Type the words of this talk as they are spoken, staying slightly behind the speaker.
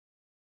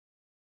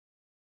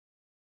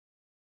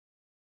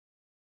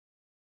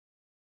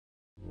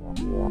All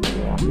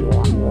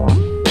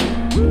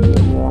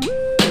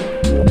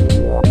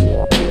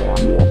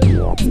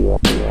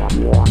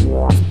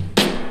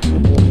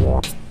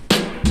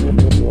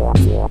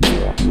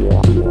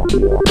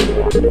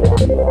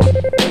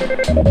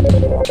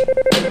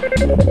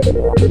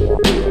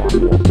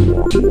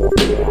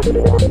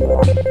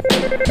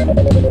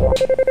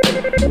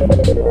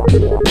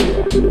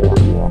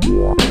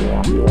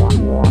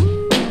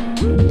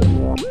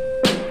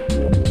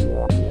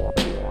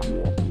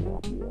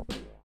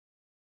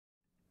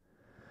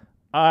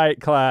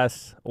right,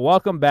 class,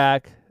 welcome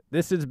back.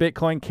 This is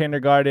Bitcoin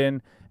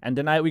Kindergarten, and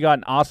tonight we got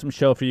an awesome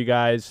show for you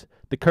guys.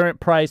 The current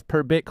price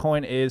per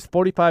Bitcoin is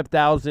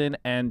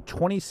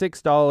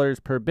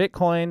 $45,026 per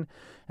Bitcoin,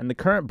 and the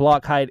current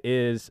block height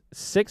is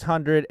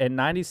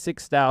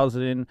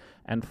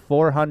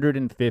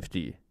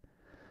 696,450.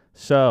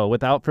 So,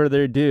 without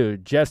further ado,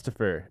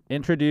 Jessifer,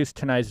 introduce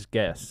tonight's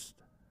guest.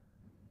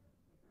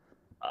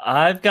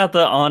 I've got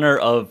the honor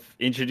of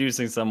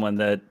introducing someone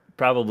that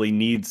probably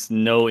needs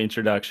no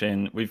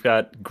introduction. We've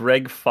got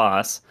Greg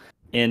Foss,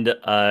 and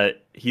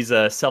he's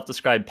a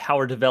self-described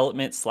power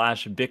development /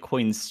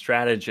 Bitcoin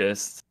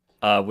strategist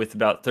with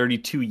about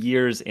 32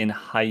 years in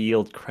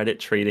high-yield credit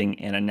trading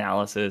and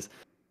analysis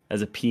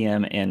as a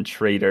PM and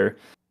trader.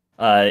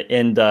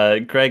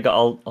 Greg,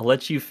 I'll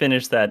let you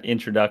finish that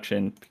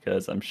introduction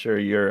because I'm sure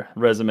your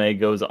resume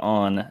goes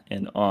on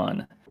and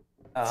on.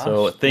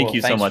 So thank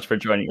you so much for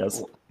joining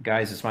us.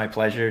 Guys, it's my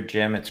pleasure.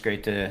 Jim, it's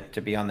great to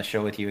be on the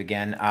show with you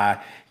again.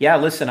 Yeah,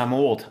 listen, I'm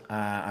old.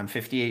 I'm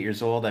 58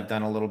 years old. I've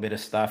done a little bit of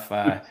stuff.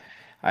 I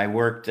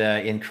worked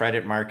in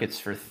credit markets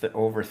for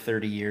over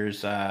 30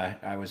 years.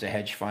 I was a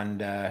hedge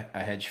fund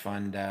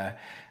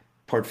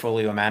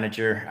portfolio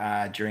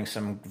manager during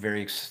some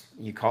very,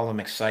 you call them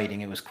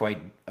exciting. It was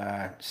quite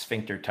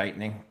sphincter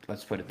tightening,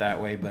 let's put it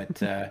that way,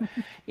 but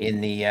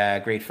in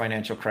the great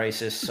financial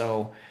crisis.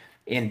 So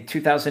in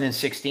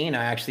 2016,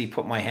 I actually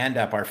put my hand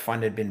up. Our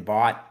fund had been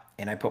bought,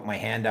 and I put my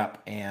hand up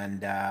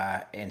and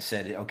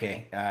said,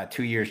 okay,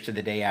 2 years to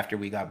the day after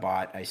we got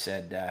bought, I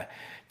said,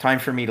 time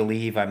for me to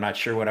leave. I'm not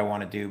sure what I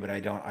want to do, but I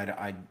don't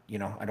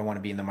want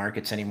to be in the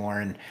markets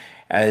anymore. And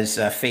as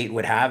fate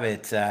would have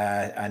it,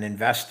 an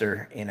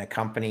investor in a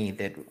company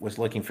that was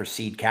looking for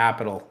seed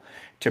capital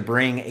to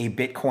bring a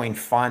Bitcoin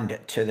fund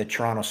to the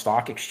Toronto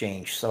Stock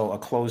Exchange. So a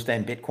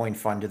closed-end Bitcoin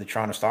fund to the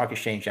Toronto Stock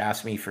Exchange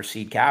asked me for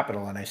seed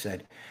capital, and I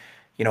said,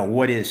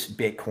 what is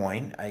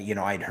Bitcoin?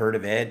 I'd heard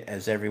of it,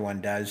 as everyone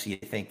does. You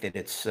think that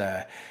it's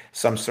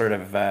some sort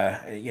of,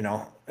 I'm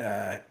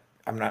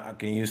not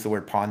going to use the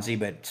word Ponzi,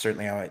 but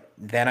certainly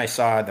then I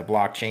saw the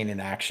blockchain in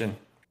action.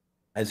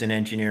 As an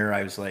engineer,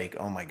 I was like,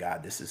 oh my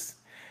God, this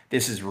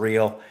is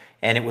real.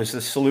 And it was the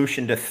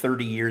solution to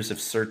 30 years of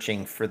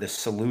searching for the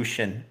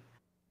solution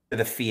to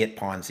the fiat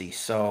Ponzi.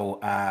 So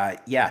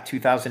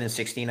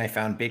 2016, I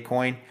found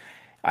Bitcoin.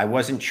 I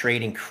wasn't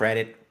trading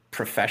credit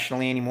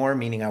professionally anymore,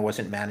 meaning I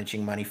wasn't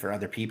managing money for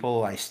other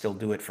people. I still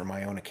do it for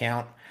my own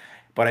account.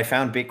 But I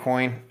found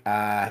Bitcoin.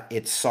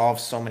 It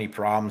solves so many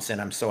problems, and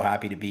I'm so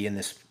happy to be in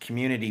this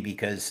community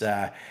because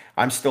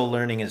I'm still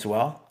learning as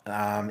well.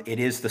 It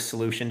is the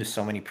solution to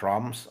so many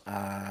problems,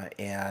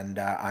 and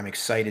I'm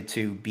excited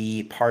to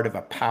be part of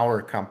a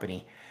power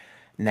company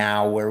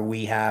now where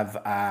we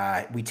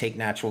take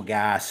natural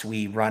gas,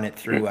 we run it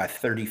through a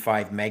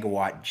 35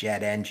 megawatt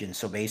jet engine.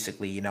 So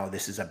basically,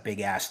 this is a big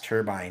ass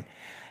turbine.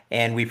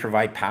 And we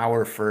provide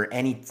power for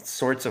any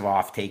sorts of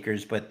off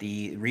takers, but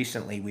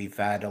recently we've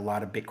had a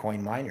lot of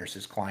Bitcoin miners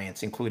as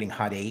clients, including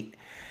Hut 8,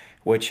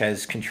 which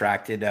has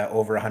contracted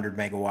over 100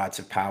 megawatts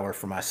of power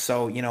from us.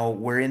 So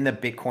we're in the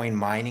Bitcoin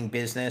mining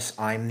business.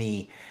 I'm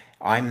the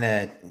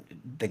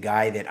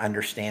guy that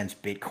understands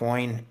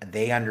Bitcoin.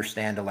 They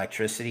understand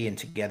electricity, and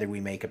together we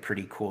make a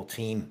pretty cool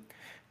team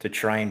to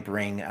try and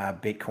bring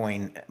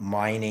Bitcoin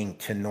mining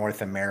to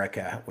North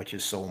America, which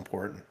is so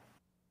important.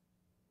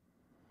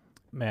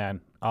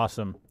 Man,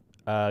 awesome.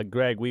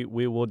 Greg, we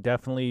will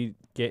definitely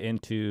get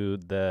into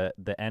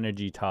the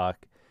energy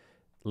talk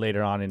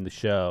later on in the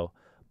show.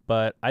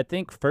 But I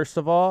think, first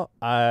of all,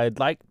 I'd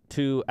like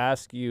to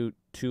ask you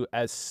to,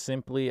 as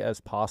simply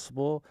as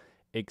possible,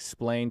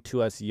 explain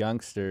to us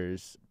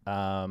youngsters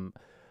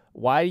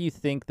why do you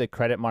think the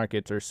credit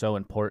markets are so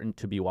important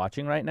to be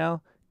watching right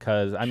now?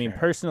 Because, I mean,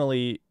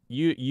 personally,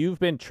 you've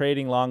been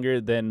trading longer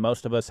than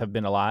most of us have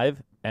been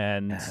alive.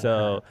 And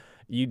so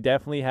you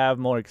definitely have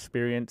more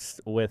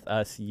experience with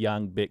us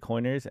young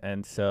Bitcoiners.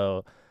 And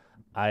so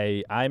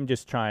I'm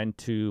just trying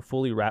to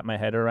fully wrap my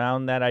head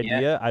around that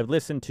idea. Yeah. I've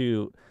listened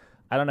to,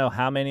 I don't know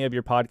how many of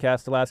your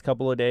podcasts the last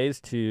couple of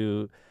days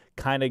to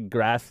kind of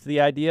grasp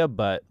the idea,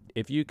 but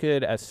if you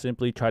could as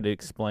simply try to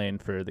explain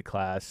for the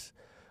class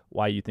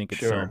why you think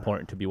it's so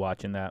important to be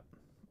watching that.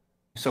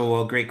 So,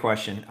 well, great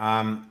question.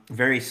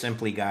 Very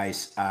simply,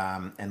 guys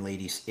and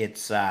ladies,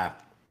 it's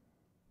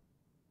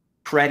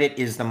credit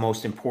is the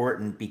most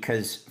important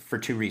because for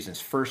two reasons.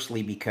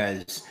 Firstly,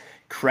 because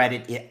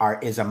credit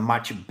is a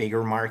much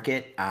bigger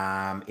market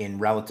in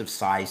relative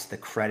size. The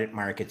credit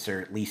markets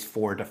are at least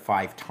 4 to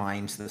 5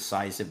 times the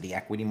size of the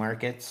equity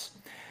markets.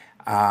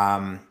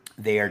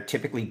 They are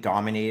typically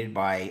dominated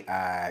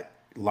by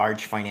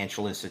large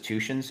financial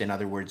institutions. In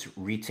other words,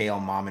 retail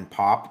mom and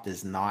pop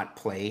does not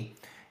play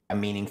a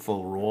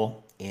meaningful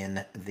role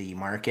in the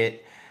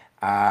market.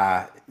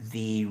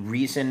 The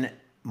reason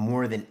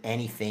more than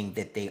anything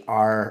that they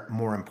are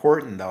more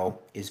important, though,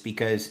 is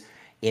because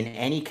in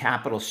any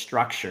capital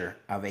structure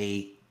of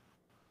a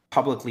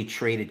publicly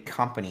traded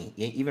company,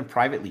 even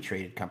privately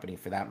traded company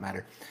for that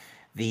matter,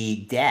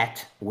 the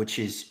debt, which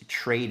is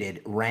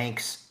traded,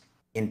 ranks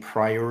in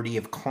priority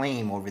of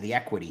claim over the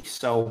equity.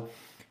 So,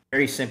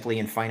 very simply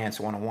in Finance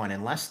 101,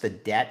 unless the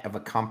debt of a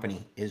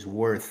company is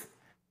worth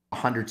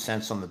 100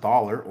 cents on the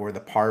dollar or the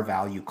par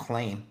value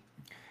claim,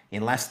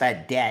 unless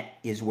that debt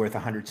is worth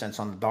 100 cents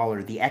on the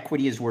dollar, the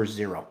equity is worth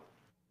zero.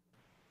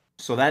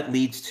 So that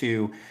leads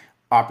to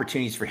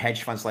opportunities for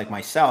hedge funds like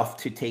myself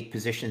to take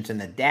positions in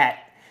the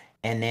debt.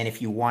 And then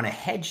if you want to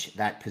hedge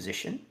that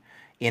position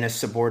in a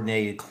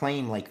subordinated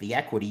claim like the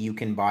equity, you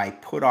can buy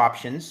put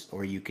options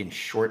or you can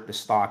short the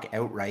stock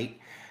outright.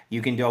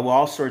 You can do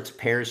all sorts of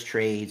pairs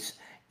trades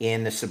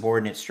in the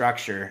subordinate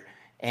structure.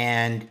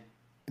 And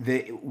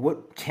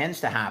what tends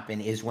to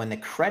happen is when the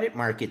credit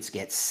markets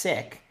get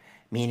sick,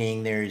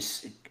 meaning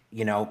there's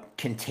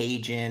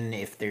contagion,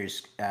 if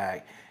there's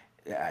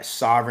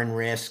sovereign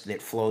risk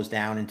that flows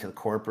down into the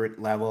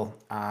corporate level,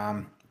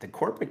 the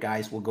corporate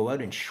guys will go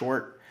out and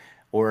short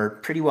or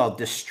pretty well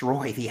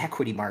destroy the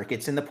equity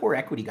markets, and the poor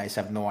equity guys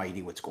have no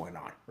idea what's going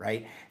on,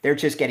 right? They're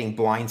just getting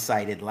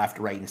blindsided left,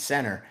 right, and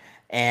center.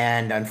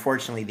 And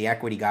unfortunately, the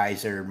equity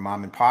guys are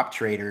mom and pop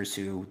traders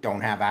who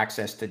don't have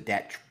access to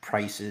debt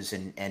prices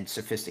and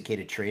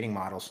sophisticated trading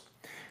models.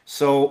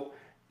 So,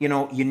 you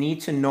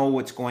need to know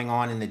what's going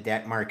on in the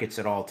debt markets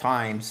at all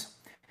times.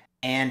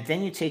 And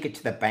then you take it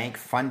to the bank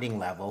funding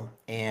level.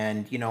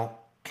 And,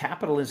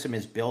 capitalism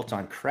is built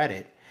on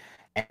credit.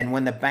 And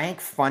when the bank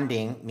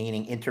funding,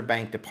 meaning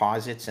interbank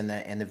deposits and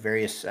the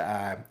various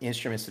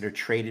instruments that are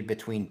traded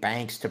between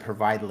banks to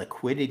provide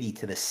liquidity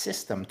to the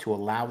system to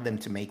allow them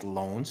to make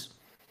loans,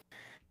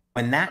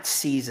 when that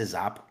seizes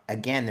up,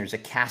 again, there's a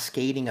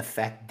cascading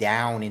effect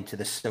down into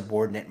the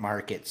subordinate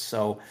markets.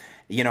 So,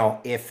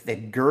 if the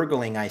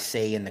gurgling, I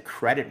say, in the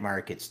credit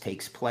markets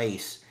takes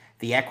place,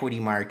 the equity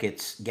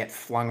markets get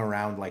flung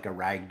around like a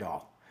rag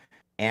doll.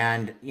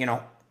 And,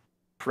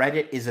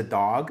 credit is a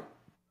dog,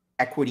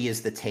 equity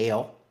is the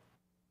tail.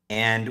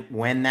 And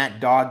when that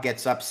dog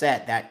gets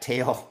upset, that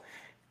tail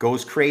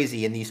goes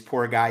crazy. And these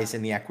poor guys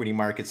in the equity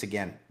markets,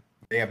 again,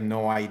 they have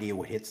no idea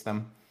what hits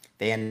them.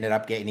 They ended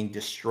up getting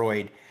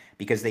destroyed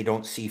because they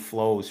don't see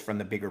flows from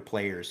the bigger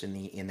players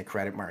in the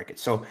credit market.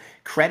 So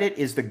credit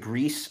is the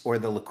grease or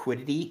the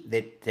liquidity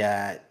that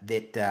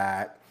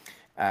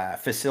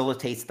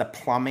facilitates the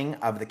plumbing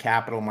of the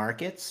capital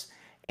markets.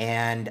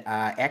 And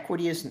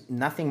equity is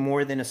nothing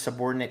more than a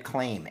subordinate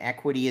claim.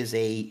 Equity is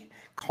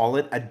call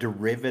it a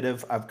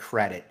derivative of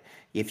credit.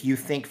 If you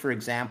think, for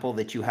example,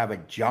 that you have a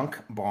junk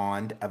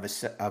bond of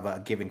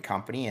a given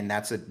company, and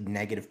that's a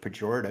negative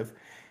pejorative,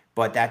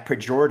 but that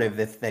pejorative,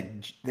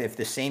 if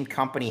the same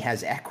company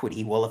has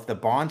equity, well, if the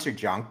bonds are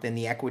junk, then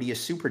the equity is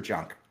super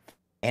junk.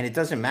 And it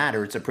doesn't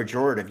matter. It's a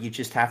pejorative. You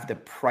just have to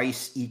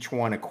price each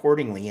one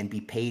accordingly and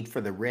be paid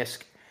for the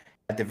risk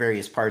at the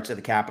various parts of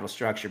the capital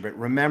structure. But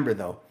remember,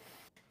 though,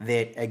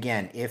 that,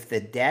 again, if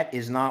the debt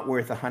is not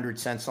worth 100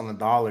 cents on the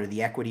dollar,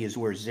 the equity is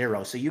worth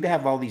zero. So you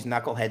have all these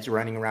knuckleheads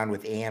running around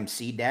with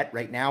AMC debt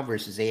right now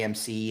versus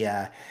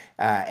AMC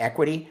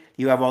equity.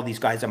 You have all these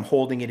guys, I'm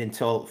holding it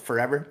until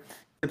forever.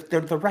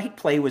 The right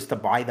play was to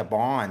buy the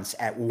bonds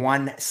at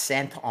 1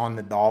 cent on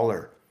the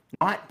dollar,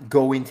 not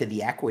go into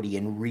the equity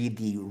and read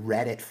the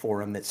Reddit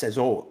forum that says,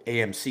 oh,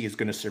 AMC is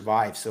going to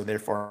survive, so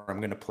therefore I'm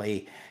going to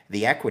play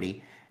the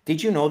equity.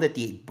 Did you know that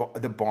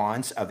the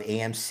bonds of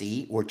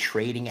AMC were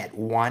trading at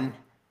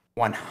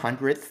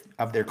 1/100th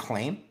of their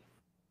claim?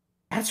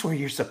 That's where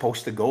you're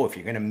supposed to go if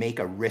you're going to make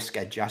a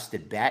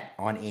risk-adjusted bet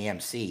on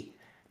AMC,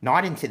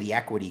 not into the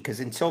equity, because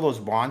until those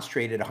bonds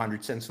trade at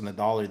 100 cents on the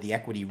dollar, the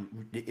equity,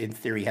 in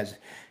theory, has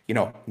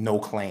no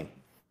claim.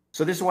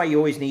 So this is why you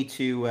always need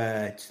to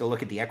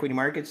look at the equity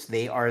markets.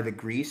 They are the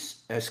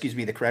grease,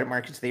 the credit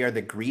markets. They are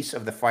the grease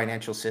of the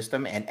financial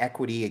system, and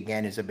equity,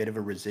 again, is a bit of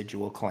a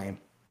residual claim.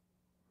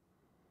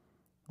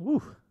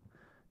 Woo,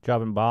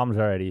 dropping bombs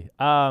already.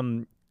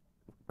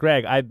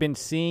 Greg, I've been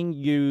seeing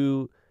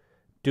you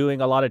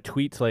doing a lot of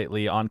tweets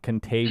lately on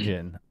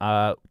contagion.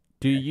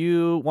 Do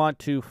you want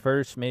to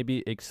first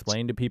maybe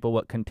explain to people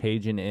what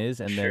contagion is,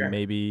 and Sure. then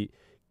maybe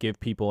give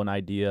people an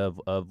idea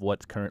of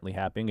what's currently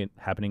happening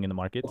in the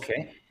markets?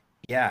 Okay.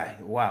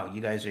 Yeah. Wow. You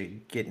guys are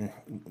getting,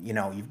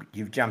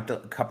 you've jumped a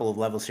couple of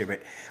levels here,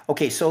 but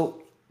okay.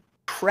 So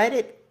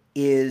credit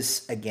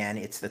is, again,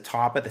 it's the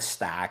top of the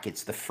stack.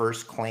 It's the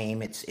first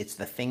claim. It's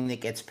the thing that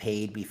gets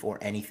paid before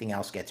anything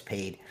else gets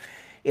paid.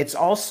 It's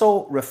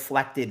also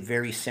reflected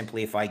very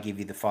simply if I give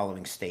you the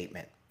following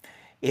statement.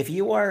 If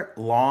you are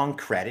long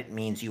credit,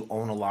 means you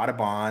own a lot of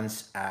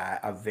bonds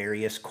of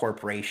various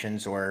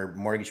corporations or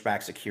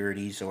mortgage-backed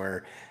securities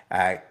or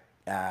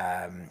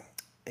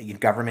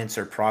governments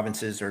or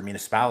provinces or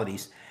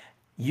municipalities,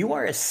 you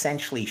are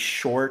essentially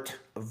short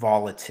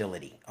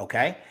volatility.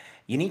 Okay.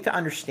 You need to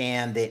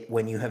understand that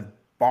when you have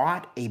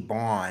bought a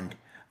bond,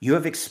 you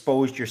have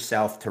exposed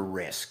yourself to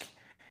risk.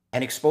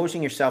 And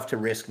exposing yourself to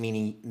risk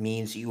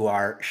means you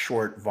are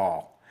short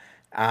vol.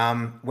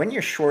 When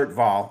you're short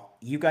vol,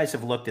 you guys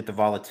have looked at the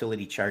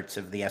volatility charts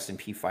of the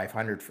S&P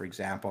 500, for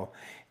example.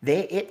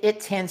 It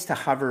tends to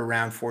hover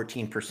around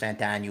 14%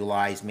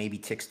 annualized, maybe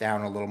ticks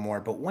down a little more.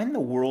 But when the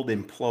world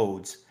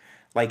implodes,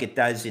 like it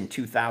does in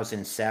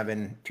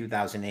 2007,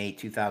 2008,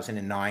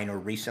 2009, or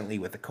recently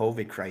with the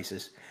COVID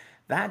crisis,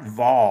 that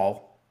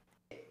vol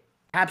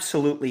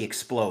absolutely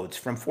explodes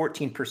from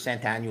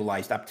 14%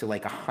 annualized up to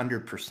like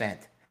 100%.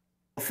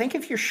 Think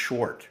if you're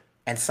short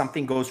and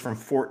something goes from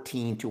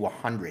 14 to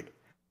 100,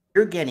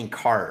 you're getting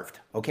carved,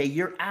 okay?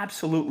 You're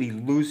absolutely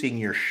losing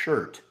your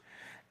shirt.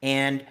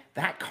 And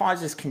that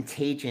causes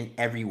contagion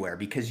everywhere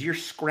because you're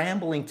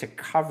scrambling to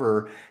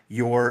cover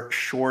your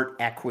short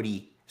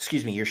equity,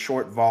 your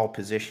short vol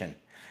position.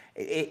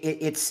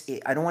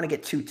 I don't want to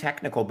get too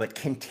technical, but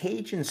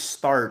contagion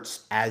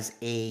starts as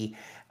a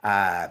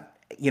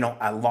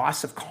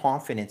loss of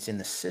confidence in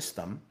the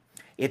system.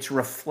 It's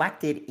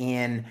reflected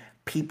in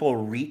people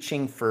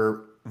reaching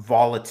for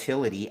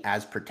volatility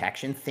as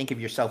protection. Think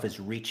of yourself as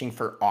reaching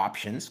for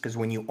options, because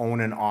when you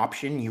own an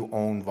option, you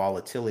own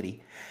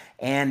volatility.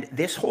 And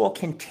this whole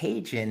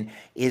contagion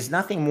is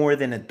nothing more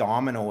than a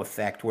domino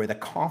effect where the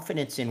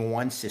confidence in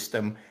one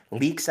system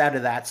leaks out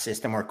of that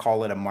system, or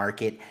call it a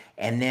market,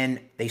 and then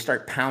they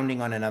start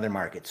pounding on another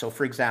market. So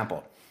for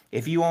example,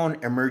 if you own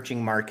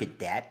emerging market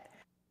debt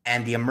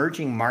and the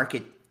emerging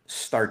market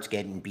starts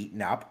getting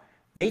beaten up,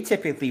 they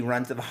typically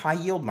run to the high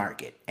yield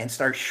market and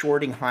start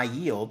shorting high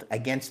yield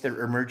against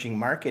their emerging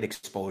market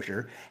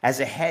exposure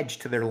as a hedge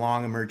to their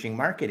long emerging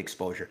market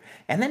exposure.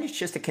 And then it's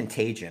just a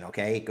contagion,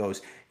 okay? It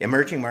goes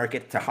emerging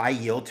market to high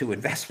yield to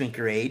investment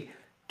grade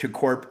to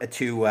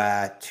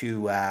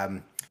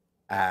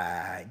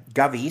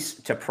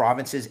govies to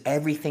provinces.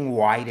 Everything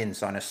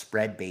widens on a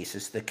spread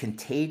basis. The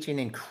contagion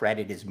in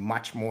credit is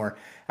much more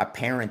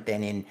apparent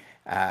than in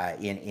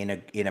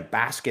a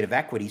basket of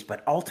equities,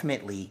 but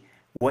ultimately,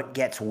 what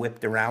gets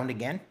whipped around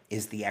again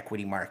is the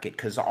equity market,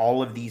 because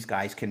all of these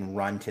guys can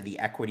run to the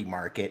equity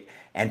market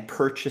and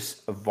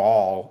purchase a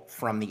vol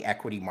from the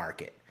equity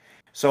market.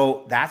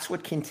 So that's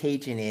what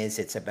contagion is.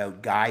 It's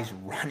about guys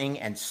running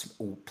and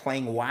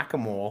playing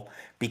whack-a-mole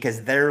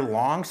because they're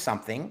long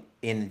something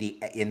in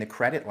the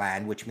credit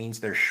land, which means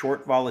they're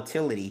short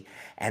volatility.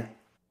 And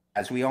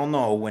as we all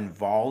know, when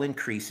vol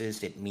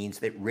increases, it means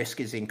that risk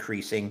is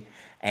increasing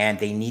and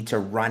they need to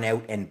run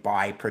out and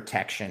buy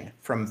protection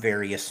from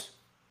various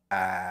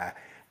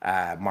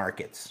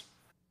markets.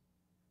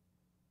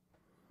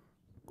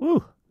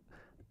 Woo.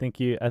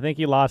 I think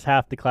you lost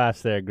half the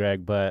class there,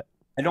 Greg, but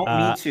I don't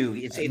mean to.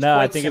 It's no,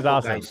 quite I think simple,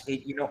 it's awesome.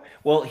 guys.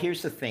 Well,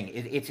 here's the thing.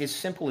 It's as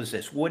simple as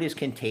this. What is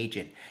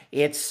contagion?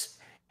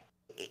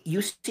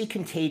 You see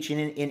contagion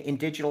in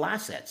digital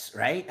assets,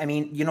 right? I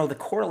mean, the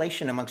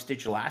correlation amongst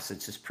digital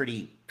assets is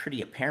pretty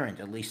apparent,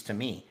 at least to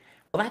me.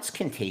 Well, that's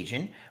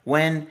contagion.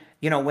 When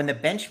the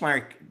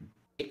benchmark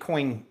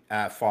Bitcoin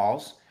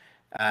falls,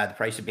 the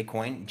price of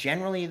Bitcoin,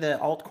 generally the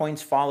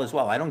altcoins fall as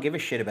well. I don't give a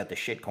shit about the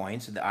shit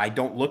coins. I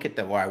don't look at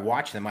them or I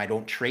watch them. I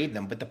don't trade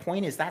them. But the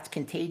point is that's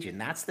contagion.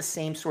 That's the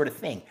same sort of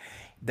thing.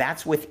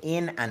 That's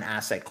within an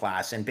asset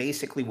class. And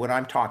basically what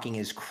I'm talking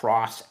is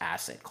cross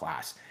asset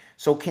class.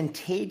 So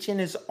contagion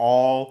is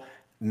all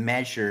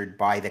measured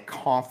by the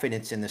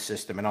confidence in the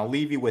system. And I'll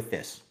leave you with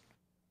this.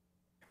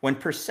 When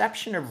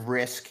perception of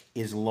risk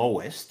is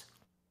lowest,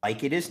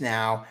 like it is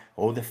now,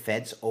 the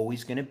Fed's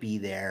always going to be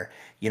there.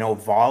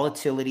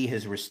 Volatility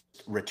has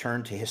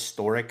returned to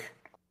historic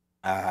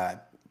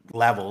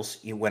levels.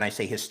 When I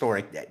say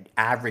historic,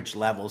 average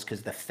levels,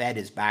 because the Fed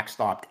has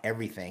backstopped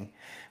everything.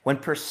 When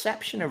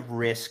perception of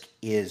risk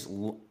is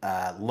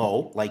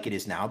low, like it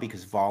is now,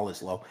 because vol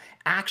is low,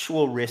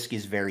 actual risk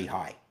is very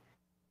high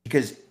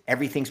because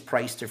everything's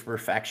priced to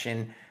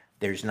perfection.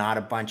 There's not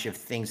a bunch of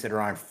things that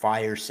are on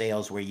fire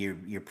sales where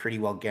you're pretty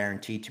well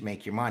guaranteed to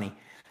make your money.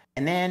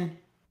 And then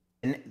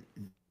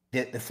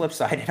the flip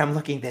side, and I'm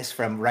looking this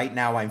from right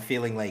now, I'm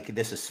feeling like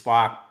this is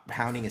Spock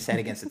pounding his head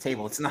against the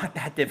table. It's not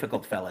that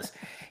difficult, fellas.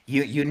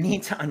 You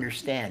need to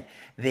understand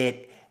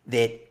that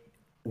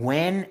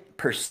when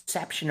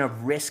perception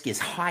of risk is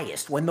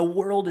highest, when the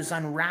world is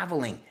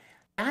unraveling,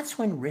 that's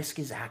when risk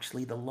is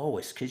actually the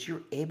lowest, because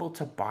you're able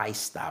to buy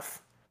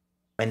stuff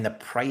when the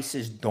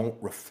prices don't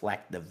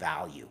reflect the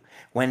value,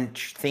 when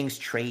things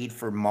trade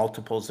for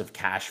multiples of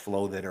cash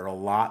flow that are a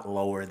lot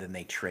lower than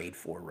they trade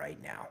for right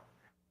now.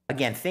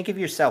 Again, think of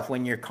yourself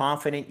when you're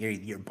confident,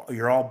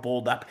 you're all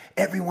bulled up.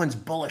 Everyone's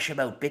bullish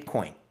about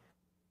Bitcoin.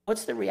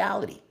 What's the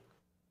reality?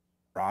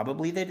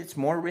 Probably that it's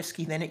more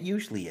risky than it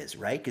usually is,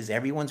 right? Because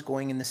everyone's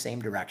going in the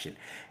same direction.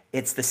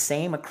 It's the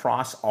same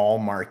across all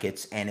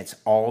markets, and it's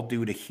all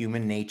due to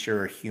human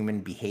nature or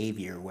human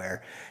behavior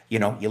where, you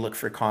look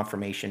for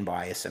confirmation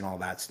bias and all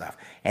that stuff.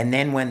 And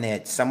then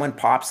when someone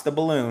pops the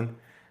balloon,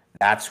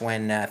 That's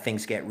when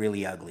things get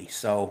really ugly.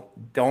 So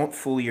don't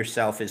fool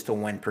yourself as to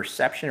when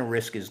perception of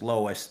risk is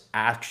lowest,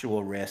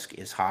 actual risk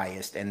is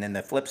highest. And then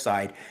the flip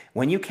side,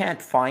 when you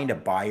can't find a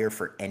buyer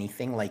for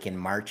anything, like in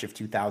March of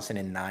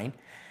 2009,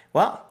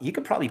 well, you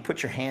could probably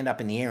put your hand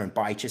up in the air and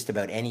buy just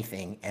about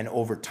anything, and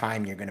over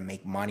time you're going to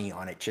make money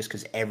on it just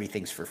because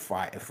everything's for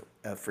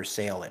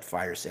sale at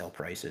fire sale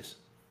prices.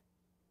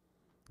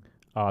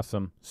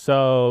 Awesome.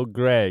 So,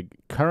 Greg,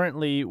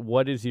 currently,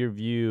 what is your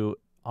view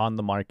on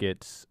the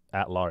markets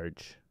at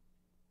large?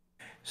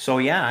 So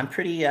yeah, I'm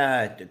pretty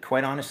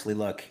quite honestly,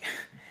 look,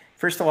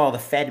 first of all, the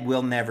Fed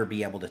will never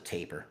be able to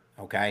taper,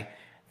 okay?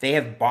 They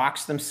have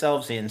boxed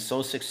themselves in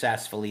so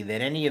successfully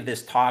that any of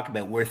this talk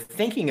about we're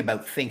thinking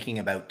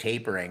about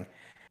tapering,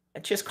 I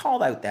just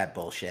called out that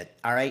bullshit,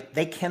 all right?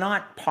 They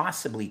cannot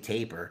possibly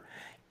taper.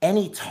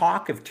 Any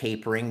talk of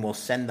tapering will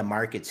send the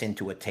markets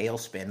into a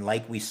tailspin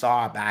like we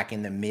saw back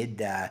in the mid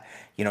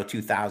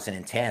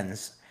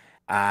 2010s.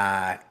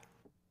 Uh,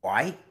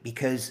 why?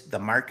 Because the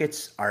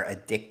markets are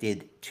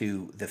addicted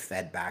to the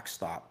Fed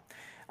backstop.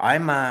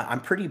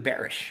 I'm pretty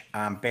bearish.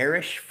 I'm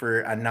bearish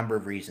for a number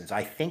of reasons.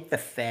 I think the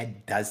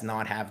Fed does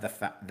not have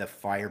the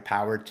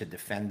firepower to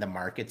defend the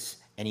markets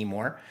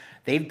anymore.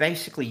 They've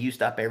basically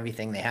used up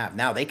everything they have.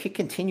 Now they could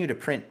continue to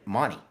print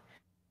money.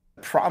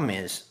 The problem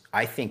is,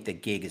 I think the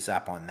gig is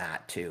up on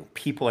that too.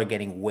 People are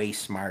getting way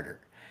smarter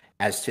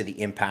as to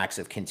the impacts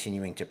of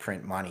continuing to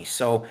print money.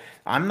 So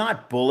I'm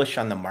not bullish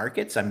on the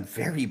markets. I'm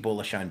very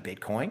bullish on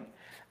Bitcoin.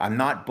 I'm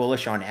not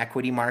bullish on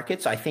equity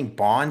markets. I think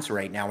bonds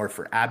right now are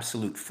for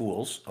absolute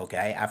fools.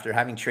 Okay. After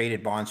having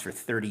traded bonds for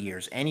 30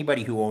 years,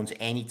 anybody who owns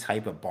any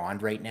type of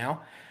bond right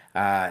now,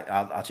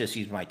 I'll just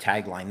use my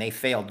tagline. They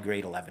failed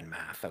grade 11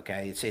 math.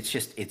 Okay.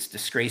 It's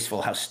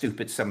disgraceful how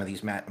stupid some of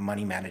these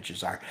money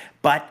managers are,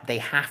 but they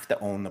have to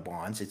own the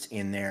bonds. It's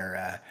in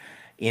their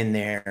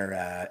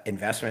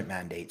investment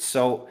mandates.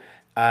 So,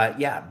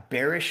 yeah,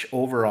 bearish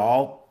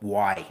overall.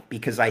 Why?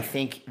 Because I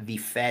think the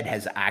Fed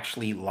has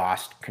actually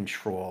lost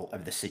control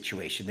of the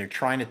situation. They're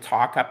trying to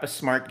talk up a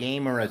smart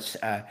game or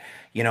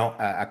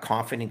a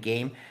confident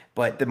game,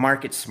 but the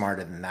market's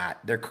smarter than that.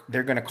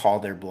 They're going to call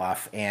their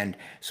bluff. And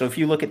so if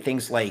you look at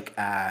things like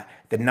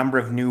the number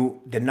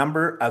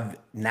of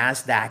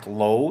Nasdaq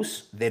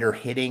lows that are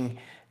hitting,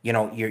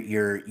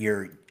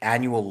 your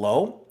annual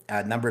low,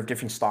 a number of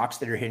different stocks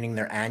that are hitting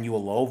their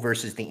annual low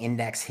versus the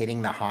index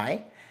hitting the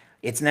high,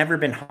 it's never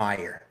been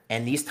higher.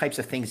 And these types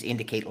of things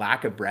indicate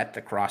lack of breadth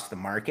across the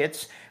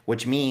markets,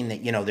 which mean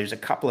that, there's a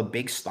couple of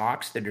big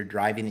stocks that are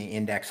driving the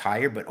index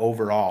higher, but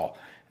overall,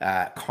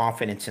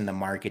 confidence in the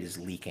market is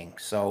leaking.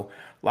 So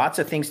lots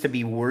of things to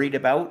be worried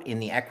about in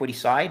the equity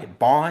side.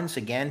 Bonds,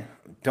 again,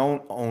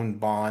 don't own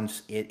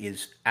bonds. It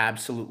is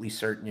absolutely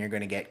certain you're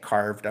going to get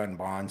carved on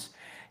bonds.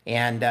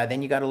 And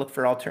then you got to look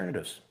for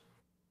alternatives.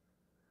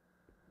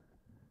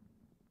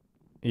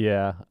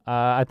 Yeah,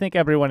 I think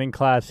everyone in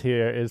class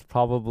here is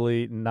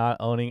probably not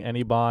owning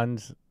any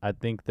bonds. I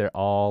think they're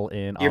all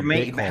in Your on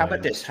mate, how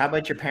about Bitcoin. this? How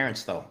about your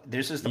parents though?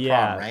 This is the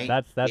problem, Yeah, right?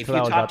 that's If what you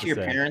I was talk about to to your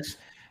say. parents,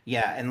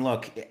 yeah, and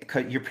look,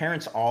 your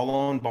parents all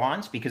own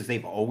bonds because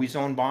they've always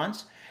owned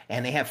bonds,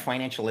 and they have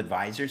financial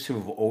advisors who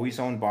have always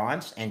owned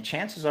bonds, and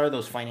chances are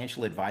those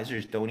financial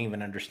advisors don't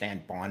even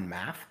understand bond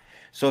math.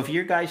 So if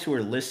you're guys who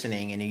are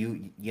listening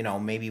and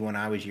maybe when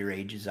I was your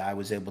ages, I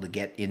was able to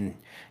get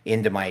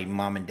into my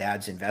mom and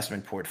dad's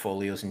investment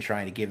portfolios and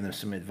trying to give them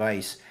some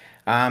advice.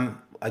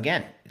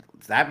 Again,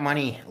 that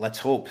money, let's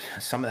hope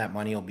some of that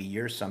money will be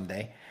yours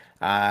someday.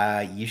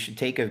 You should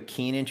take a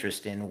keen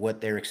interest in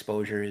what their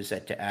exposure is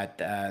at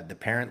the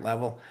parent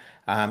level.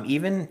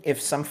 Even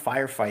if some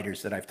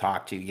firefighters that I've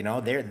talked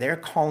to, they're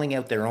calling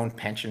out their own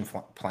pension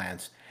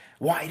plans.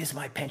 Why does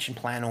my pension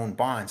plan own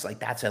bonds? Like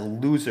that's a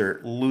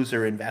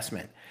loser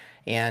investment.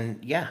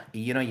 And yeah,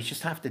 you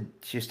just have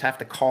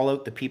to call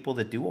out the people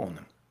that do own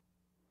them.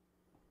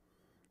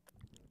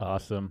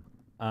 Awesome.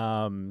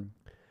 Um,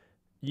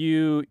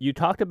 you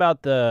talked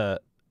about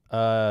the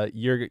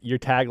your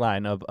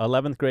tagline of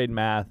 11th grade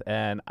math,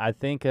 and I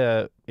think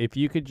if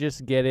you could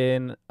just get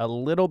in a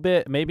little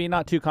bit, maybe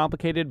not too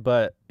complicated,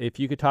 but if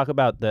you could talk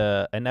about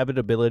the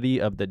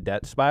inevitability of the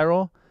debt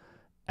spiral,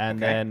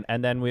 and Okay.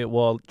 then we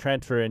will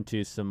transfer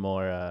into some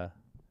more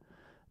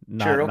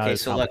Sure. not Okay.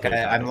 as So look,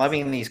 complicated I'm topics.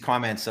 loving these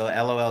comments. So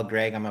LOL,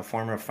 Greg, I'm a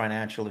former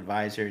financial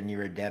advisor and you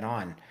were dead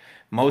on.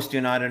 Most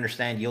do not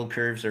understand yield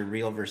curves are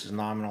real versus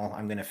nominal.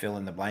 I'm going to fill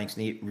in the blanks.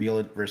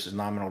 Real versus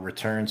nominal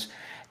returns.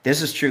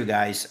 This is true,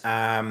 guys.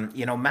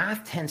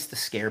 Math tends to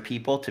scare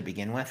people to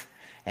begin with.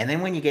 And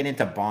then when you get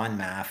into bond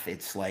math,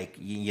 it's like,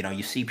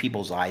 you see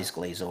people's eyes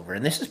glaze over.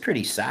 And this is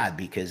pretty sad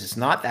because it's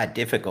not that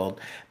difficult.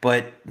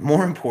 But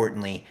more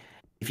importantly,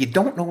 if you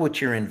don't know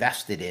what you're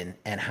invested in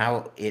and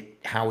how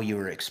you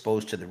are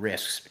exposed to the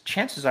risks,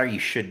 chances are you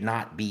should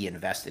not be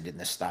invested in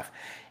this stuff.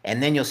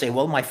 And then you'll say,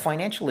 well, my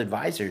financial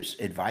advisor's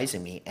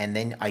advising me. And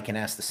then I can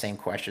ask the same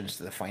questions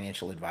to the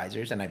financial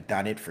advisors. And I've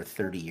done it for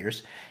 30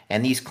 years.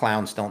 And these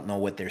clowns don't know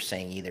what they're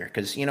saying either.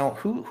 Because, you know,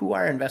 who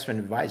are investment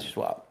advisors?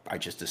 Well, I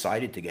just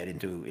decided to get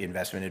into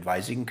investment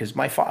advising because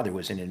my father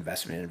was an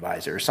investment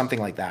advisor or something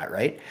like that,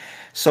 right?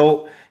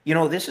 So, you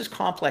know, this is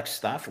complex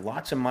stuff,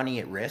 lots of money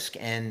at risk.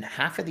 And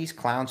half of these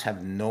clowns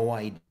have no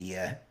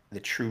idea the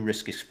true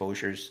risk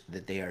exposures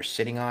that they are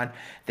sitting on.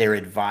 They're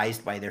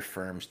advised by their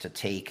firms to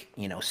take,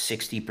 you know,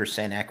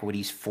 60%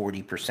 equities,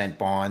 40%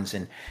 bonds,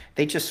 and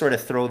they just sort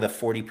of throw the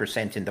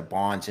 40% into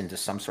bonds into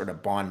some sort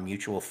of bond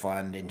mutual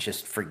fund and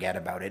just forget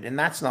about it. And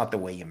that's not the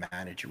way you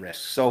manage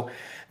risk. So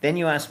then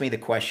you ask me the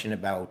question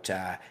about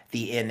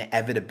the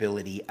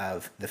inevitability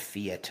of the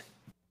fiat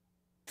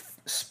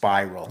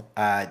spiral.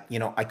 You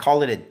know, I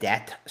call it a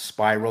debt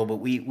spiral, but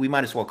we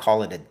might as well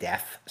call it a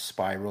death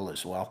spiral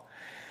as well.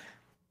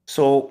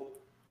 So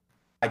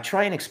I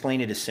try and explain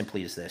it as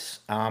simply as this.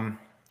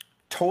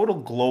 Total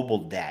global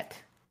debt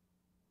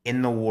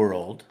in the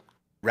world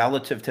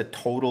relative to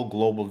total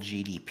global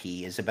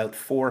GDP is about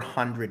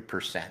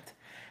 400%.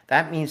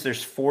 That means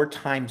there's 4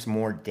 times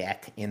more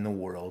debt in the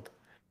world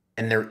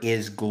than there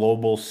is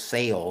global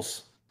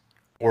sales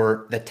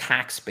or the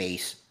tax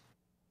base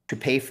to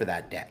pay for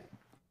that debt.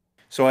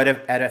 So at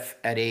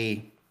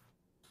a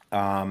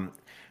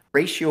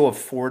ratio of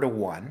 4 to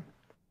 1,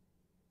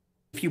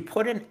 if you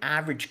put an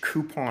average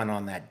coupon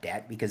on that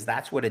debt, because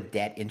that's what a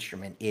debt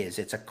instrument is,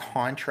 it's a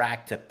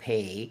contract to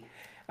pay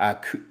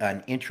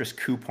an interest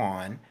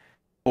coupon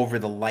over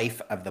the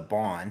life of the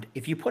bond.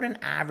 If you put an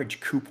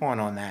average coupon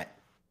on that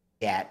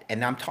debt,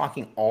 and I'm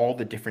talking all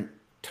the different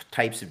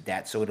types of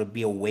debt, so it'll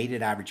be a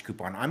weighted average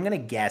coupon. I'm going to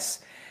guess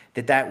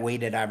that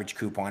weighted average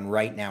coupon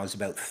right now is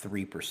about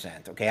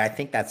 3%. Okay, I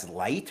think that's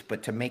light,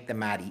 but to make the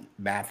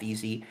math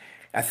easy,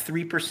 a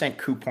 3%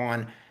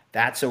 coupon,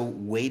 that's a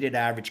weighted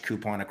average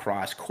coupon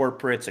across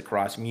corporates,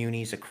 across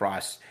munis,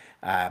 across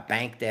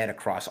bank debt,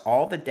 across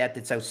all the debt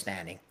that's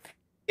outstanding.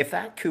 If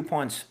that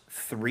coupon's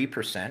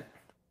 3%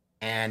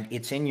 and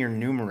it's in your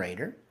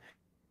numerator,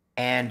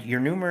 and your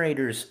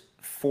numerator is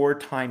 4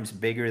 times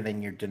bigger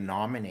than your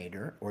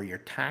denominator or your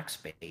tax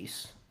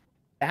base,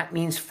 that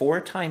means 4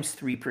 times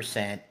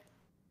 3%,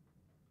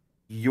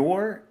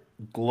 your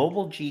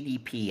global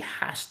GDP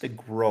has to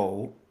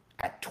grow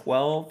at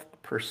 12%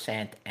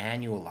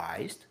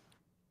 annualized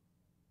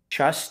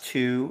just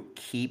to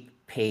keep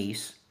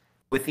pace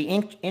with the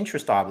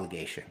interest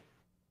obligation.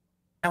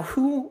 Now,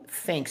 who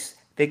thinks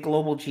that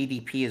global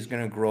GDP is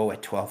going to grow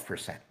at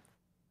 12%?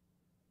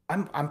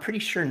 I'm pretty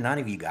sure none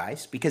of you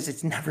guys, because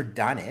it's never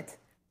done it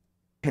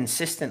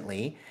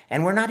consistently,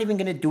 and we're not even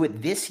going to do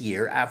it this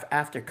year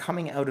after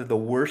coming out of the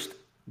worst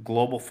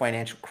global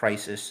financial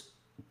crisis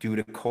due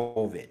to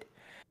COVID.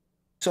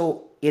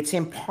 So it's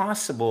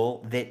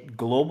impossible that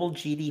global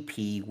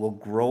GDP will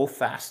grow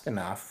fast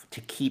enough to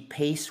keep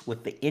pace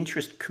with the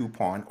interest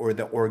coupon or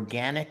the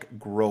organic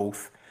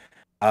growth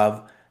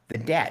of the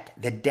debt.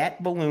 The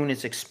debt balloon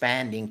is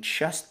expanding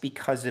just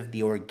because of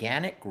the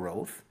organic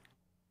growth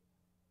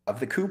of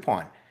the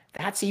coupon.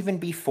 That's even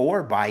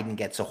before Biden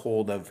gets a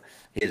hold of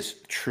his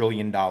 $1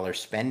 trillion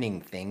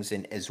spending things,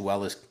 and as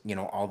well as, you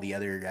know, all the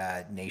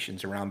other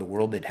nations around the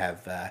world that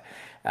have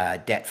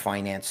debt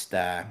financed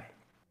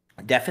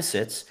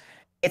deficits.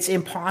 It's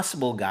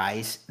impossible,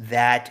 guys,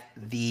 that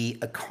the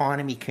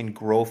economy can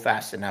grow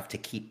fast enough to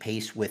keep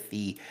pace with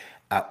the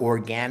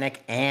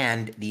organic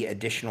and the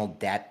additional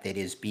debt that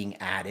is being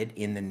added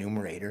in the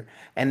numerator.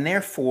 And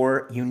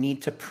therefore, you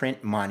need to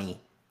print money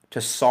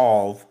to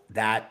solve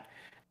that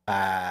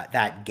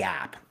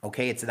gap.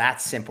 Okay, it's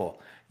that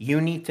simple. You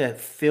need to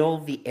fill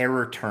the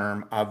error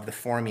term of the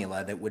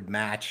formula that would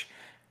match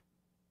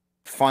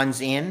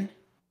funds in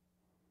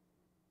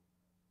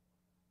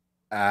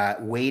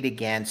weighed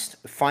against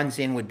funds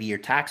in would be your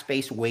tax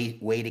base,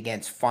 weighed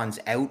against funds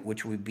out,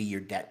 which would be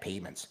your debt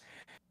payments.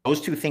 Those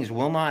two things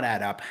will not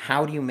add up.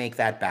 How do you make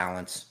that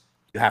balance?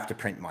 You have to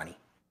print money.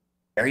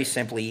 Very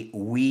simply,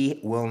 we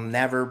will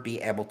never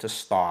be able to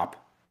stop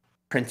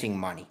printing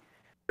money.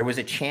 There was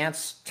a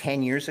chance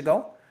 10 years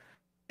ago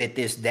that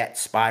this debt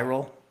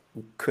spiral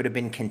could have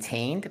been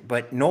contained,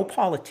 but no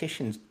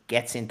politician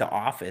gets into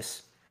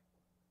office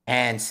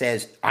and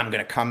says, I'm going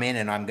to come in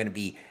and I'm going to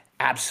be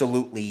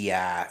absolutely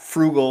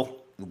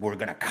frugal. We're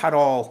going to cut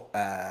all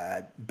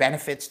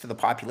benefits to the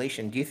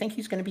population. Do you think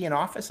he's going to be in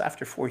office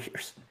after 4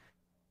 years?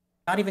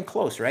 Not even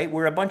close, right?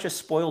 We're a bunch of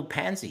spoiled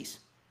pansies.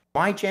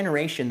 My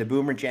generation, the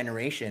boomer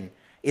generation,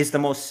 is the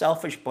most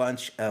selfish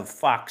bunch of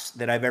fucks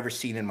that I've ever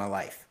seen in my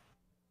life.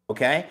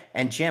 Okay?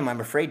 And Jim,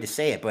 I'm afraid to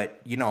say it,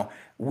 but you know,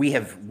 we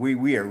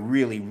are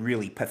really,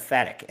 really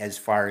pathetic as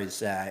far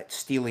as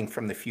stealing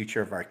from the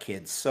future of our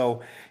kids.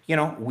 So, you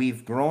know,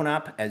 we've grown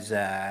up as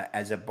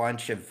a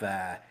bunch of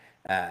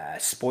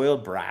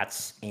spoiled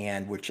brats,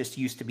 and we're just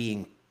used to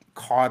being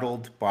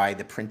coddled by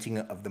the printing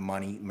of the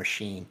money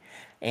machine.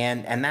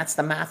 And that's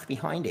the math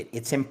behind it.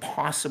 It's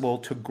impossible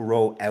to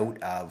grow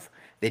out of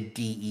the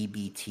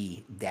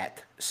DEBT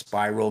debt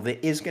spiral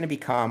that is going to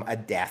become a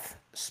death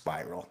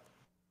spiral.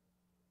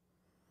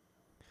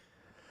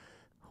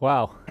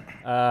 Wow.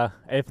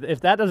 If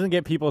that doesn't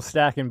get people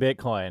stacking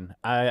Bitcoin,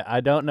 I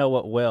don't know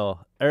what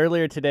will.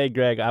 Earlier today,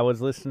 Greg, I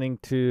was listening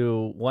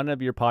to one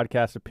of your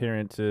podcast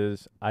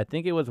appearances. I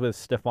think it was with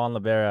Stefan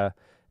Livera,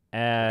 Okay.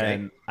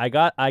 and I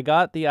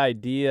got the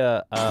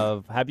idea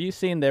of, have you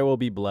seen There Will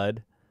Be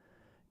Blood?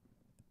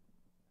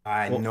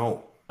 Well,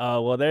 No.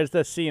 well, there's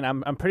the scene.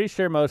 I'm pretty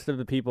sure most of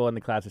the people in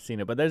the class have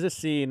seen it, but there's a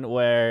scene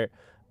where,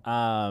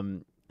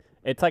 um,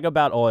 it's like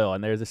about oil,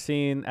 and there's a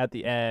scene at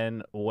the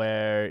end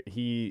where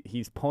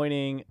he's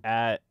pointing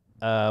at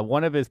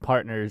one of his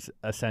partners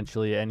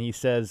essentially, and he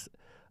says,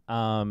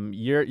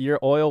 your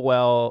oil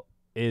well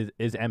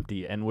is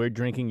empty, and we're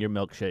drinking your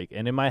milkshake.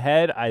 And in my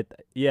head,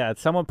 yeah,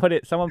 someone put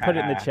it in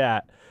the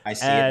chat, I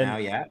see it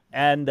now.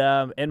 and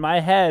Yeah. in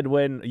my head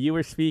when you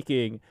were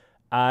speaking,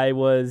 I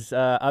was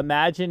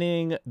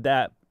imagining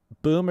that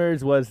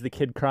Boomers was the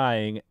kid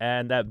crying,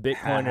 and that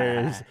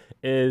Bitcoiners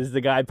is the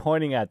guy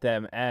pointing at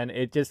them. And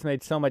it just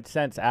made so much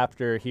sense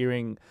after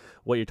hearing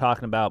what you're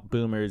talking about,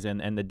 Boomers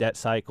and the debt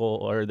cycle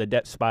or the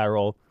debt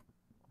spiral.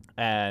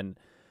 And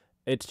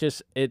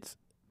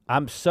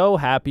I'm so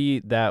happy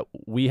that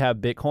we have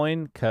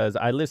Bitcoin, because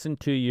I listened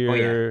to Oh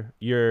yeah.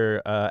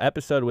 your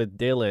episode with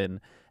Dylan,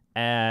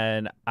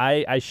 and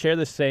I share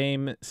the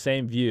same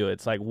view.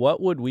 It's like,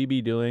 what would we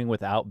be doing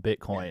without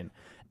Bitcoin?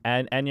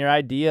 And your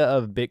idea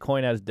of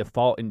Bitcoin as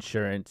default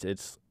insurance,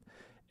 it's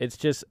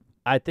just,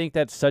 I think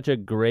that's such a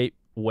great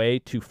way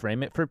to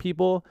frame it for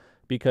people,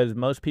 because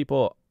most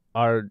people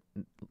are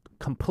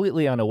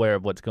completely unaware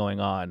of what's going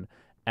on.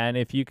 And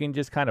if you can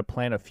just kind of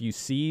plant a few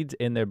seeds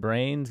in their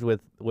brains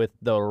with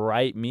the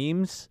right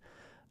memes,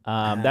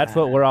 that's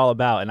what we're all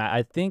about. And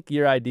I think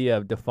your idea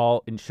of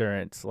default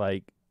insurance,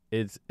 like,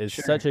 is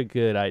such Sure. a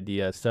good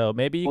idea. So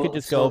maybe you could Well,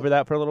 just go over so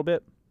that for a little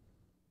bit.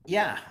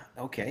 yeah,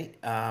 okay.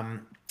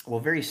 Well,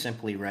 very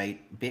simply,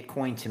 right?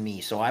 Bitcoin to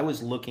me. So I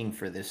was looking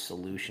for this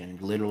solution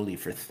literally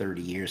for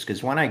 30 years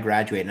because when I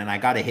graduated, and I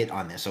got a hit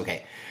on this.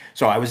 Okay.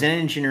 So I was in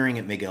engineering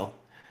at McGill.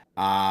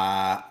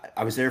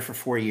 I was there for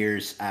 4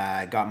 years,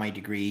 got my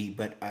degree,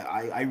 but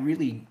I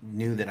really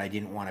knew that I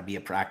didn't want to be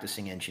a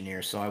practicing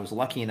engineer. So I was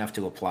lucky enough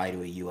to apply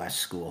to a US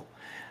school.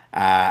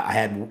 I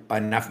had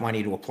enough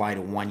money to apply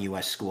to one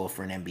US school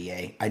for an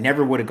MBA. I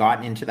never would have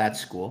gotten into that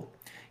school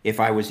if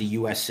I was a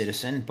US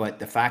citizen, but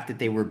the fact that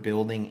they were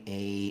building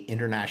a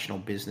international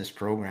business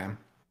program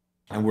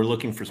and we're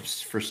looking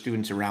for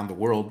students around the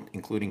world,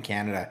 including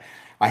Canada,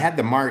 I had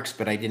the marks,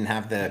 but I didn't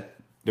have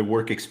the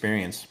work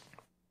experience.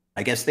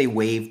 I guess they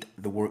waived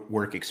the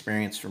work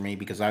experience for me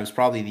because I was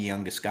probably the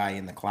youngest guy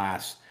in the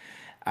class.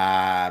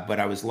 But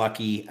I was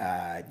lucky,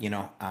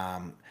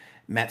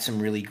 met some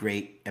really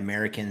great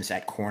Americans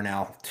at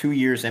Cornell, 2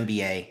 years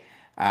MBA,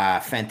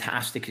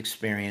 fantastic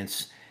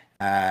experience.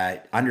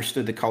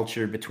 Understood the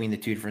culture between the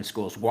two different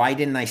schools. Why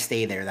didn't I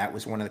stay there? That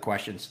was one of the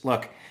questions.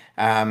 Look,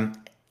 um,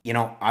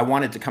 I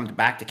wanted to come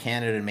back to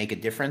Canada and make a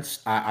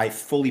difference. I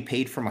fully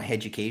paid for my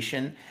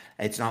education.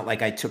 It's not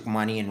like I took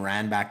money and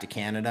ran back to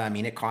Canada. I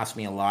mean, it cost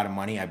me a lot of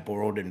money. I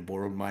borrowed and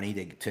borrowed money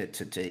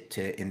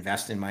to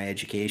invest in my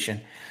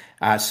education.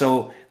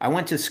 So I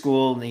went to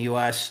school in the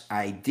U.S.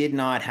 I did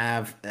not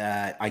have,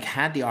 I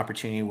had the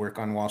opportunity to work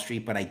on Wall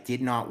Street, but I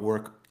did not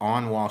work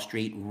on Wall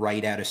Street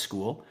right out of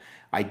school.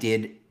 I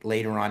did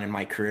later on in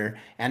my career.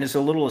 And as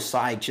a little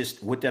aside,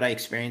 just what did I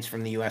experience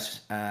from the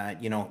U.S.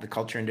 The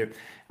culture and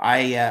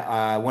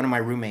one of my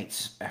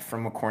roommates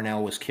from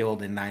Cornell was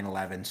killed in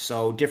 9/11.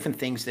 So different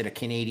things that a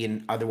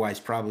Canadian otherwise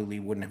probably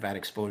wouldn't have had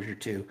exposure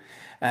to.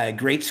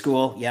 Great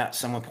school. Yeah,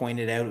 someone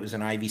pointed out it was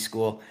an Ivy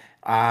school.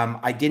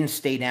 I didn't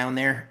stay down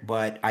there,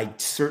 but I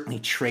certainly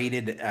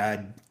traded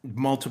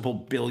multiple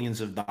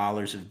billions of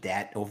dollars of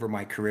debt over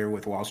my career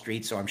with Wall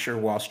Street. So I'm sure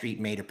Wall Street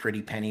made a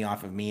pretty penny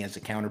off of me as a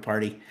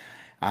counterparty.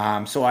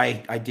 So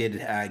I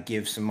did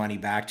give some money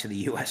back to the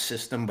U.S.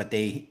 system, but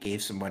they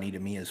gave some money to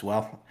me as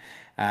well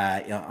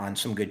on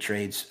some good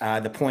trades.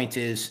 The point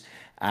is,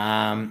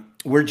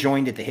 we're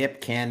joined at the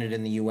hip, Canada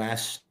and the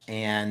U.S.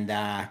 And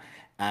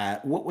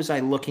what was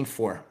I looking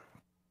for?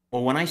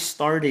 Well, when I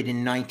started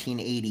in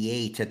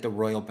 1988 at the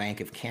Royal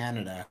Bank of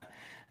Canada,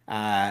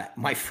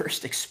 my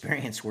first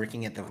experience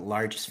working at the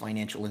largest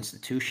financial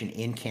institution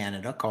in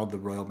Canada, called the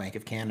Royal Bank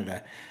of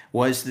Canada,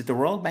 was that the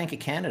Royal Bank of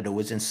Canada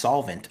was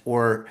insolvent,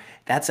 or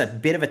that's a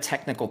bit of a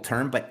technical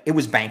term, but it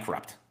was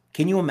bankrupt.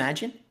 Can you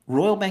imagine?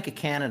 Royal Bank of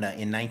Canada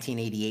in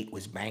 1988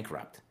 was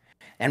bankrupt.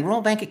 And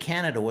Royal Bank of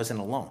Canada wasn't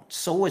alone.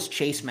 So was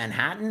Chase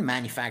Manhattan,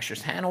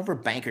 Manufacturers Hanover,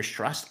 Bankers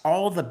Trust,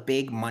 all the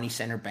big money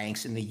center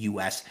banks in the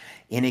US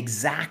in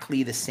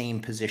exactly the same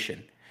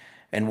position.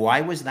 And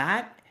why was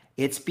that?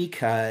 It's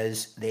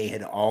because they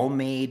had all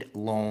made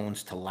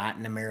loans to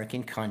Latin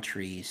American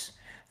countries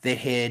that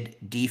had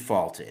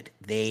defaulted.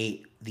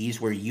 These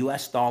were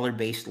US dollar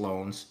based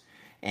loans,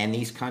 and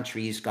these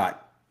countries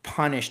got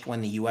punished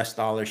when the US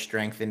dollar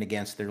strengthened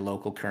against their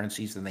local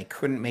currencies and they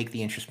couldn't make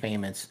the interest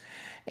payments.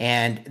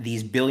 And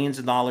these billions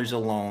of dollars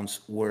of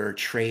loans were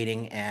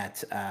trading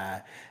at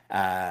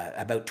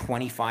about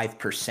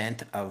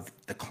 25% of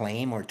the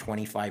claim or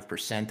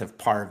 25% of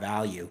par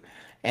value.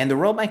 And the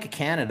Royal Bank of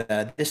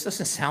Canada, this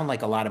doesn't sound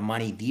like a lot of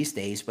money these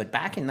days, but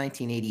back in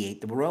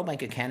 1988, the Royal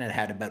Bank of Canada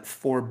had about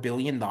 $4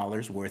 billion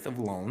worth of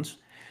loans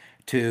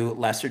to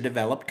lesser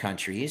developed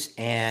countries.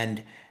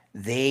 And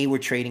they were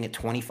trading at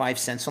 25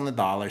 cents on the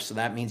dollar. So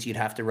that means you'd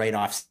have to write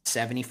off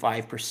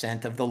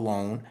 75% of the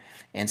loan.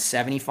 And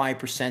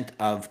 75%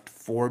 of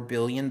 $4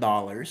 billion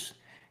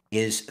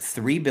is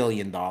 $3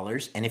 billion.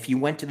 And if you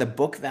went to the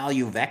book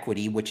value of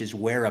equity, which is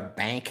where a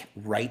bank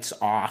writes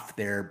off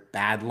their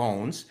bad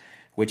loans,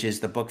 which is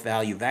the book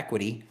value of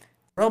equity,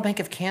 Royal Bank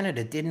of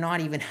Canada did not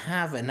even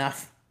have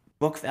enough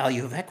book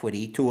value of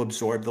equity to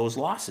absorb those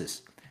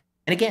losses.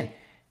 And again,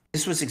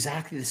 this was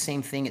exactly the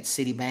same thing at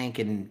Citibank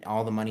and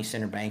all the money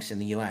center banks in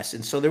the US.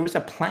 And so there was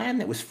a plan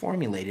that was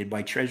formulated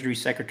by Treasury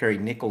Secretary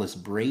Nicholas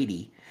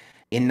Brady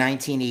in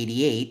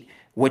 1988,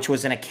 which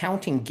was an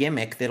accounting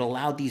gimmick that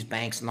allowed these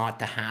banks not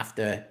to have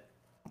to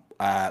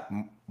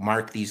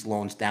mark these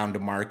loans down to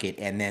market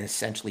and then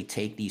essentially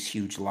take these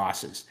huge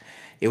losses.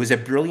 It was a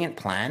brilliant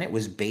plan. It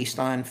was based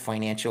on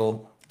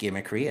financial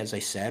gimmickry, as I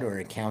said, or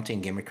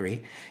accounting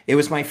gimmickry. It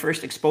was my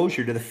first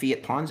exposure to the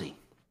fiat Ponzi.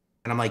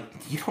 And I'm like,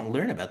 you don't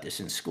learn about this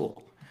in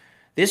school.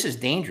 This is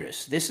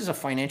dangerous. This is a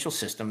financial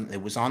system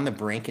that was on the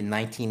brink in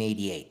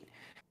 1988.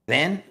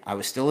 Then I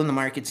was still in the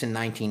markets in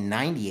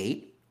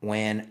 1998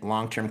 when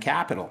long-term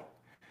capital,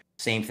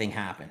 same thing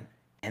happened.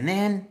 And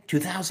then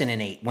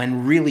 2008,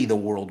 when really the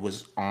world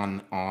was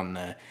on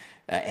the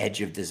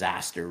edge of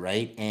disaster,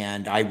 right?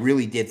 And I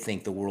really did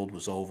think the world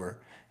was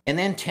over. And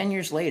then 10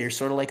 years later,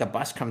 sort of like a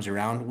bus comes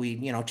around, we,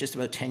 just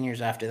about 10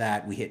 years after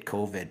that, we hit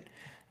COVID.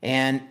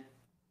 And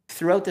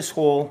throughout this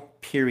whole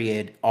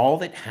period, all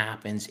that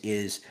happens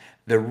is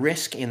the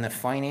risk in the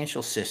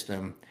financial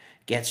system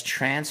gets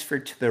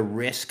transferred to the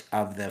risk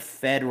of the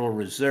Federal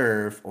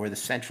Reserve or the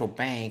central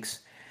banks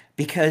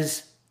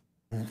because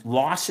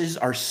losses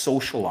are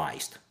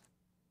socialized.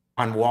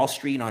 On Wall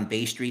Street, on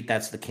Bay Street,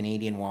 that's the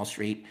Canadian Wall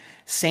Street,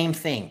 same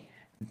thing.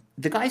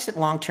 The guys at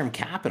Long-Term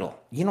Capital,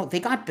 they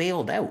got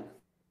bailed out.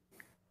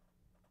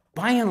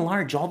 By and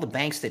large, all the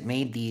banks that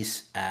made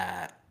these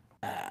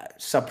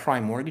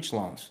subprime mortgage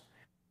loans,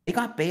 they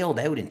got bailed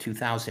out in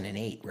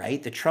 2008,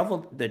 right?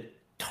 The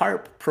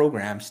TARP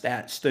program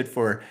stood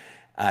for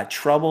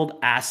Troubled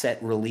Asset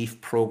Relief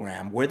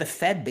Program, where the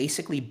Fed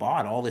basically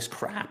bought all this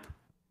crap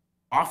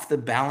off the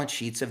balance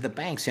sheets of the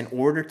banks in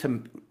order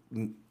to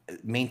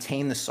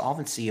maintain the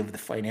solvency of the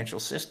financial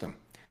system.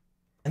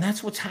 And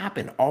that's what's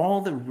happened.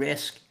 All the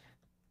risk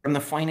from the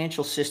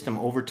financial system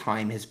over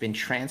time has been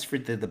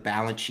transferred to the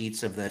balance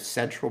sheets of the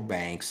central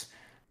banks.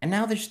 And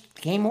now there's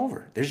game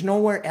over. There's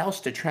nowhere else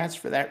to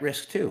transfer that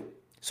risk to.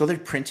 So they're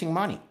printing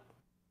money.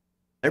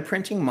 They're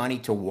printing money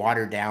to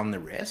water down the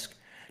risk,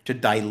 to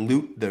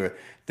dilute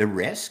the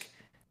risk.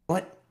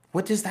 But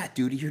what does that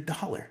do to your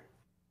dollar?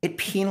 It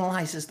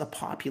penalizes the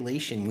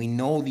population. We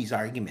know these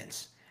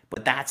arguments,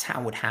 but that's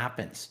how it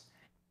happens.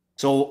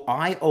 So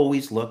I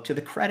always look to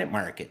the credit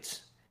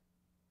markets,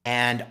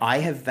 and I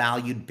have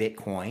valued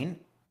Bitcoin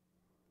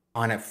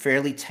on a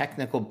fairly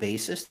technical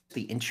basis,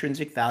 the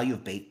intrinsic value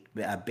of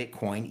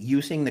Bitcoin,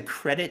 using the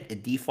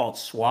credit default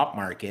swap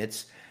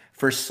markets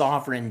for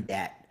sovereign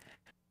debt.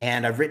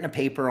 And I've written a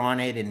paper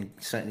on it, and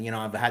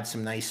I've had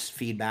some nice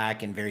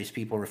feedback and various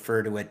people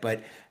refer to it,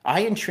 but I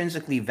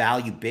intrinsically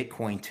value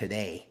Bitcoin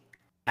today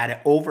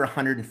at over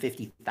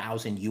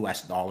 150,000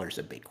 US dollars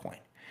a Bitcoin.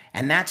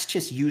 And that's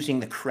just using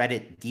the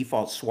credit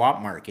default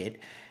swap market.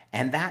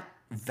 And that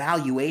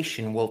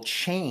valuation will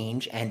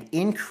change and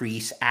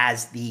increase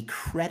as the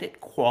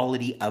credit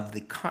quality of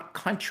the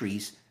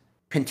countries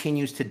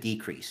continues to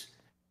decrease.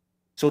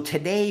 So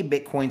today,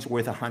 Bitcoin's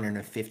worth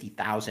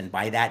 150,000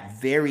 by that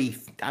very,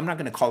 I'm not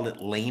going to call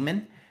it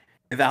layman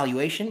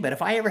evaluation, but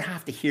if I ever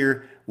have to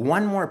hear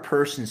one more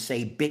person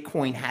say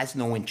Bitcoin has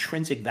no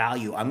intrinsic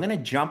value, I'm going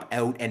to jump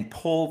out and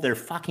pull their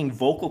fucking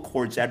vocal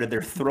cords out of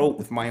their throat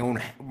with my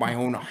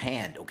own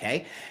hand,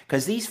 okay?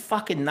 Because these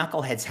fucking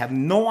knuckleheads have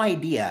no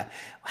idea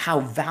how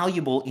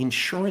valuable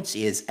insurance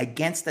is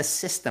against a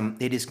system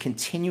that is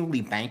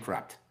continually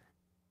bankrupt.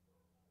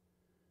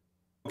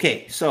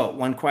 Okay, so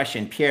one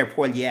question, Pierre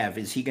Poilievre,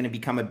 is he going to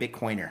become a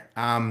Bitcoiner?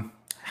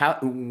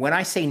 When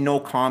I say no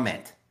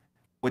comment,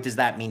 what does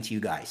that mean to you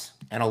guys?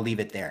 And I'll leave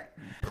it there.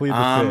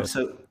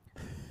 So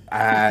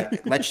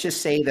let's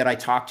just say that I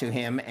talked to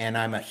him and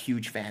I'm a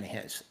huge fan of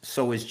his.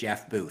 So is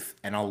Jeff Booth,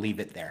 and I'll leave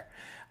it there.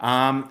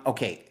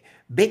 Okay,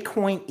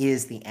 Bitcoin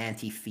is the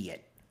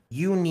anti-fiat.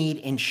 You need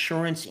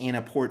insurance in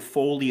a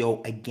portfolio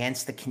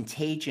against the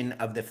contagion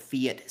of the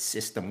fiat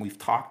system. We've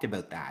talked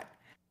about that.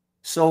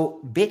 So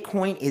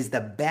Bitcoin is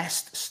the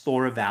best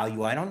store of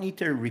value. I don't need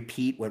to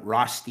repeat what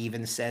Ross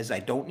Stevens says. I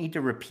don't need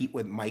to repeat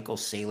what Michael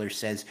Saylor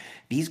says.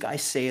 These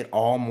guys say it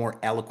all more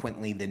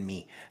eloquently than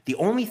me. The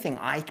only thing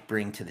I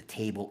bring to the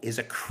table is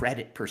a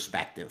credit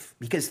perspective,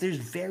 because there's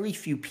very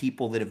few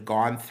people that have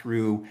gone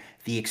through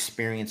the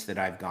experience that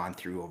I've gone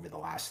through over the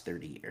last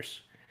 30 years.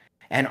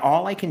 And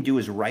all I can do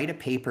is write a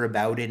paper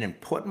about it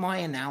and put my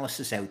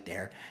analysis out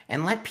there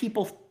and let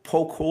people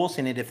poke holes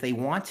in it if they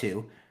want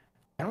to.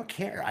 I don't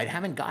care. I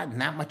haven't gotten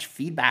that much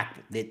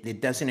feedback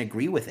that doesn't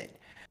agree with it.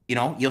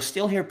 You'll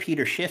still hear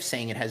Peter Schiff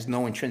saying it has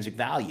no intrinsic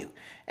value.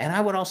 And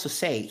I would also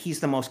say he's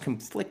the most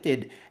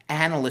conflicted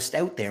analyst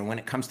out there when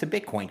it comes to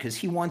Bitcoin because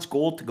he wants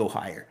gold to go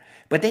higher.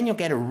 But then you'll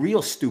get a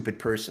real stupid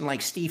person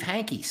like Steve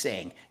Hanke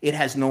saying it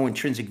has no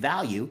intrinsic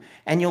value.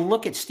 And you'll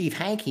look at Steve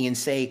Hanke and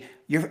say,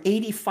 you're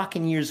 80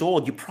 fucking years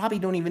old. You probably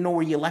don't even know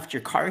where you left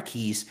your car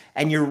keys.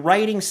 And you're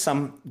writing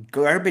some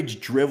garbage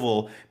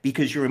drivel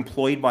because you're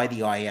employed by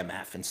the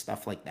IMF and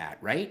stuff like that,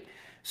 right?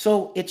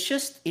 So it's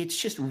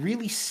just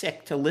really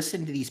sick to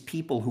listen to these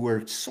people who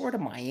are sort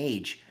of my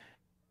age,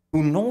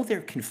 who know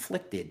they're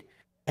conflicted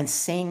and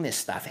saying this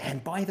stuff.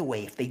 And by the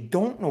way, if they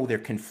don't know they're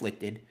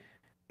conflicted,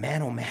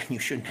 man, oh man, you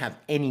shouldn't have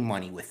any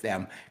money with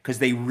them because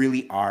they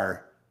really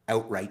are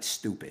outright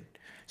stupid.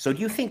 So do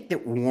you think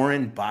that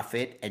Warren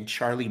Buffett and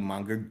Charlie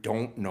Munger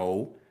don't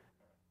know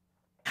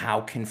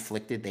how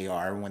conflicted they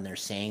are when they're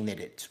saying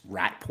that it's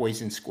rat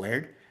poison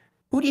squared?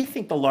 Who do you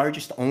think the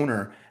largest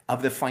owner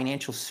of the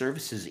financial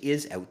services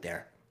is out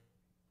there?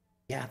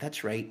 Yeah,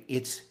 that's right.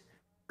 It's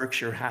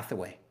Berkshire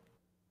Hathaway,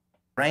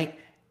 right?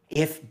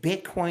 If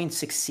Bitcoin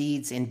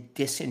succeeds in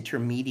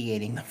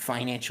disintermediating the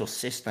financial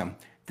system,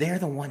 they're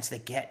the ones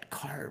that get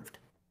carved.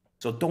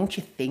 So don't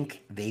you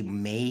think they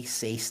may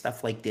say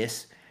stuff like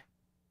this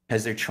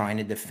because they're trying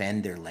to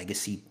defend their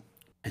legacy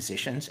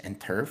positions and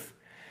turf?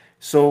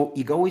 So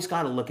you always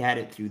got to look at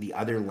it through the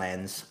other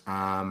lens.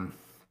 I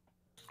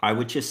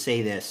would just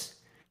say this.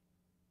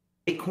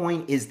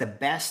 Bitcoin is the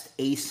best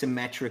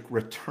asymmetric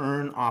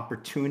return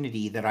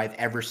opportunity that I've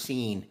ever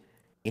seen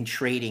in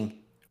trading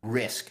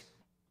risk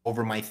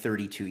over my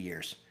 32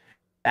 years.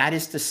 That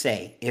is to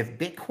say, if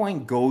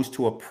Bitcoin goes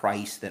to a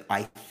price that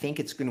I think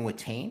it's going to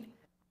attain,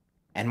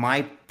 and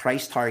my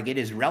price target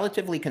is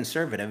relatively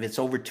conservative, it's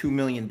over $2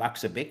 million a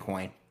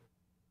Bitcoin,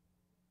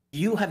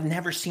 you have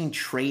never seen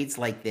trades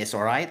like this,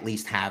 or I at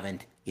least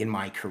haven't in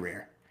my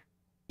career.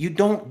 You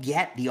don't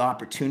get the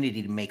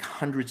opportunity to make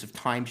hundreds of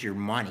times your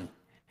money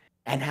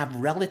and have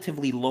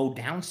relatively low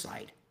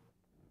downside.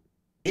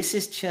 This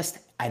is just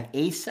an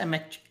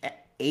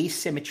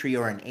asymmetry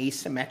or an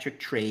asymmetric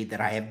trade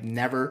that I have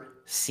never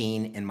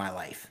seen in my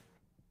life.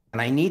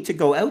 And I need to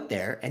go out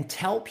there and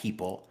tell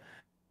people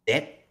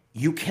that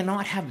you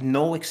cannot have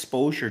no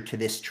exposure to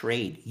this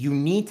trade. You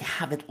need to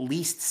have at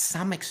least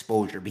some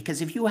exposure,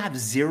 because if you have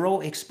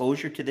zero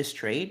exposure to this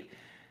trade,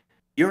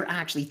 you're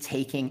actually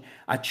taking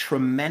a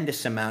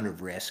tremendous amount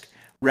of risk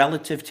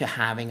relative to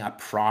having a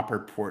proper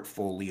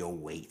portfolio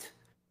weight.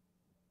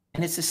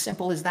 And it's as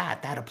simple as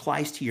that. That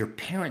applies to your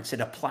parents.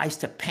 It applies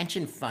to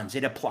pension funds.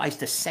 It applies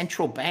to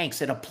central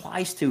banks. It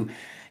applies to,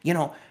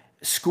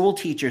 school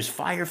teachers,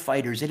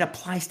 firefighters. It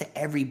applies to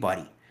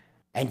everybody.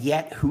 And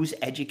yet, who's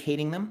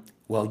educating them?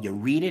 Well, you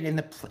read it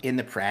in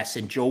the press,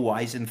 and Joe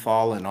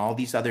Weisenthal and all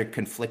these other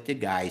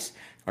conflicted guys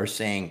are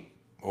saying,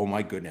 oh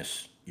my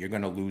goodness, you're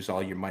going to lose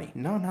all your money.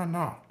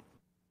 No.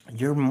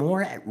 You're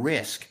more at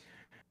risk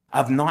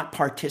of not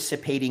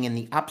participating in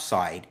the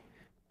upside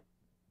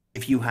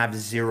if you have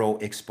zero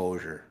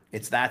exposure.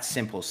 It's that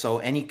simple. So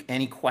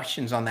any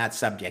questions on that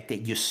subject?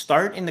 That you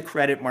start in the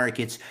credit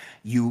markets,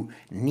 you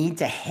need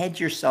to hedge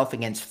yourself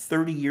against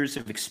 30 years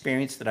of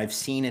experience that I've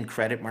seen in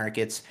credit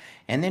markets,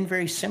 and then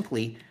very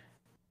simply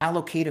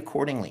allocate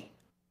accordingly.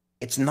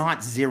 It's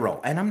not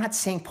zero. And I'm not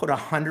saying put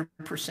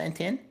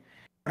 100% in,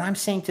 but I'm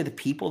saying to the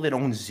people that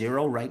own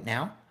zero right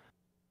now,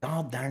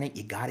 oh darn it,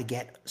 you got to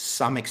get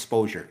some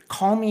exposure.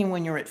 Call me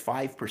when you're at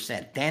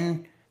 5%.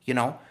 Then,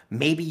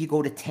 maybe you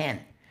go to 10.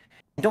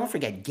 And don't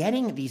forget,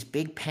 getting these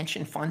big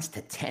pension funds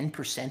to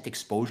 10%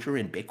 exposure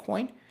in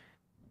Bitcoin,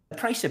 the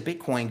price of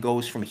Bitcoin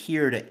goes from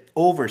here to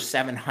over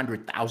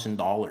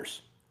 $700,000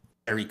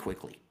 very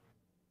quickly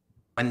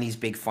when these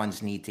big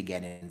funds need to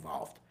get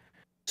involved.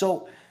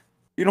 So,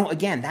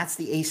 again, that's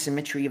the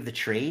asymmetry of the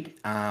trade.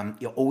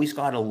 You always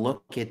got to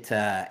look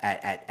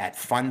at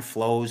fund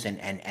flows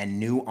and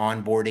new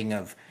onboarding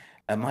of,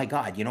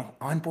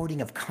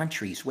 onboarding of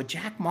countries. What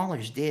Jack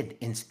Mallers did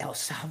in El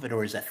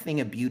Salvador is a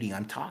thing of beauty.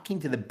 I'm talking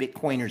to the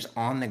Bitcoiners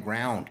on the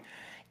ground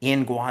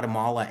in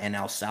Guatemala and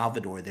El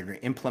Salvador that are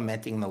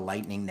implementing the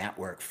Lightning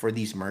Network for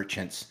these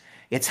merchants.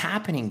 It's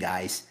happening,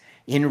 guys.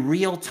 In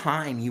real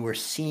time, you are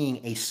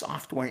seeing a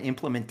software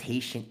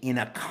implementation in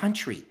a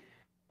country.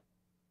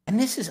 And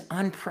this is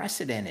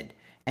unprecedented.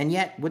 And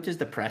yet, what does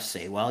the press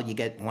say? Well, you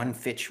get one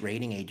Fitch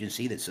rating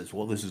agency that says,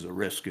 well, this is a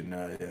risk.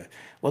 And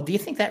well, do you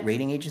think that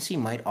rating agency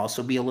might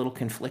also be a little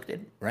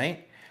conflicted,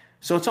 right?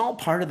 So it's all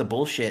part of the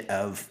bullshit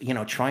of,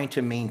 trying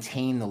to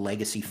maintain the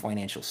legacy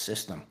financial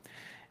system.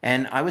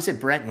 And I was at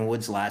Bretton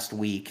Woods last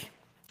week,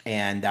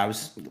 and I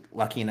was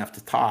lucky enough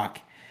to talk.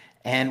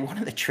 And one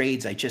of the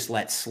trades I just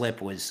let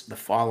slip was the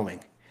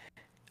following.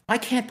 I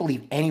can't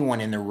believe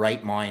anyone in their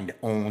right mind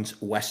owns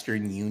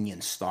Western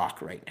Union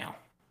stock right now.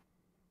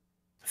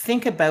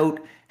 Think about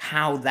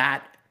how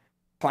that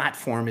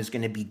platform is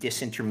going to be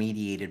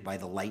disintermediated by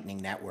the Lightning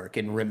Network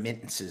and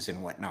remittances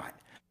and whatnot.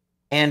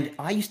 And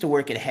I used to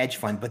work at a hedge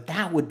fund, but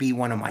that would be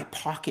one of my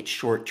pocket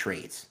short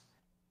trades.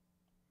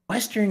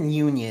 Western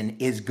Union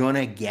is going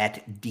to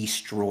get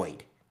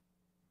destroyed.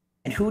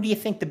 And who do you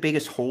think the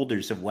biggest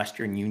holders of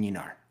Western Union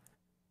are?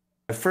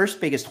 The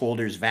first biggest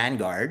holder is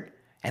Vanguard,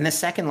 and the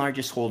second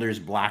largest holder is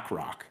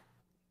BlackRock.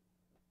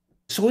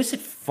 So is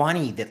it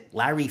funny that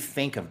Larry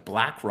Fink of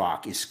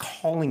BlackRock is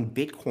calling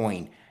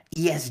Bitcoin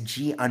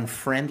ESG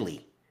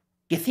unfriendly?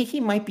 You think he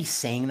might be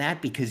saying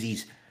that because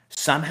he's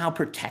somehow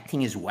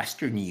protecting his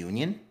Western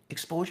Union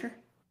exposure?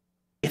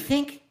 You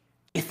think?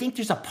 You think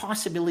there's a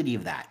possibility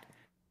of that?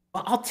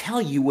 Well, I'll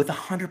tell you with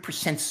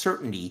 100%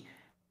 certainty,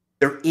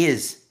 there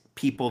is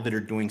people that are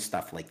doing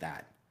stuff like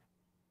that.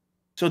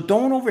 So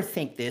don't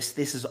overthink this.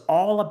 This is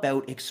all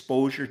about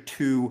exposure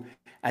to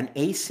an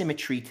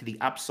asymmetry to the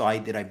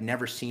upside that I've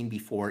never seen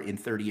before in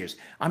 30 years.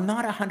 I'm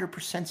not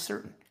 100%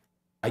 certain.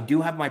 I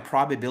do have my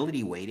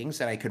probability weightings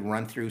that I could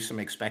run through some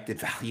expected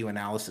value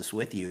analysis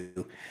with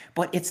you,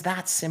 but it's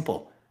that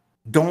simple.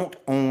 Don't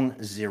own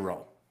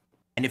zero.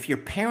 And if your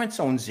parents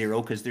own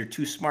zero because they're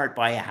too smart,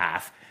 buy a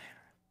half.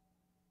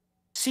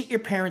 Sit your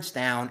parents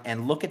down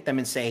and look at them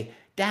and say,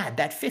 Dad,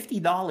 that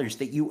 $50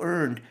 that you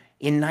earned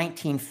in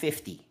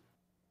 1950,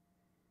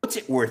 what's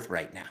it worth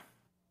right now?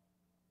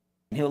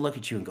 And he'll look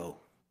at you and go,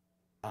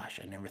 gosh,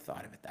 I never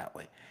thought of it that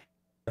way.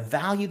 The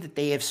value that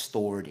they have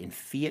stored in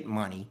fiat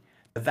money,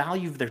 the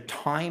value of their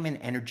time and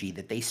energy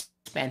that they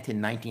spent in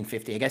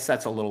 1950, I guess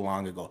that's a little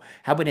long ago.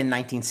 How about in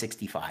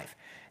 1965?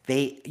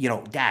 They,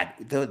 Dad,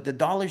 the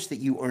dollars that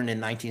you earned in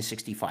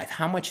 1965,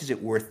 how much is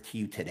it worth to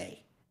you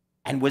today?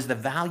 And was the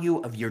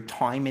value of your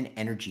time and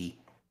energy,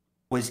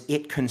 was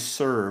it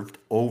conserved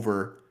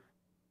over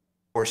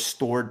or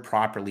stored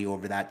properly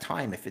over that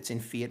time if it's in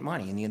fiat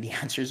money? And the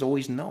answer is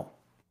always no.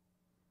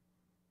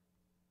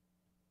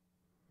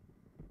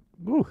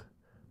 Ooh,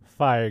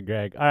 fire,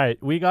 Greg. All right,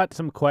 we got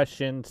some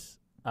questions.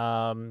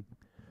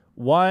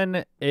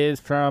 One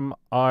is from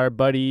our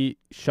buddy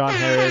Sean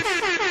Harris.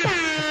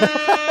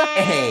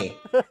 Hey,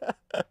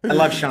 I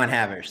love Sean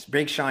Harris.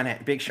 Big Sean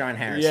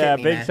Harris. Yeah,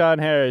 me, big man. Sean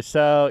Harris.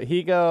 So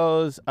he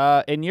goes,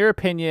 in your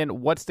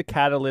opinion, what's the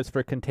catalyst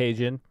for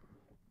contagion?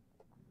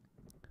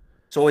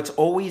 So it's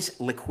always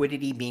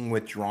liquidity being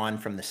withdrawn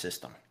from the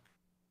system.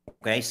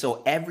 Okay,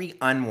 so every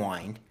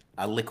unwind,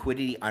 a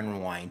liquidity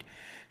unwind,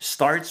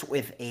 starts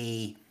with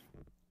a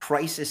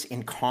crisis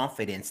in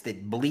confidence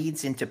that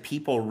bleeds into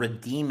people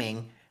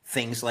redeeming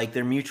things like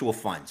their mutual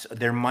funds,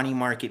 their money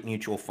market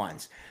mutual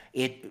funds.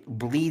 It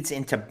bleeds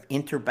into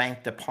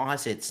interbank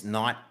deposits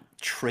not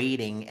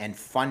trading and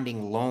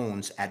funding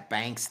loans at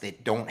banks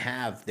that don't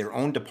have their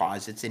own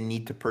deposits and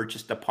need to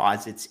purchase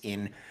deposits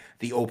in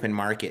the open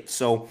market.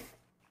 So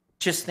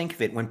just think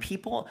of it, when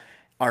people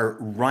are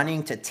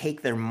running to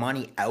take their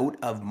money out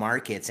of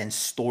markets and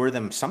store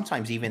them,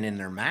 sometimes even in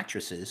their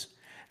mattresses,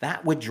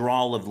 that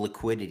withdrawal of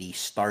liquidity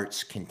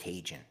starts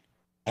contagion.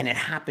 And it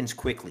happens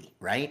quickly,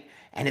 right?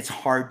 And it's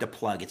hard to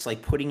plug. It's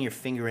like putting your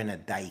finger in a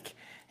dike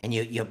and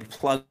you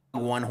plug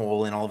one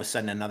hole and all of a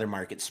sudden another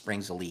market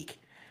springs a leak.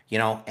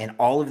 And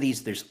all of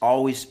these, there's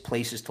always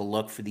places to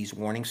look for these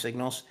warning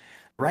signals.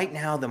 Right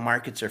now, the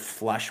markets are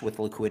flush with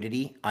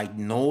liquidity. I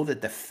know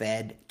that the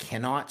Fed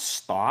cannot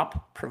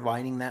stop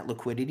providing that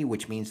liquidity,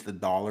 which means the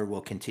dollar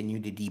will continue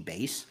to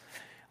debase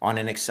on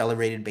an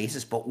accelerated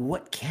basis. But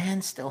what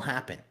can still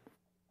happen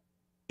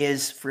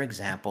is, for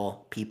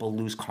example, people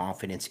lose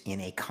confidence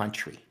in a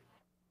country.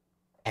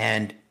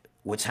 And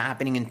what's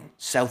happening in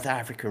South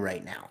Africa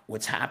right now,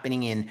 what's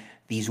happening in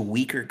these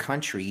weaker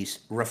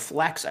countries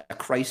reflects a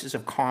crisis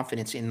of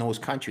confidence in those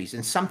countries.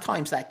 And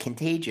sometimes that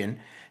contagion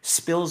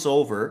spills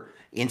over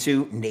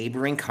into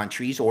neighboring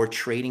countries or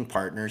trading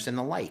partners and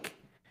the like.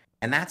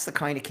 And that's the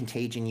kind of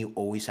contagion you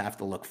always have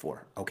to look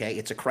for, okay?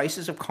 It's a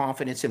crisis of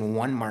confidence in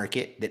one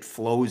market that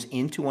flows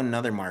into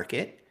another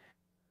market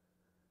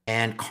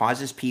and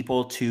causes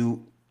people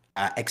to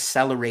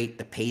accelerate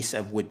the pace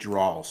of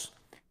withdrawals.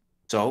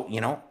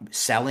 So,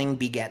 selling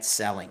begets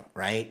selling,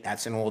 right?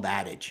 That's an old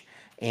adage.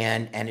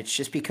 And it's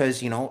just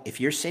because, if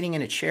you're sitting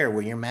in a chair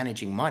where you're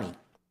managing money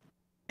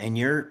and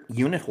your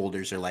unit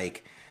holders are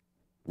like,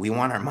 we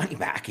want our money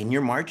back, and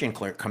your margin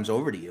clerk comes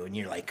over to you and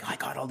you're like, I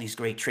got all these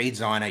great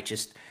trades on, I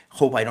just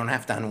hope I don't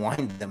have to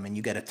unwind them. And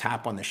you get a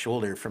tap on the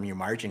shoulder from your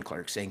margin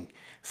clerk saying,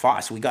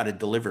 Foss, we got to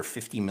deliver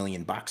 50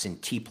 million bucks in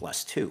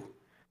T+2. You're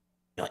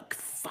like,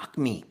 fuck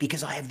me,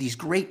 because I have these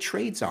great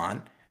trades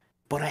on,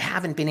 but I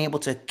haven't been able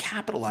to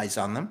capitalize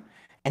on them.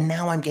 And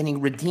now I'm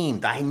getting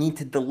redeemed. I need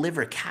to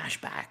deliver cash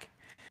back.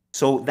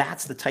 So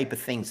that's the type of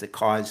things that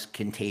cause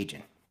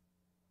contagion.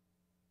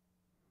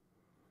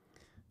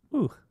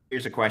 Ooh.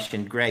 Here's a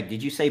question. Greg,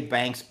 did you say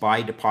banks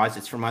buy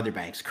deposits from other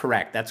banks?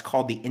 Correct. That's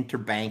called the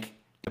interbank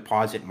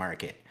deposit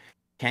market.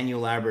 Can you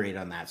elaborate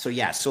on that? So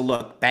yeah, so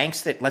look,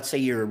 banks that, let's say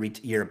you're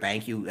a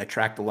bank, you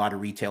attract a lot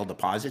of retail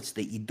deposits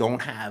that you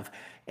don't have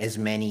as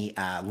many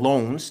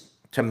loans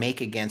to make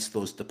against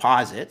those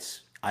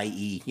deposits,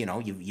 i.e.,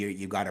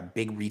 you've got a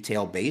big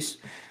retail base.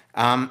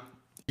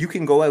 You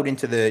can go out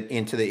into the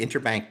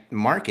interbank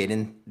market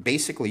and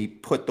basically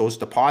put those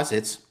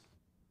deposits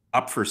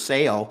up for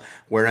sale,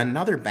 where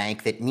another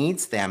bank that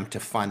needs them to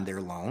fund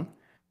their loan,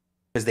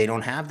 because they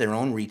don't have their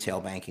own retail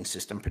banking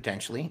system,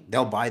 potentially,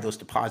 they'll buy those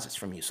deposits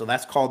from you. So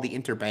that's called the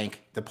interbank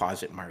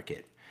deposit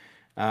market.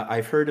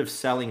 I've heard of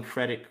selling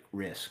credit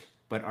risk.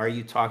 but are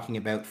you talking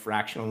about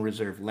fractional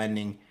reserve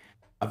lending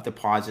of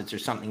deposits or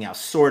something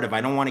else? Sort of.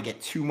 I don't want to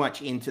get too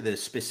much into the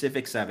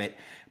specifics of it,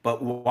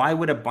 but why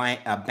would a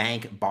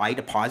bank buy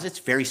deposits?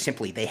 Very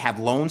simply, they have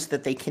loans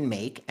that they can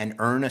make and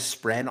earn a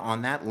spread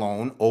on that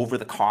loan over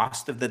the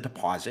cost of the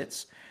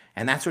deposits.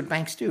 And that's what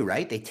banks do,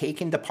 right? They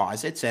take in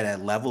deposits at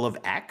a level of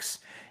X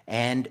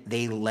and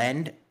they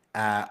lend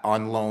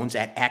on loans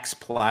at X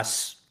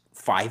plus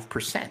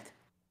 5%.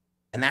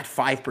 And that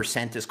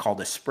 5% is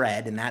called a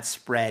spread. And that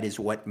spread is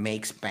what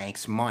makes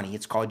banks money.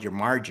 It's called your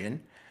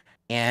margin.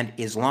 And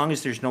as long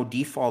as there's no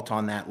default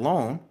on that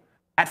loan,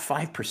 that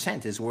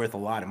 5% is worth a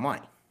lot of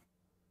money.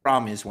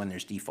 Problem is when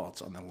there's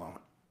defaults on the loan.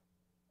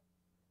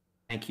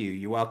 Thank you.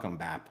 You're welcome,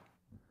 BAP.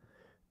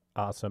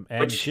 Awesome.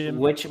 And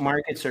which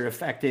markets are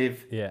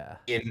effective? Yeah.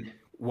 In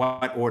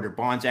what order?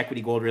 Bonds,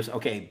 equity, gold, risk.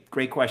 Okay,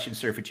 great question,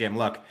 sir, for Jim.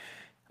 Look,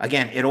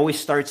 again, it always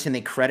starts in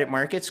the credit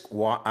markets.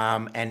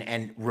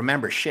 And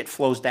remember, shit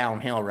flows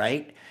downhill,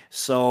 right?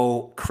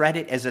 So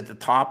credit is at the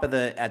top of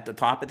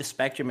the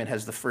spectrum. It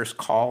has the first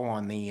call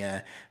on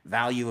the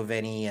value of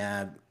any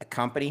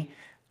company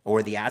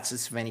or the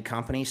assets of any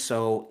company.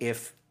 So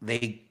if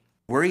they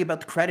worry about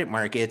the credit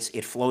markets,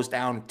 it flows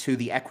down to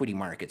the equity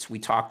markets. We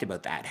talked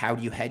about that. How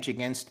do you hedge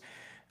against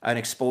an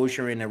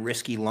exposure in a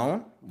risky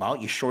loan? Well,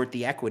 you short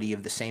the equity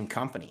of the same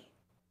company.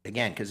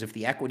 Again, because if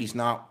the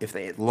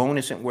loan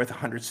isn't worth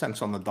 100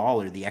 cents on the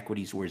dollar, the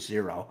equity's worth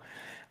zero.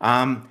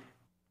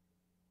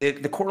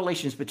 The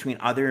correlations between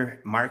other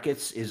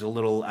markets is a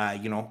little,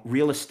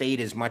 real estate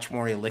is much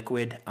more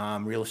illiquid.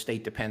 Real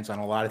estate depends on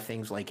a lot of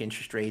things like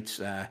interest rates.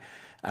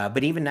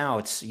 But even now,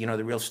 it's, the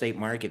real estate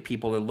market,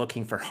 people are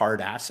looking for hard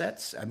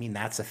assets. I mean,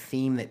 that's a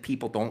theme that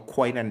people don't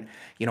quite,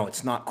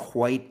 it's not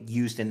quite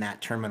used in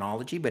that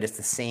terminology, but it's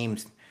the same,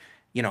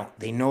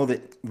 they know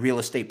that real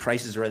estate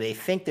prices, or they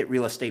think that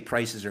real estate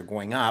prices are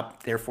going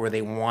up. Therefore,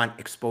 they want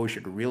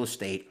exposure to real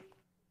estate.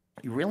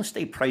 Real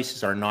estate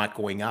prices are not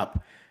going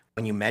up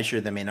when you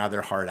measure them in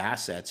other hard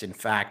assets. In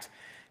fact,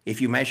 if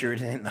you measure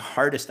it in the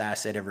hardest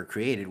asset ever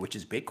created, which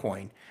is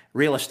Bitcoin,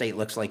 real estate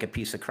looks like a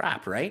piece of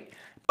crap, right?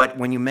 But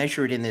when you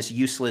measure it in this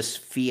useless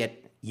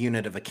fiat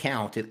unit of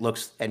account, it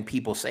looks, and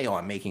people say, oh,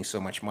 I'm making so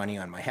much money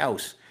on my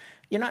house.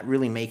 You're not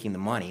really making the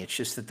money. It's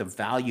just that the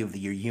value of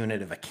your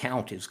unit of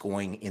account is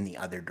going in the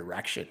other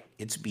direction.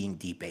 It's being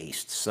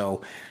debased.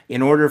 So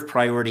in order of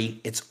priority,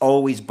 it's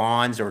always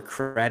bonds or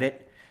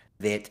credit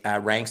that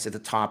ranks at the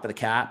top of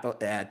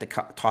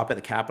the top of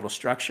the capital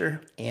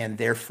structure. And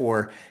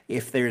therefore,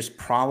 if there's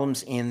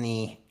problems in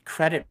the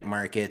credit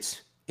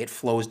markets, it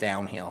flows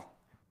downhill,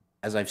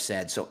 as I've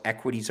said. So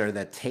equities are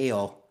the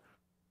tail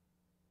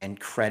and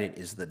credit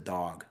is the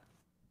dog.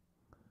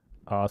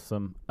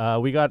 Awesome.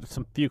 We got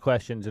some few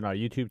questions in our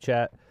YouTube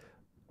chat.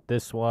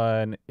 This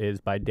one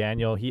is by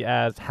Daniel. He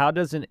asks, how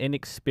does an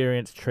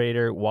inexperienced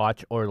trader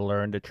watch or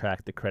learn to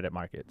track the credit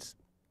markets?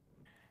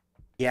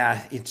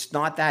 Yeah, it's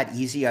not that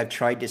easy. I've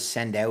tried to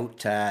send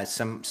out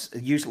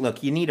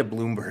look, you need a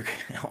Bloomberg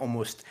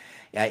almost.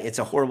 It's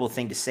a horrible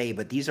thing to say,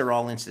 but these are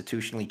all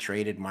institutionally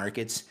traded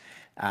markets.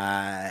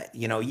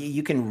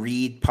 You can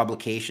read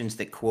publications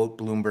that quote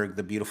Bloomberg,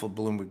 the beautiful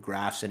Bloomberg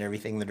graphs and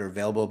everything that are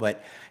available,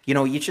 but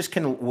you just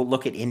we'll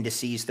look at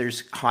indices.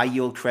 There's high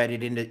yield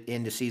credit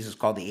indices. It's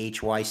called the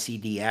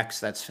HYCDX.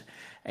 That's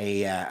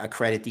a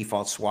credit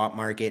default swap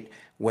market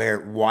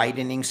where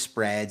widening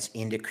spreads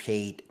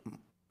indicate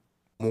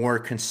more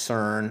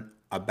concern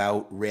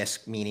about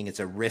risk, meaning it's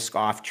a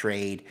risk-off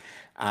trade.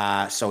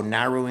 So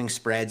narrowing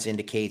spreads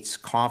indicates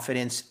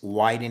confidence,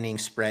 widening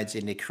spreads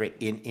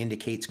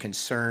indicates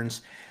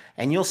concerns,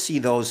 and you'll see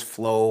those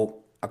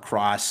flow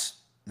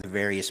across the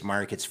various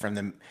markets from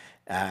the,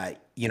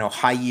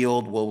 high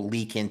yield will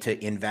leak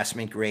into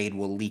investment grade,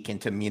 will leak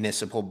into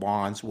municipal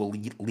bonds, will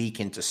leak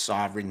into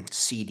sovereign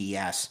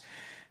CDS.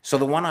 So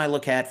the one I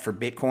look at for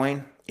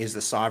Bitcoin is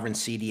the sovereign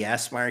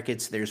CDS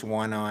markets. There's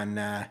one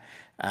on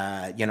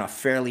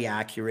fairly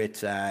accurate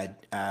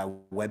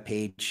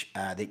webpage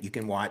that you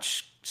can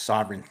watch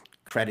sovereign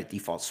credit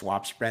default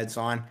swap spreads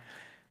on.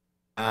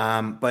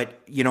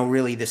 But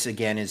really this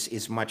again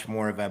is much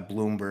more of a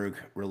Bloomberg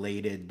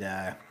related,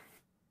 what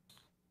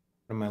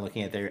am I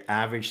looking at there?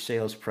 Average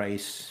sales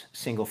price,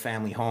 single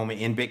family home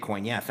in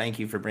Bitcoin. Yeah. Thank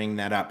you for bringing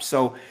that up.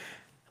 So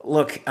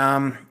look, it's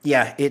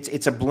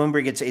a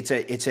Bloomberg,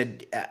 it's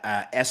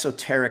a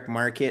esoteric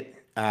market.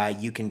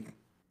 You can,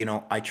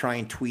 I try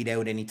and tweet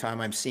out anytime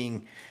I'm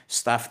seeing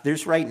stuff.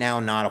 There's right now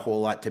not a whole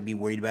lot to be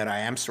worried about. I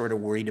am sort of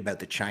worried about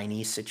the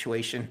Chinese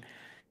situation.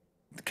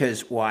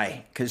 Because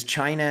why? Because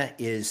China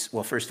is,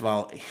 well, first of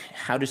all,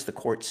 how does the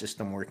court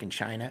system work in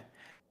China?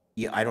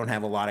 I don't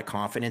have a lot of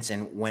confidence.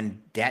 And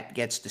when debt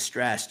gets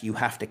distressed, you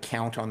have to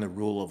count on the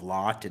rule of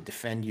law to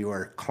defend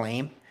your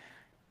claim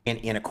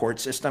in a court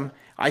system.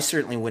 I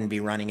certainly wouldn't be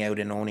running out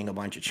and owning a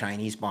bunch of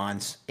Chinese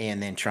bonds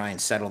and then try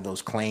and settle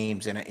those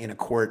claims in a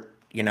court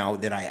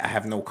that I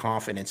have no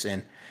confidence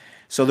in.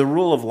 So the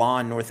rule of law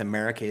in North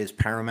America is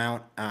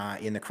paramount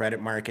in the credit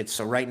markets.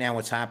 So right now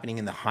what's happening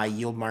in the high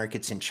yield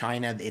markets in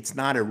China, it's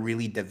not a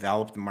really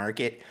developed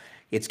market.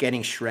 it's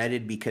getting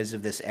shredded because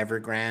of this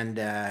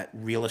Evergrande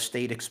real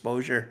estate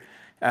exposure.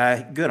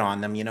 Good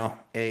on them,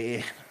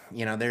 they're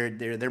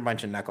a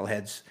bunch of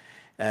knuckleheads,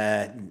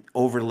 uh,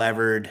 over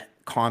levered,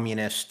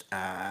 communist,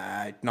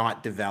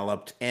 not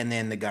developed, and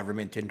then the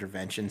government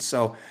intervention.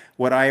 So,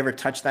 would I ever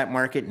touch that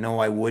market? No,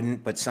 I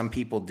wouldn't, but some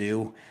people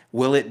do.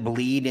 Will it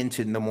bleed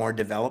into the more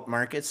developed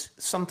markets?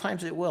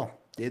 Sometimes it will.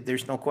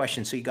 There's no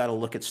question. So, you got to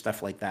look at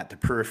stuff like that, the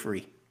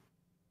periphery.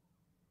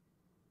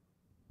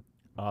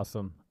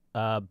 Awesome.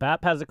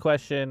 Bap has a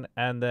question,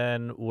 and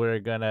then we're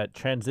gonna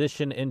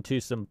transition into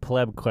some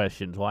pleb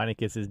questions.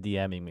 Weinicus is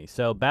DMing me.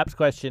 So Bap's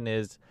question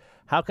is,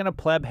 how can a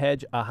pleb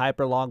hedge a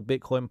hyper long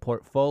Bitcoin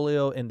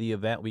portfolio in the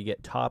event we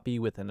get toppy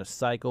within a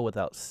cycle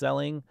without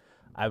selling?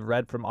 I've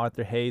read from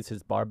Arthur Hayes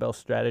his barbell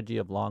strategy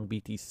of long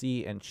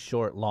BTC and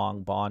short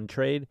long bond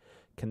trade.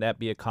 Can that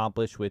be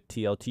accomplished with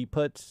TLT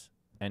puts?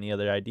 Any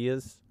other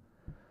ideas?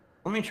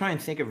 Let me try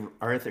and think of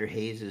Arthur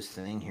Hayes's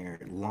thing here.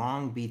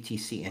 Long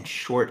BTC and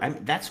short.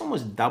 That's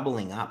almost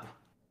doubling up.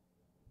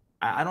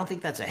 I don't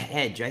think that's a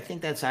hedge. I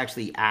think that's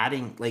actually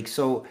adding, like,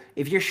 so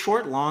if you're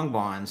short long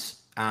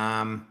bonds,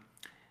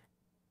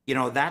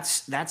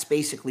 that's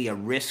basically a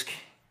risk.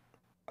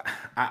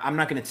 I'm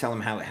not going to tell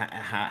him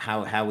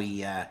how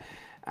we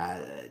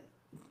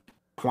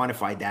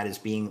quantified that as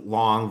being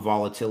long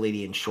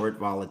volatility and short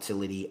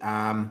volatility.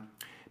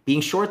 Being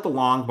short the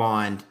long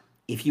bond,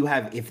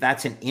 if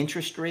that's an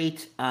interest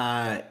rate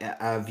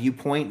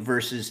viewpoint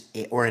versus,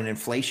 or an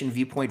inflation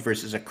viewpoint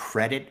versus a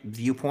credit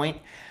viewpoint,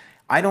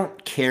 I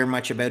don't care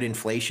much about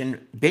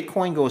inflation.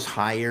 Bitcoin goes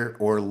higher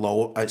or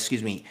low.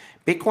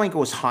 Bitcoin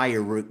goes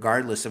higher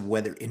regardless of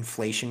whether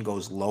inflation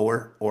goes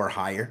lower or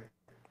higher.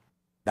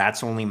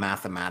 That's only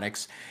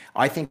mathematics.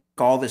 I think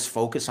all this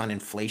focus on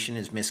inflation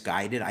is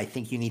misguided. I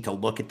think you need to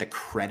look at the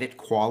credit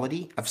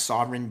quality of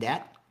sovereign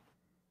debt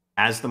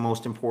as the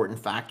most important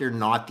factor,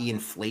 not the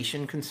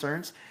inflation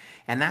concerns.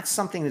 And that's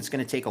something that's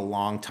going to take a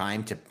long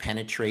time to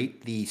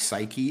penetrate the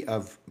psyche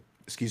of,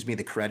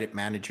 the credit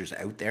managers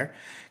out there.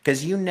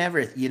 Because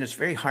it's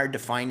very hard to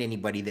find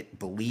anybody that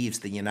believes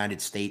the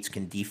United States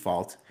can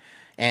default.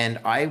 And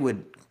I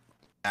would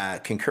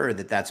concur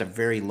that that's a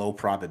very low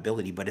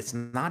probability, but it's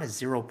not a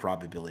zero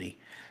probability.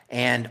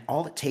 And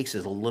all it takes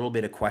is a little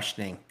bit of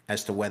questioning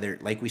as to whether,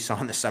 like we saw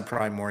in the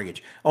subprime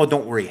mortgage, oh,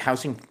 don't worry,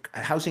 housing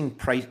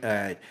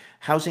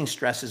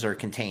stresses are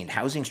contained.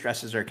 Housing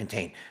stresses are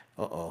contained.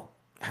 Uh-oh.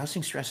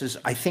 Housing stresses,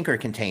 I think, are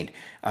contained.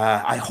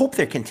 I hope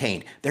they're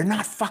contained. They're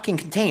not fucking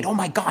contained. Oh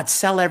my God,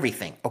 sell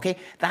everything. Okay?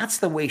 That's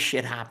the way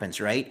shit happens,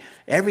 right?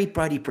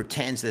 Everybody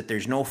pretends that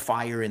there's no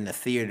fire in the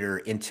theater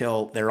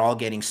until they're all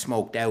getting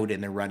smoked out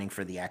and they're running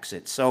for the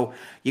exit. So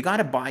you got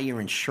to buy your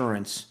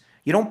insurance.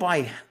 You don't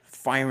buy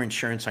fire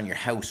insurance on your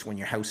house when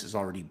your house is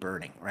already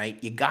burning,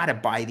 right? You got to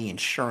buy the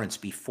insurance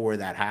before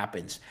that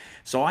happens.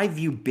 So I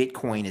view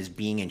Bitcoin as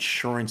being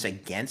insurance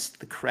against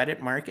the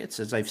credit markets,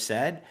 as I've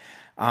said.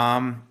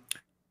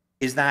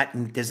 Does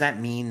that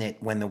mean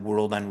that when the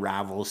world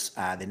unravels,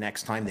 the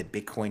next time that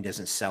Bitcoin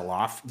doesn't sell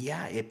off?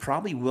 Yeah, it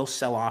probably will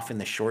sell off in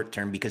the short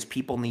term because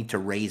people need to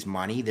raise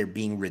money. They're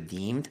being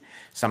redeemed.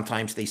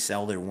 Sometimes they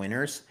sell their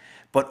winners.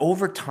 But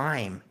over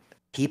time,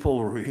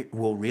 people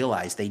will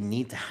realize they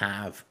need to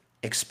have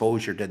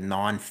exposure to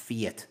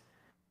non-fiat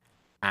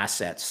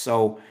assets.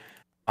 So,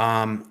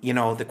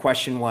 the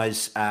question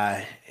was,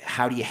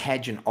 how do you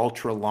hedge an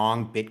ultra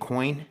long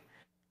Bitcoin?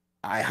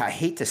 I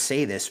hate to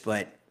say this,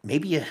 but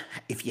maybe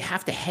if you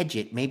have to hedge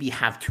it, maybe you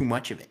have too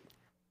much of it,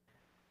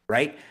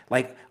 right?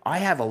 Like I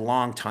have a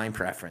long time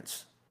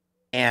preference,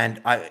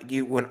 and I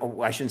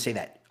shouldn't say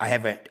that.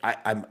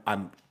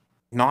 I'm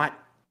not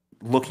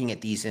looking at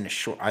these in a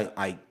short.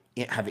 I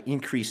have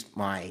increased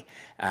my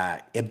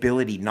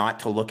ability not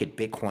to look at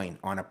Bitcoin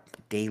on a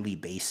daily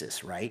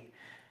basis, right?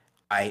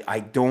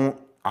 I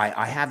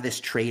have this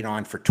trade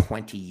on for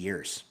 20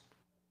 years.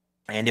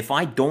 And if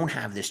I don't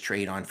have this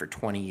trade on for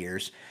 20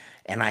 years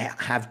and I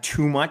have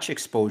too much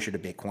exposure to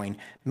Bitcoin,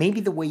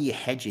 maybe the way you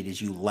hedge it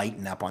is you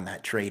lighten up on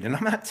that trade. And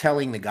I'm not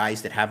telling the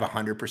guys that have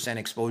 100%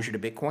 exposure to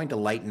Bitcoin to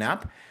lighten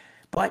up.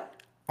 But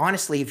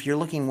honestly, if you're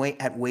looking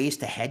at ways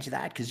to hedge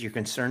that because you're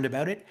concerned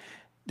about it,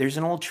 there's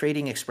an old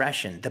trading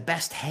expression: the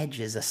best hedge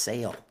is a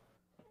sale.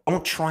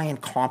 Don't try and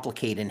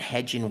complicate and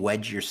hedge and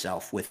wedge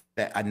yourself with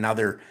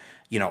another,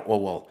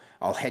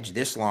 I'll hedge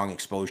this long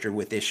exposure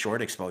with this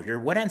short exposure.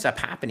 What ends up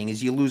happening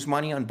is you lose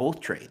money on both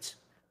trades.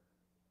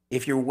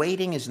 If your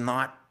weighting is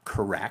not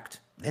correct,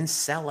 then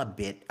sell a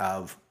bit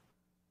of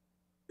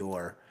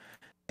your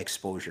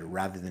exposure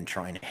rather than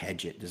trying to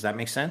hedge it. Does that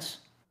make sense?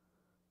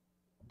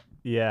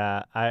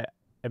 Yeah,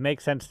 it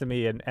makes sense to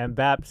me. And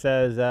BAP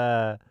says,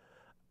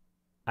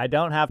 I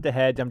don't have to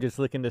hedge. I'm just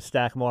looking to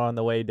stack more on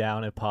the way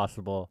down if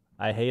possible.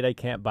 I hate I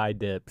can't buy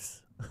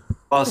dips.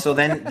 Well, so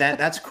then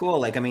that's cool.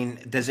 Like, I mean,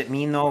 does it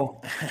mean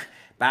though,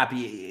 BAP,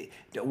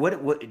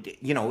 what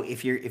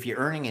if you're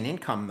earning an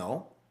income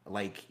though,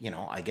 like,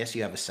 I guess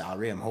you have a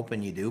salary. I'm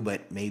hoping you do,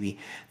 but maybe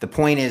the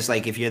point is,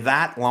 like, if you're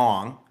that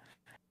long,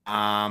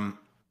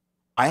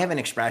 I have an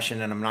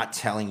expression, and I'm not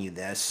telling you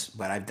this,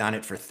 but I've done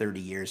it for 30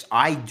 years.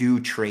 I do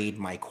trade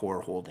my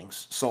core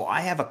holdings. So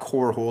I have a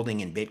core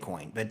holding in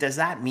Bitcoin, but does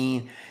that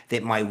mean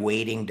that my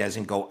weighting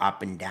doesn't go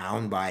up and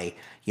down by,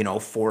 4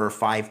 or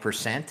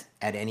 5%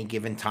 at any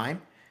given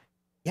time?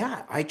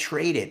 Yeah, I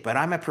trade it, but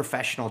I'm a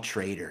professional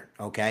trader.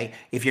 Okay.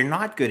 If you're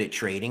not good at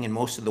trading, and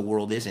most of the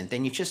world isn't,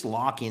 then you just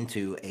lock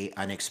into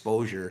an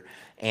exposure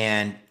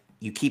and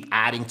you keep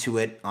adding to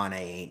it on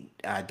a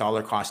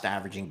dollar cost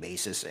averaging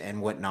basis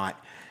and whatnot.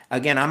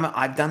 Again,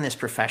 I've done this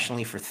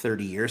professionally for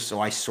 30 years, so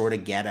I sort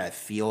of get a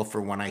feel for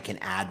when I can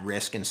add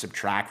risk and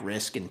subtract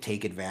risk and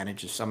take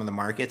advantage of some of the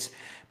markets.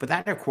 But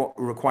that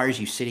requires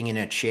you sitting in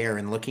a chair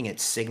and looking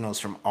at signals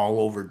from all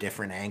over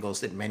different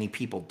angles that many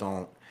people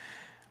don't.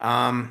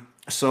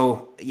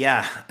 So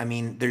yeah, I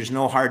mean, there's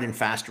no hard and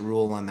fast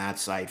rule on that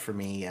side for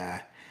me.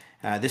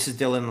 This is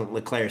Dylan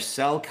Leclerc.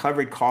 Sell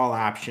covered call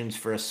options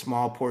for a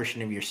small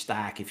portion of your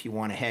stack if you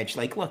want to hedge.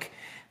 Like, look,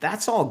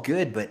 that's all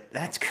good, but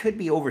that could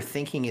be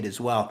overthinking it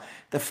as well.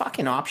 The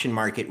fucking option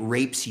market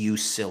rapes you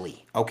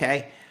silly,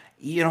 okay?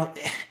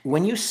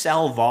 When you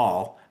sell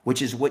vol,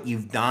 which is what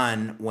you've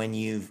done when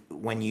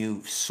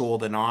you've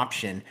sold an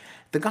option,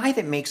 the guy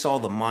that makes all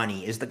the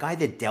money is the guy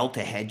that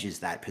delta hedges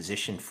that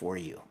position for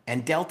you.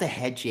 And delta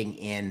hedging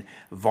in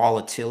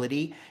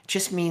volatility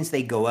just means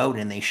they go out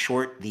and they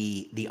short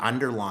the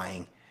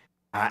underlying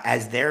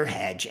as their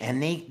hedge,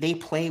 and they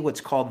play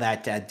what's called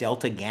that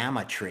delta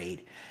gamma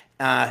trade.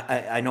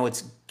 I know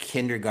it's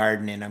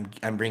kindergarten, and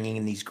I'm bringing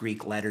in these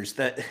Greek letters.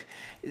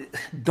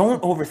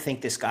 Don't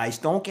overthink this, guys.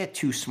 Don't get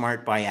too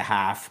smart by a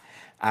half.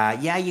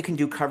 Yeah, you can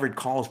do covered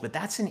calls, but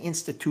that's an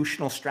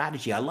institutional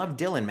strategy. I love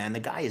Dylan, man. The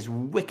guy is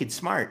wicked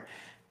smart.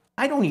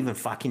 I don't even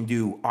fucking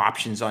do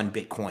options on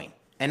Bitcoin.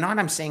 And not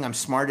I'm saying I'm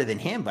smarter than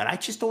him, but I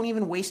just don't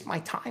even waste my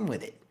time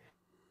with it.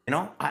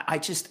 I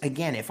just,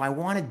 again, if I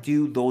want to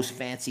do those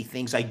fancy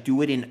things, I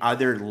do it in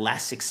other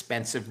less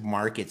expensive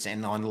markets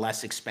and on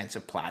less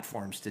expensive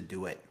platforms to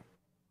do it.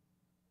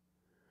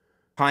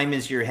 Time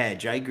is your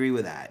hedge. I agree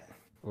with that.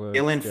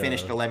 Dylan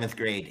finished 11th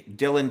grade.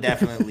 Dylan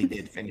definitely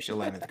did finish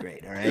 11th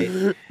grade. All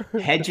right.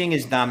 Hedging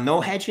is dumb. No,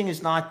 hedging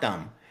is not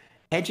dumb.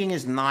 Hedging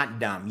is not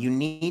dumb. You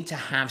need to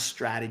have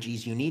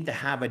strategies. You need to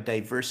have a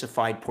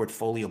diversified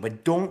portfolio,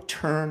 but don't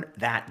turn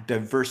that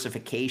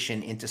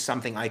diversification into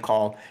something I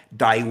call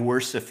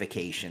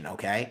diversification.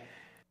 Okay.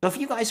 So if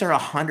you guys are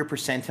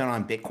 100% in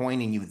on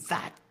Bitcoin and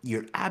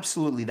you're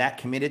absolutely that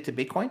committed to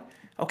Bitcoin,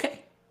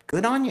 okay,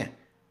 good on you.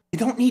 You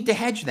don't need to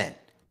hedge then.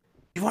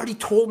 You've already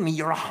told me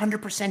you're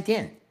 100%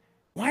 in.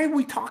 Why are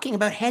we talking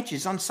about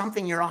hedges on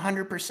something you're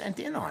 100%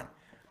 in on?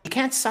 You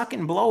can't suck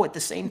and blow at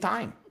the same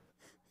time.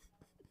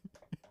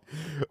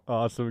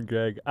 Awesome,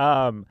 Greg.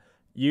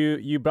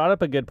 You brought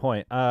up a good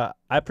point.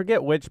 I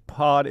forget which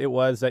pod it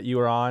was that you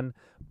were on,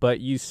 but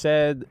you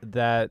said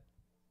that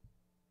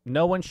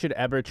no one should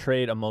ever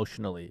trade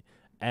emotionally,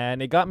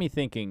 and it got me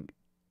thinking.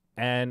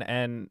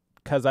 And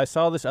because I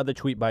saw this other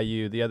tweet by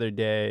you the other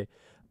day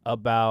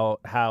about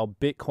how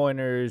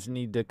Bitcoiners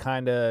need to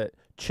kind of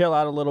chill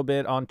out a little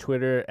bit on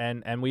Twitter,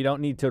 and we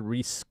don't need to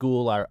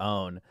reschool our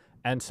own.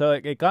 And so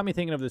it got me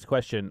thinking of this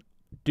question.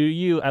 Do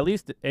you, at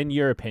least in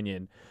your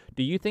opinion,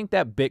 do you think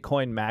that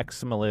Bitcoin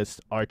maximalists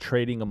are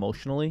trading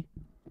emotionally?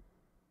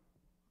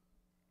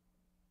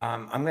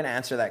 I'm going to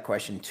answer that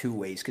question two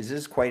ways because this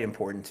is quite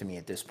important to me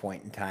at this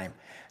point in time.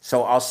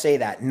 So I'll say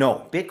that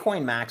no,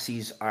 Bitcoin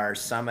maxis are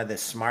some of the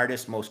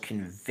smartest, most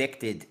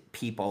convicted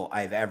people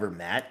I've ever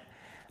met.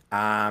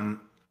 I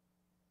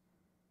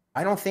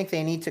don't think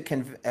they need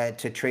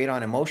to trade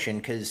on emotion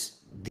because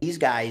these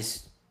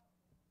guys,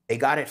 they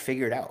got it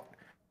figured out.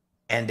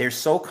 And they're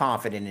so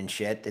confident in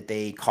shit that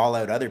they call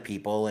out other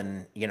people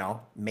and,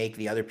 make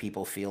the other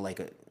people feel like,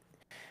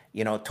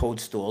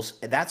 toadstools.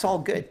 That's all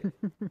good.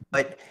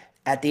 But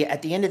at the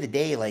end of the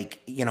day,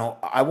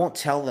 I won't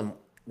tell them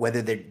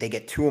whether they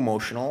get too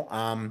emotional.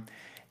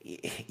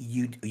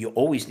 You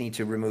always need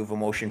to remove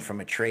emotion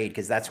from a trade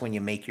because that's when you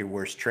make your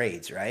worst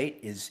trades, right?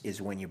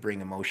 Is when you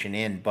bring emotion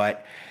in.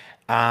 But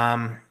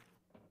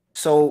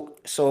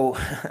so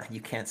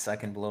you can't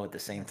suck and blow at the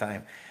same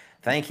time.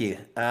 Thank you.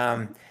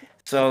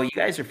 So you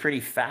guys are pretty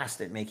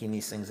fast at making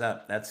these things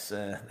up. That's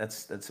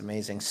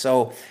amazing.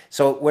 So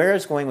where I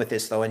was going with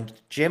this though, and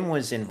Jim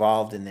was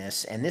involved in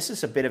this, and this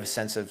is a bit of a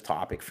sensitive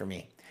topic for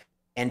me.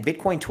 And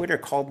Bitcoin Twitter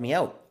called me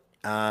out,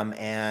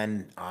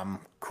 and I'm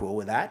cool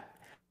with that.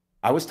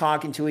 I was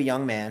talking to a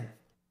young man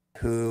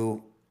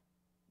who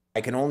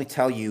I can only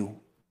tell you,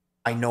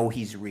 I know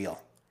he's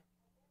real.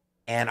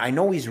 And I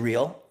know he's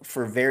real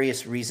for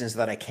various reasons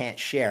that I can't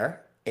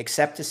share,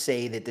 except to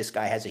say that this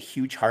guy has a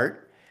huge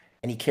heart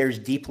and he cares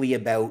deeply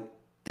about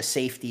the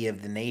safety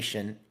of the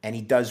nation, and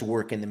he does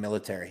work in the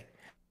military.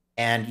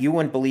 And you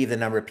wouldn't believe the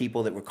number of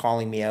people that were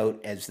calling me out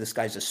as this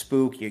guy's a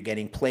spook, you're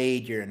getting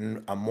played, you're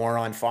a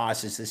moron,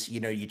 Foss, is this,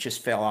 you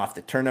just fell off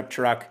the turnip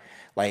truck.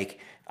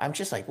 I'm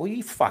just like, well,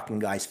 you fucking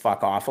guys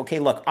fuck off. Okay,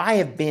 look, I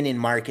have been in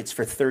markets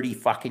for 30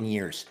 fucking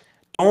years.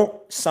 Don't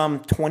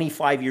some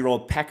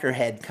 25-year-old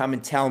peckerhead come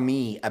and tell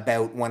me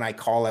about when I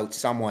call out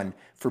someone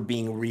for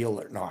being real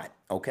or not,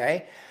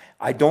 okay?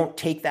 I don't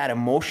take that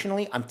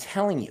emotionally. I'm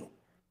telling you,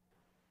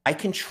 I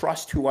can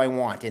trust who I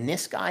want. And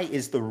this guy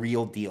is the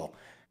real deal.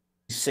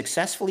 He's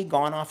successfully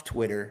gone off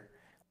Twitter.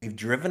 We've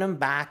driven him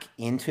back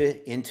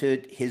into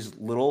his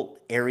little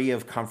area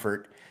of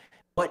comfort.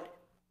 But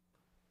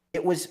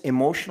it was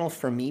emotional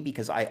for me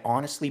because I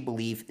honestly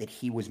believe that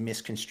he was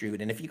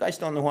misconstrued. And if you guys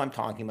don't know who I'm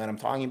talking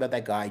about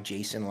that guy,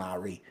 Jason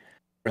Lowry,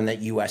 from the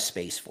US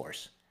Space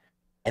Force.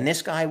 And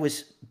this guy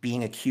was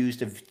being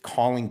accused of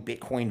calling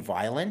Bitcoin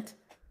violent.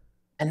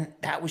 And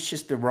that was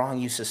just the wrong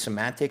use of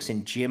semantics.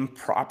 And Jim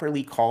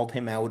properly called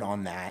him out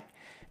on that.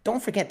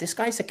 Don't forget, this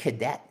guy's a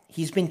cadet.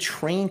 He's been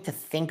trained to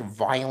think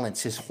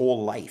violence his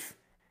whole life.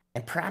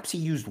 And perhaps he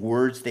used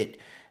words that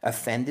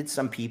offended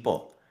some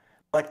people.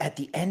 But at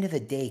the end of the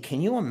day,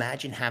 can you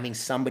imagine having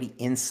somebody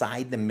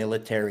inside the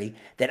military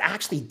that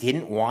actually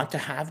didn't want to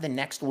have the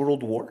next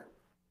world war?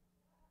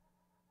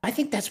 I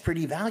think that's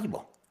pretty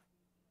valuable.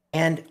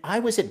 And I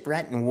was at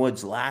Bretton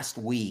Woods last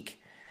week,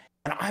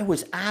 and I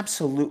was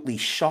absolutely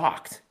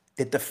shocked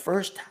that the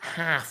first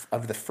half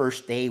of the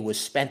first day was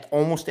spent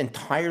almost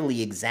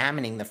entirely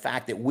examining the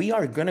fact that we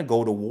are going to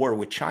go to war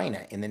with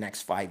China in the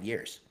next 5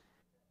 years.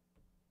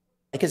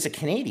 Like, as a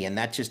Canadian,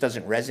 that just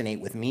doesn't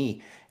resonate with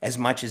me as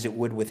much as it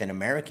would with an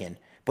American,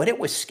 but it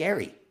was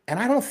scary. And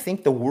I don't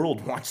think the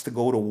world wants to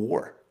go to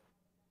war.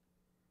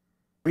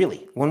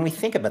 Really, when we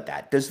think about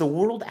that, does the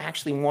world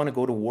actually want to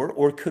go to war,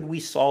 or could we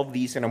solve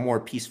these in a more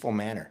peaceful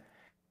manner?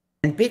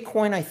 And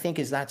Bitcoin, I think,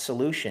 is that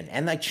solution.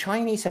 And the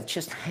Chinese have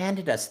just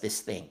handed us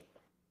this thing.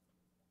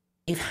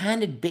 They've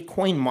handed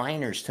Bitcoin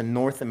miners to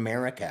North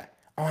America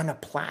on a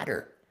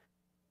platter.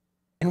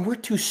 And we're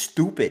too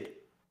stupid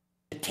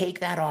to take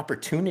that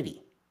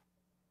opportunity.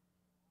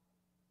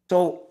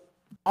 So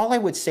all I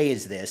would say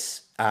is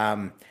this.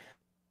 Bitcoin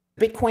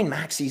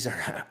maxis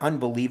are an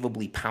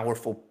unbelievably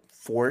powerful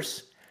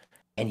force.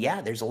 And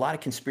yeah, there's a lot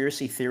of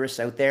conspiracy theorists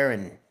out there.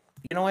 And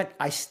you know what?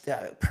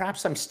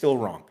 Perhaps I'm still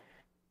wrong.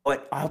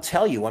 But I'll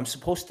tell you, I'm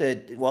supposed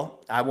to,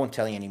 well, I won't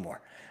tell you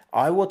anymore.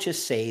 I will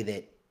just say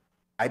that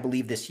I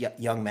believe this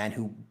young man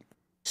who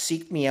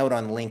seeked me out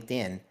on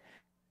LinkedIn,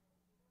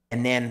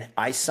 and then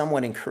I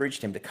somewhat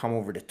encouraged him to come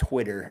over to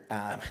Twitter.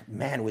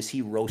 Man, was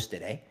he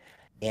roasted, eh?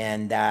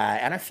 And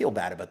I feel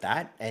bad about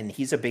that. And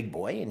he's a big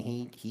boy, and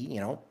he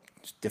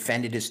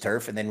defended his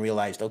turf, and then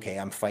realized, okay,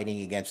 I'm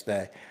fighting against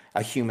a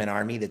human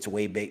army that's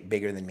way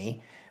bigger than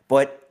me.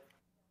 But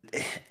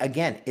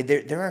again,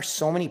 there are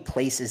so many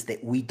places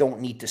that we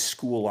don't need to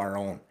school our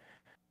own.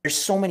 There's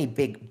so many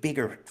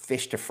bigger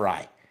fish to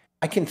fry.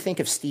 I can think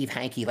of Steve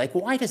Hanke. Like,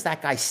 why does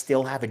that guy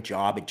still have a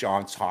job at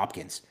Johns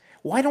Hopkins?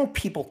 Why don't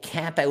people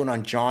camp out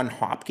on John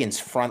Hopkins'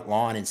 front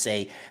lawn and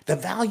say, the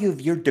value of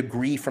your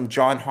degree from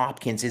John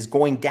Hopkins is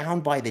going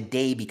down by the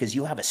day because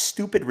you have a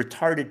stupid,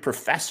 retarded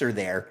professor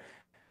there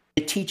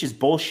that teaches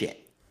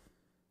bullshit?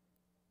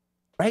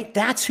 Right?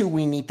 That's who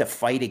we need to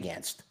fight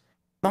against.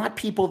 Not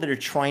people that are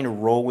trying to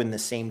row in the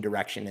same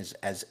direction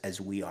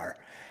as we are.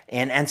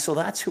 And so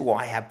that's who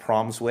I have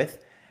problems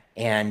with.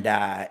 And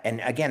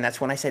again,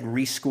 that's when I said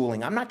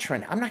reschooling. I'm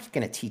not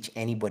going to teach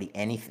anybody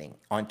anything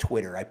on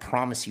Twitter. I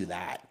promise you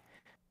that.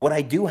 What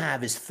I do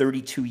have is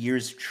 32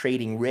 years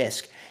trading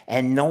risk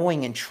and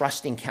knowing and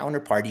trusting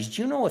counterparties.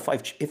 Do you know if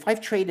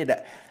I've traded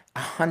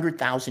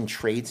 100,000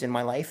 trades in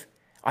my life,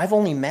 I've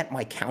only met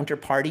my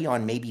counterparty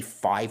on maybe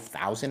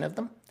 5,000 of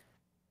them.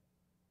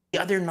 The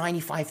other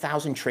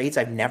 95,000 trades,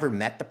 I've never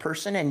met the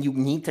person, and you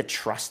need to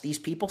trust these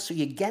people. So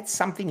you get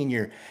something in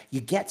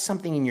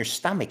your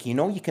stomach. You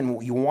know,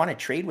 you want to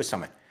trade with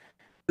someone.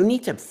 You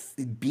need to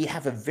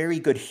have a very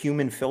good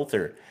human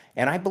filter.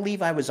 And I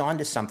believe I was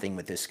onto something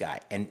with this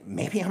guy, and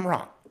maybe I'm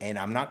wrong. And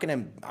I'm not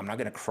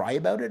gonna cry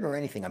about it or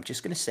anything. I'm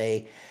just gonna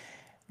say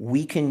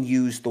we can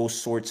use those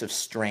sorts of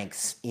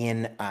strengths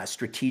in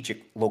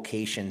strategic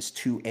locations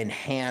to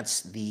enhance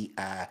the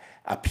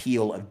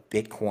appeal of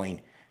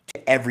Bitcoin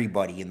to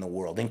everybody in the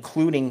world,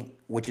 including,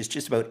 which is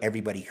just about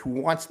everybody who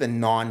wants the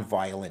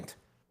non-violent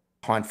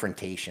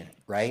confrontation,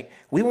 right?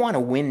 We want to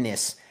win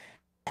this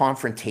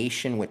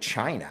confrontation with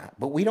China,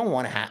 but we don't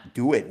want to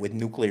do it with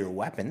nuclear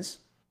weapons.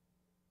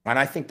 And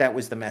I think that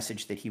was the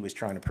message that he was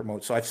trying to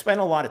promote. So I've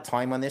spent a lot of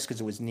time on this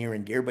because it was near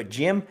and dear, but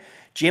Jim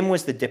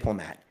was the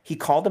diplomat. He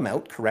called him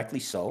out, correctly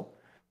so.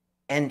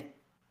 And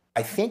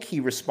I think he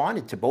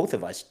responded to both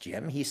of us,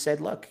 Jim. He said,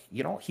 look,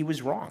 he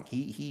was wrong.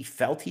 He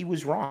felt he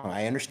was wrong.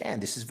 I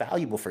understand. This is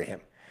valuable for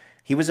him.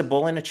 He was a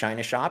bull in a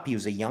china shop. He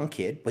was a young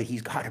kid, but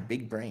he's got a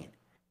big brain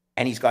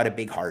and he's got a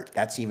big heart.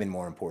 That's even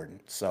more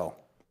important. So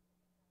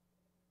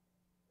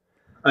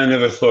I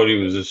never thought he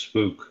was a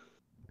spook.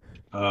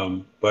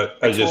 But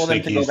I just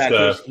think he's.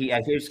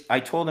 I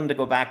told him to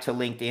go back to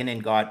LinkedIn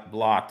and got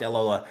blocked.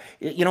 LOL.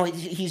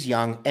 He's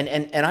young, and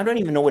I don't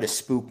even know what a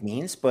spook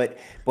means. But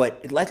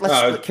let's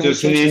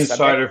just an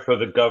insider for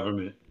the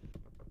government.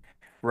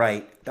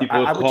 Right.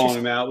 People are calling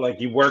him out like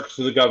he works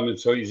for the government,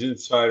 so he's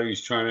insider.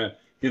 He's trying to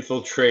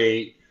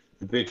infiltrate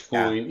the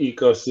Bitcoin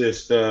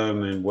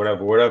ecosystem and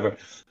whatever.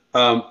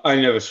 I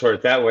never saw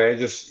it that way.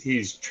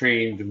 He's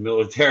trained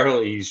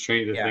militarily. He's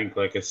trained to Yeah. think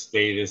like a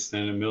statist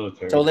and a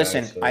military So guy.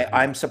 listen, So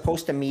I'm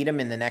supposed to meet him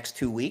in the next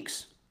 2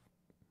 weeks.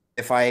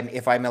 If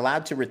I'm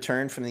allowed to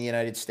return from the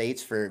United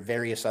States for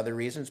various other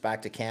reasons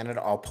back to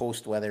Canada, I'll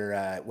post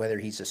whether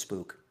he's a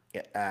spook.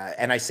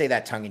 And I say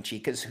that tongue in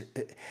cheek because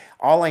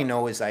all I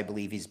know is I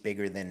believe he's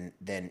bigger than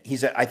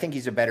I think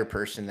he's a better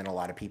person than a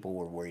lot of people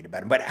were worried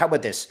about him. But how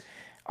about this?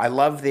 I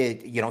love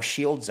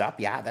shields up.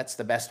 Yeah, that's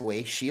the best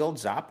way.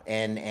 Shields up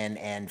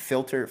and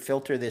filter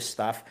this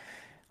stuff.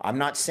 I'm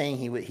not saying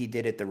he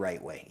did it the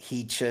right way.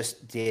 He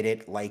just did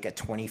it like a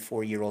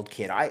 24-year-old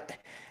kid. I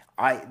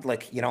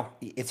like,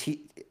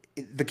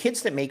 the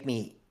kids that make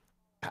me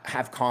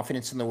have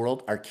confidence in the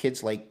world are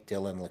kids like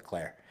Dylan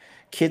Leclerc,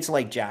 kids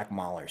like Jack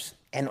Mallers.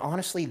 And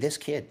honestly, this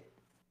kid,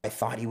 I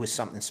thought he was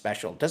something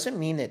special. Doesn't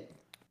mean that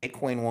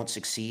Bitcoin won't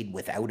succeed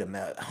without him.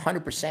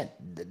 100%,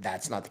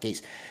 that's not the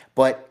case.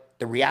 But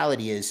the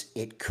reality is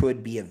it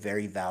could be a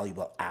very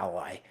valuable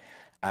ally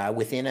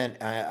within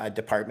a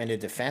Department of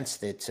Defense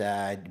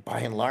that,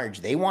 by and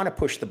large, they want to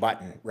push the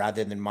button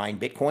rather than mine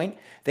Bitcoin.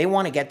 They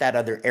want to get that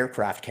other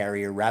aircraft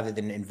carrier rather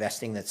than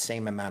investing that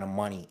same amount of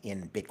money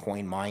in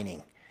Bitcoin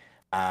mining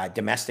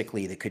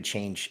domestically that could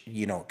change,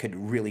 could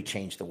really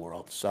change the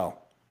world. So.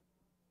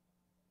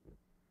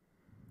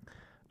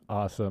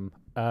 Awesome.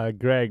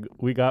 Greg,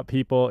 we got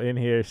people in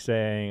here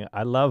saying,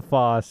 I love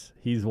Foss.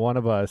 He's one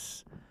of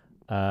us.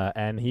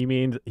 And he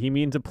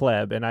means a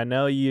pleb. And I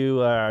know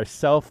you are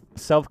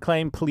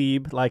self-claimed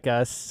plebe like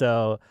us.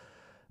 So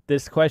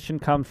this question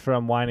comes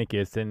from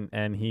Weinicus,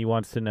 and he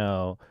wants to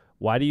know,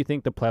 why do you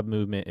think the pleb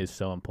movement is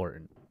so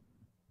important?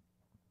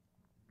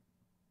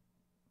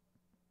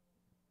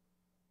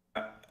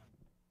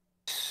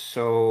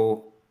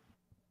 So,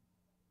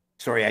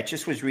 sorry, I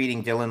just was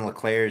reading Dylan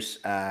Leclerc's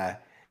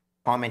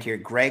comment here.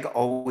 Greg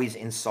always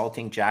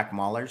insulting Jack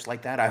Mallers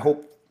like that. I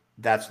hope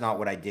that's not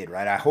what I did,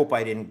 right? I hope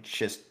I didn't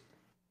just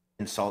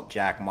insult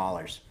Jack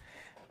Mallers.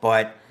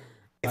 But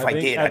if I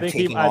did, I'm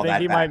taking all that back. I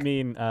think he might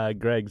mean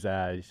Greg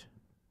Zaj.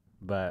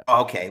 But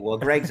okay, well,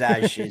 Greg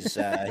Zaj is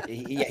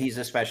he's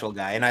a special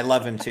guy, and I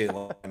love him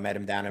too. I met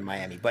him down in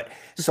Miami. But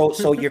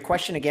so your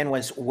question again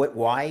was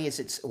why is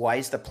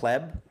the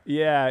pleb?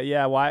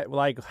 Yeah. Why,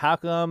 like, how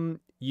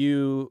come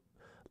you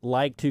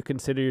like to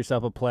consider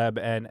yourself a pleb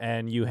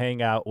and you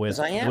hang out with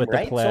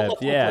the pleb?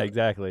 So look,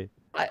 exactly.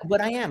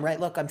 But I am, right?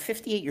 Look, I'm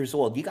 58 years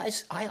old. You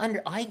guys,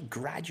 I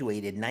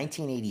graduated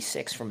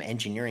 1986 from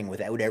engineering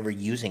without ever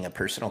using a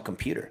personal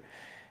computer.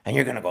 And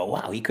you're going to go,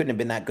 wow, he couldn't have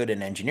been that good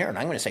an engineer. And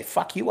I'm going to say,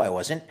 fuck you, I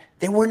wasn't.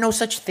 There were no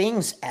such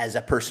things as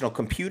a personal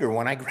computer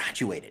when I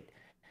graduated.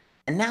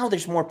 And now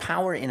there's more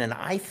power in an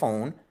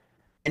iPhone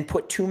and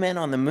put 2 men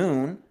on the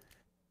moon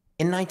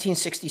in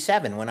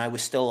 1967 when I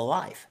was still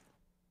alive.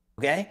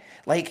 Okay?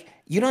 Like,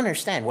 you don't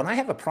understand. When I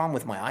have a problem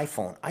with my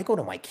iPhone, I go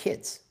to my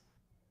kids.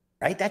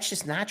 Right? That's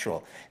just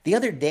natural. The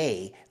other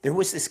day, there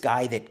was this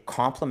guy that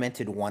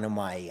complimented one of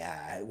my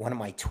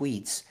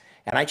tweets,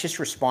 and I just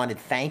responded,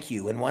 "Thank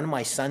you." And one of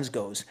my sons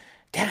goes,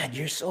 "Dad,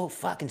 you're so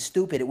fucking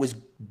stupid. It was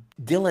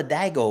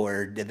Dilladago,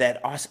 or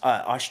that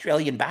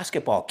Australian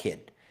basketball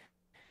kid."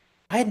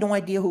 I had no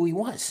idea who he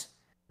was.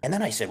 And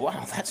then I said,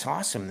 "Wow, that's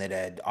awesome that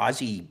an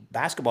Aussie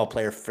basketball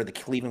player for the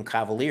Cleveland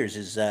Cavaliers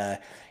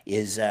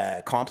is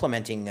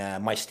complimenting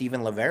my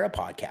Stephen Livera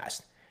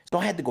podcast." So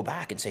I had to go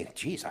back and say,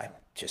 geez, I'm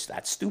just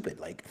that stupid.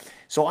 Like,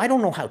 so I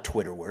don't know how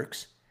Twitter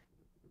works.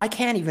 I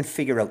can't even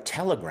figure out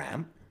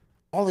Telegram.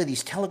 All of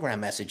these Telegram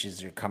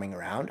messages are coming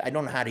around. I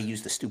don't know how to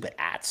use the stupid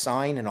 @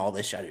 sign and all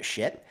this other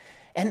shit.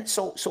 And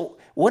so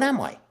what am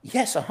I?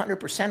 Yes,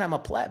 100% I'm a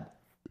pleb.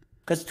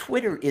 Because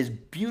Twitter is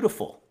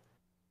beautiful.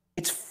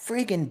 It's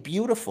friggin'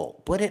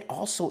 beautiful. But it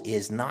also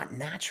is not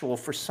natural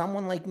for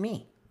someone like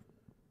me.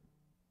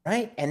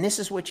 Right? And this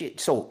is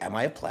so am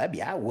I a pleb?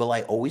 Yeah. Will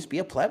I always be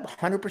a pleb?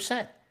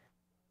 100%.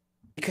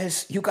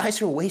 Because you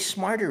guys are way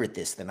smarter at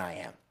this than I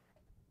am.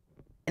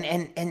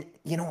 And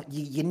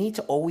you need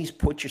to always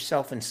put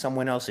yourself in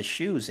someone else's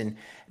shoes. And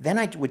then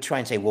I would try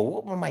and say, well,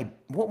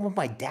 what would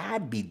my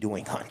dad be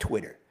doing on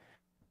Twitter?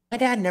 My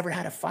dad never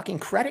had a fucking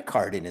credit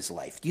card in his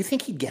life. Do you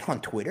think he'd get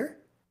on Twitter?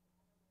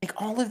 Like,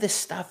 all of this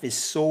stuff is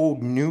so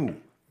new.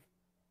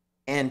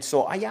 And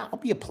so I'll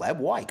be a pleb.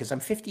 Why? Because I'm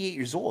 58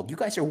 years old. You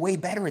guys are way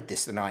better at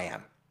this than I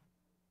am.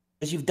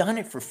 Because you've done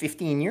it for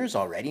 15 years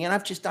already, and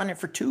I've just done it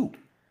for 2.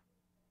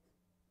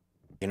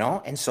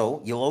 And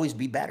so you'll always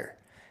be better.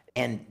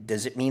 And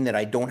does it mean that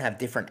I don't have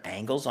different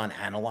angles on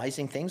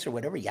analyzing things or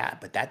whatever? Yeah,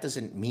 but that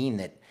doesn't mean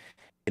that,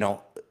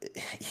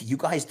 you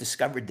guys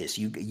discovered this.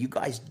 You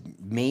guys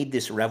made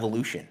this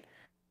revolution.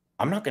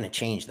 I'm not going to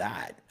change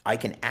that. I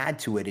can add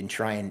to it and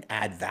try and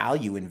add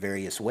value in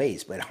various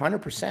ways, but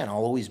 100% I'll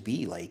always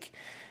be like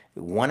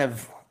one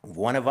of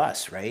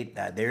us, right?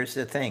 There's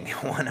the thing.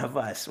 One of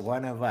us.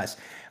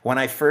 When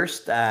I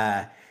first,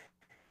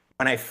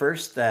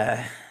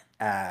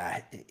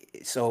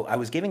 so I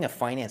was giving a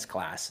finance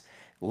class,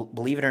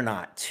 believe it or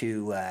not,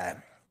 to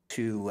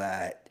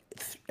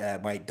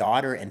my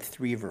daughter and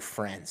 3 of her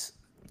friends.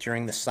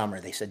 during the summer,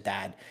 they said,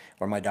 Dad,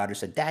 or my daughter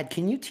said, Dad,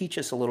 can you teach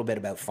us a little bit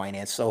about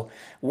finance? So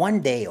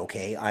one day,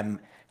 okay, I'm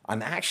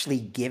actually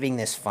giving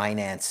this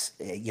finance,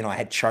 I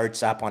had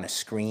charts up on a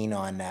screen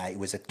it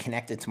was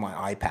connected to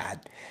my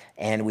iPad,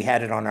 and we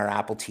had it on our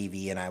Apple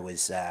TV, and I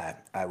was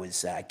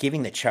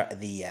giving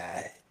the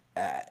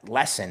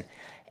lesson,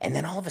 and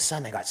then all of a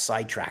sudden I got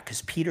sidetracked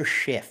because Peter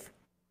Schiff,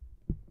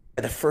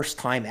 for the first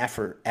time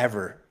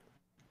ever,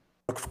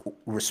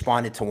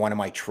 responded to one of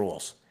my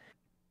trolls.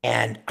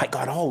 And I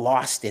got all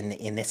lost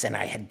in this, and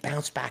I had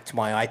bounced back to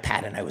my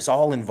iPad, and I was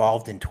all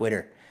involved in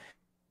Twitter.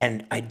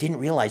 And I didn't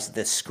realize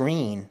the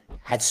screen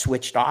had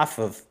switched off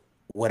of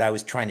what I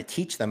was trying to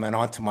teach them and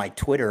onto my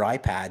Twitter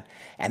iPad,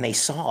 and they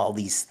saw all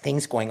these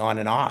things going on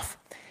and off.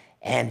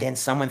 And then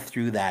someone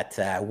threw that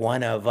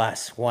one of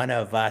us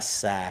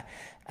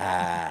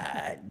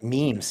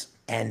memes,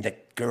 and the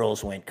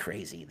girls went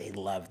crazy. They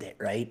loved it,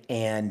 right?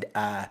 And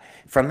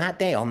from that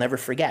day, I'll never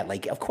forget.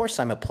 Like, of course,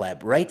 I'm a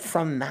pleb. Right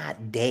from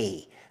that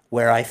day,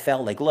 where I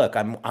felt like, look,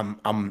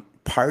 I'm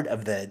part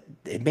of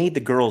it made the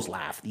girls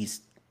laugh.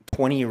 These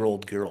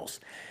 20-year-old girls,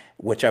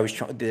 which I was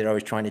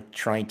trying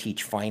to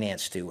teach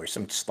finance to, or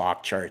some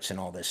stock charts and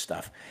all this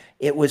stuff.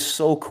 It was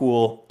so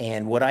cool.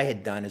 And what I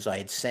had done is I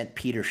had sent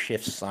Peter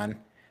Schiff's son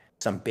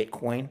some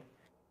Bitcoin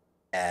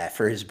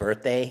for his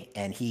birthday,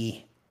 and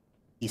he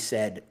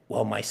said,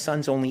 well, my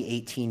son's only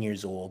 18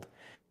 years old.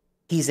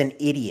 He's an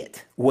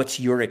idiot.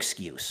 What's your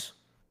excuse?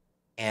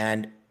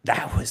 And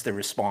that was the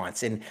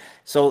response. And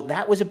so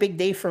that was a big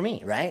day for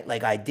me, right?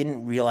 Like, I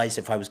didn't realize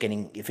if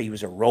he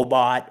was a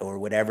robot or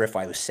whatever, if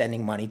I was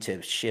sending money to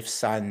Schiff's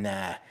son,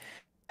 that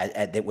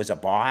was a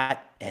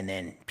bot. And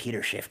then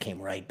Peter Schiff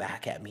came right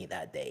back at me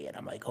that day. And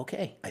I'm like,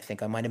 okay, I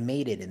think I might have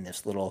made it in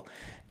this little,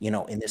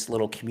 in this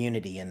little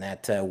community, and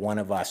that one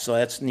of us. So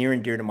that's near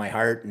and dear to my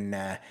heart.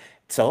 And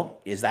so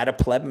is that a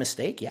pleb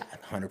mistake? Yeah,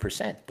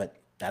 100%. But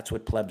that's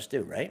what plebs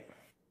do, right?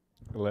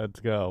 Let's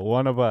go.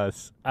 One of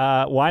us.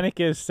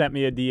 Weinicus sent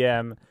me a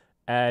DM,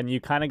 and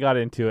you kind of got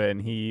into it, and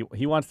he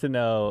wants to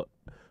know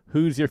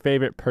who's your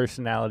favorite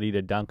personality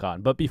to dunk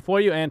on. But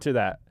before you answer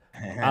that,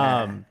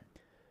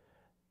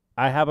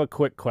 I have a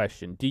quick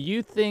question. Do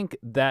you think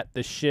that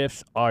the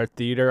Schiffs are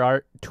theater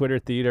art, Twitter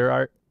theater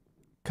art?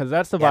 Because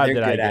that's the vibe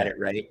that I get. They're good at it,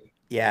 right?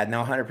 Yeah,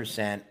 no,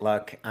 100%.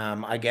 Look,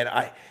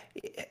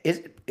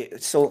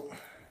 so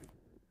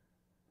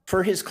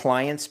for his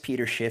clients,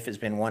 Peter Schiff has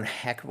been one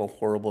heck of a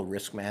horrible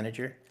risk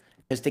manager.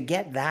 Because to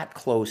get that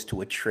close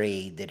to a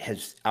trade that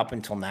has up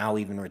until now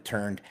even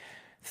returned,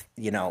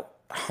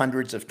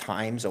 hundreds of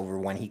times over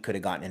when he could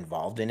have gotten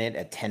involved in it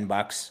at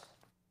 $10,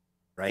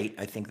 right?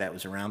 I think that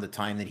was around the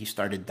time that he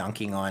started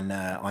dunking on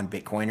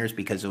Bitcoiners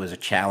because it was a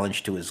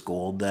challenge to his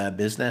gold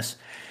business.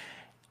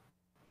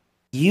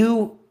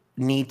 You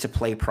need to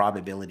play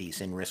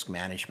probabilities in risk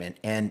management.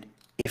 And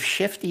if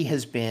Shifty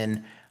has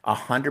been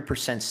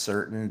 100%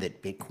 certain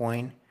that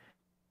Bitcoin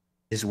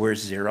is worth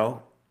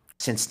zero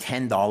since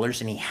 $10,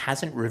 and he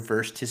hasn't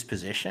reversed his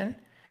position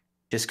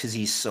just because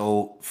he's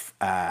so,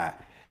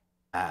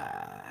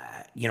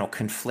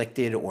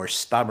 conflicted or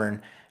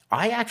stubborn.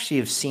 I actually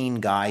have seen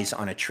guys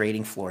on a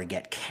trading floor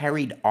get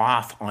carried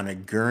off on a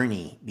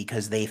gurney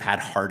because they've had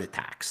heart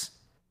attacks.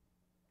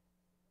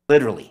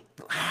 Literally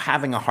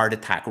having a heart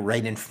attack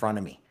right in front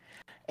of me.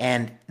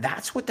 And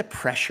that's what the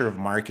pressure of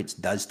markets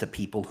does to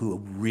people who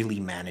really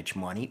manage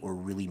money or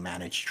really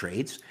manage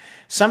trades.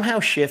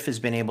 Somehow Schiff has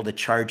been able to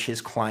charge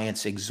his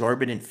clients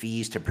exorbitant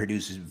fees to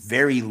produce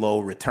very low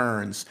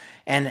returns,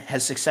 and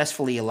has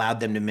successfully allowed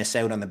them to miss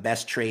out on the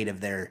best trade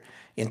of their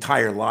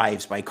entire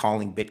lives by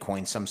calling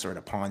Bitcoin some sort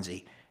of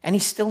Ponzi. And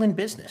he's still in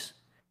business.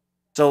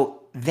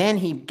 So then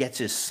he gets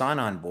his son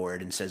on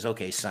board and says,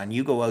 okay, son,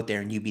 you go out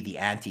there and you be the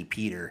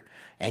anti-Peter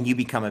and you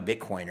become a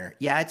Bitcoiner.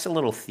 Yeah, it's a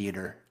little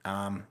theater.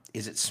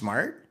 Is it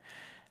smart?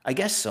 I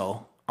guess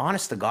so.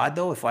 Honest to God,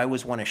 though, if I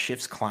was one of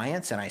Schiff's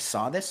clients and I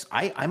saw this,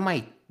 I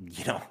might,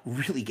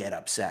 really get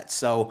upset.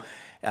 So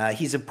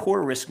he's a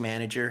poor risk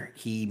manager.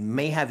 He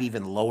may have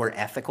even lower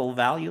ethical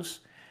values.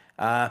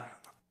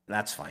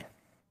 That's fine.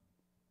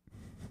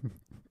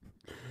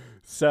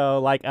 So,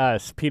 like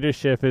us, Peter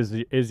Schiff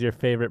is your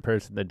favorite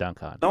person to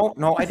dunk on?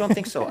 No, I don't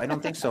think so.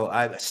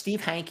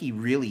 Steve Hanke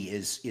really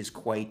is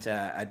quite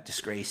a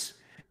disgrace,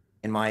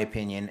 in my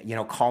opinion.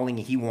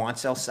 He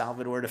wants El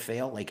Salvador to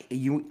fail. Like,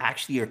 you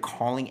actually are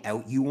calling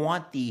out.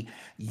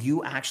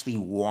 You actually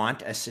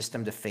want a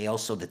system to fail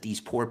so that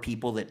these poor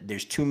people, that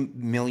there's 2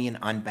 million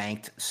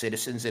unbanked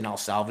citizens in El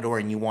Salvador,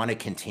 and you want to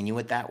continue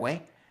it that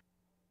way.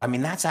 I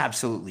mean, that's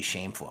absolutely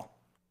shameful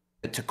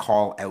to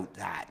call out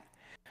that.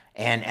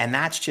 And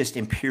that's just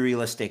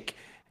imperialistic,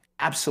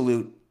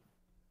 absolute,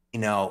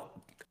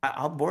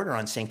 I'll border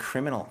on saying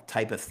criminal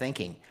type of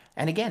thinking.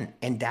 And again,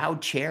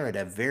 endowed chair at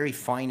a very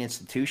fine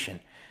institution.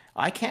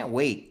 I can't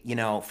wait,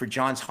 for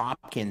Johns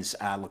Hopkins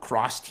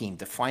lacrosse team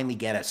to finally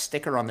get a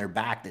sticker on their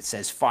back that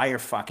says "Fire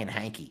fucking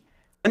Hanke."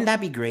 Wouldn't that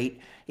be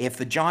great if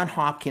the Johns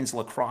Hopkins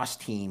lacrosse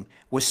team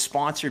was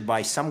sponsored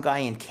by some guy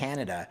in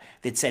Canada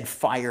that said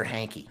 "Fire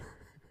Hanke"?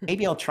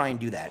 Maybe I'll try and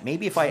do that.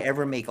 Maybe if I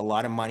ever make a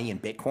lot of money in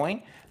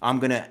Bitcoin, I'm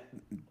going to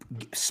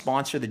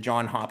sponsor the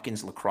John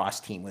Hopkins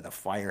lacrosse team with a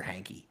fire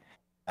hanky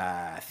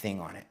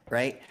thing on it,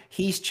 right?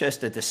 He's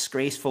just a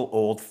disgraceful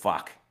old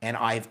fuck. And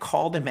I've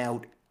called him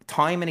out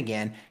time and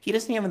again. He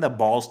doesn't even have the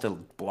balls to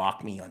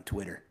block me on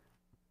Twitter.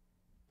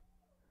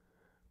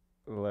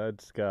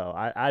 Let's go.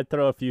 I'd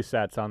throw a few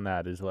sats on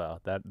that as well.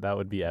 That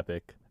would be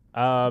epic.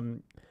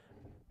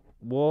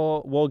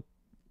 We'll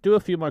do a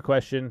few more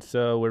questions,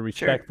 so we're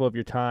respectful of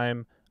your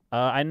time.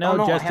 I know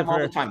no, Justifer. I have all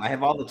the time.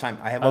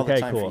 I have all the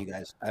time for you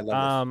guys. I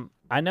love this.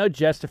 I know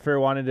Justifer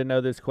wanted to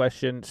know this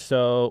question.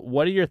 So,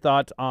 what are your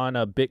thoughts on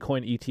a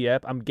Bitcoin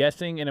ETF? I'm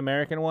guessing an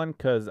American one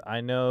because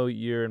I know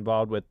you're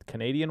involved with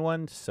Canadian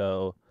ones.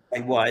 So I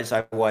was.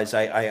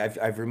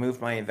 I've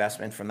removed my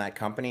investment from that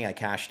company. I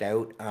cashed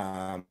out.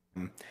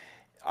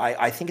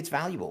 I think it's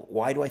valuable.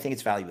 Why do I think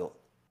it's valuable?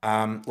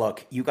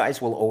 Look, you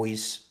guys will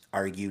always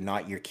argue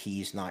not your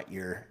keys, not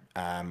your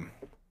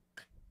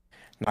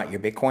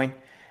Bitcoin.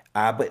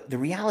 But the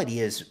reality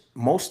is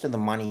most of the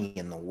money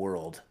in the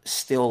world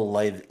still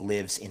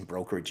lives in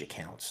brokerage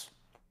accounts.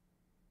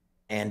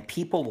 And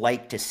people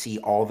like to see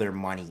all their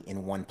money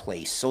in one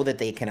place so that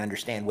they can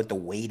understand what the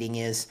weighting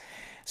is,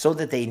 so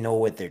that they know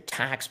what their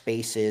tax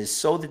base is,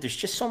 so that there's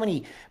just so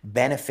many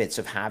benefits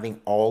of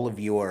having all of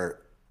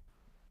your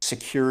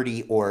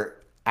security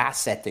or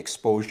asset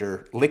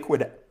exposure,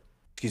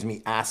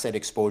 asset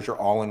exposure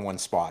all in one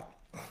spot.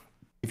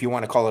 If you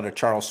want to call it a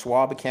Charles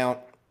Schwab account,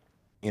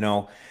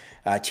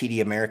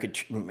 TD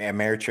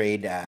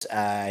Ameritrade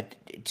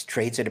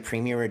trades at a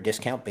premium or a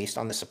discount based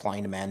on the supply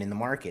and demand in the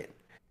market.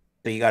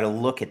 So you got to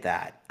look at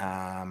that,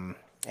 and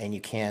you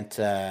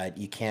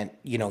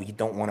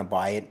don't want to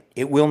buy it.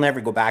 It will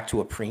never go back to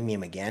a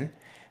premium again,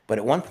 but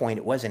at one point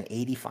it was an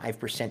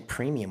 85%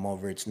 premium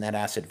over its net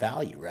asset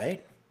value,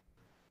 right?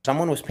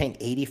 Someone was paying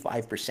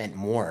 85%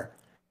 more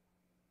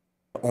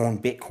to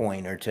own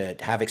Bitcoin or to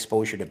have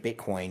exposure to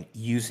Bitcoin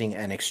using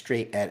a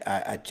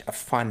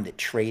fund that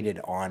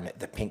traded on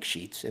the pink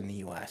sheets in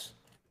the US.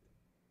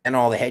 And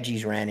all the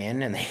hedgies ran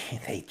in and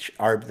they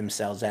arbed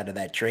themselves out of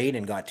that trade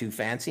and got too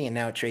fancy, and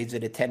now it trades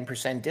at a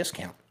 10%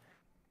 discount.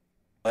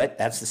 But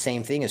that's the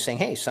same thing as saying,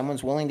 hey,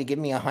 someone's willing to give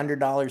me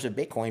 $100 of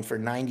Bitcoin for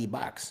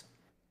 $90.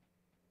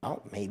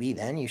 Well, maybe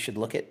then you should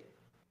look at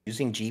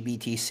using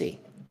GBTC.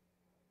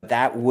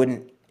 That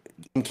wouldn't.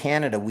 In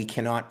Canada, we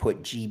cannot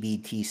put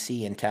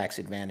GBTC in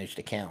tax-advantaged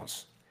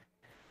accounts.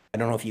 I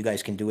don't know if you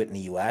guys can do it in the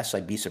U.S.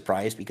 I'd be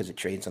surprised because it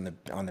trades on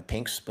the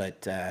pinks,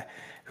 but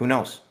who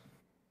knows?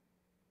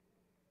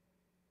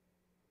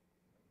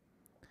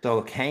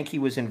 So Hanky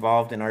was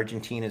involved in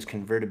Argentina's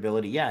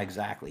convertibility. Yeah,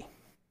 exactly.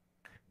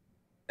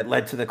 It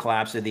led to the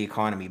collapse of the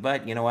economy.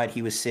 But you know what?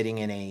 He was sitting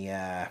in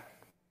a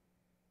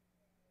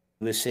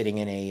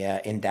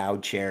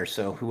endowed chair.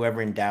 So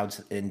whoever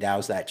endows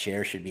that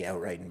chair should be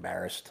outright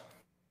embarrassed.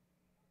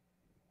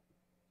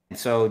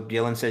 So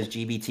Dylan says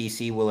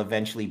GBTC will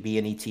eventually be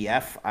an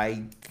ETF.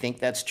 I think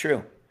that's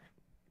true,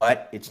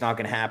 but it's not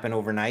going to happen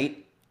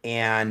overnight.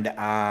 And,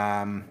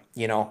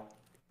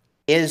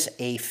 is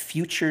a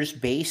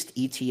futures-based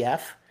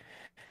ETF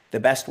the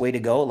best way to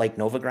go, like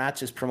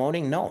Novogratz is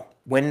promoting? No.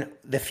 When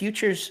the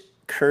futures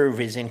curve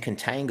is in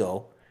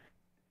contango,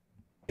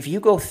 if you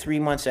go 3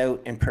 months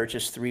out and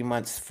purchase 3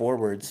 months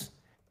forwards,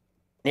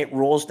 and it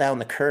rolls down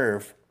the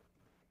curve,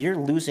 you're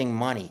losing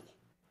money.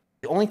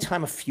 The only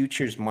time a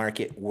futures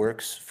market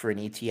works for an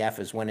ETF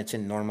is when it's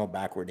in normal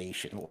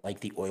backwardation, like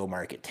the oil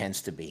market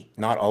tends to be.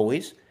 Not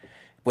always,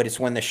 but it's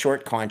when the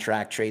short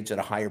contract trades at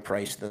a higher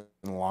price than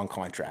the long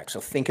contract.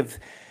 So think of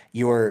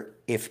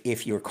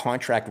if your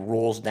contract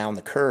rolls down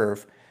the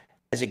curve,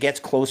 as it gets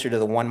closer to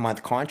the 1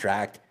 month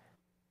contract,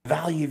 the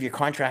value of your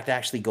contract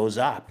actually goes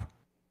up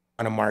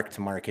on a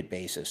mark-to-market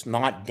basis,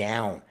 not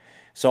down.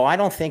 So I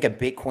don't think a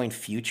Bitcoin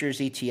futures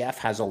ETF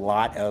has a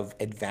lot of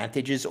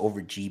advantages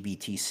over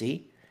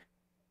GBTC.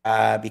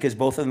 Because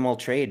both of them will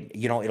trade,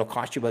 it'll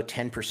cost you about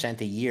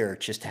 10% a year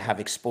just to have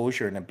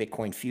exposure in a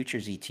Bitcoin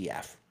futures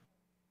ETF.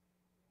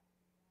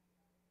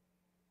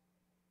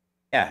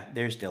 Yeah,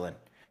 there's Dylan.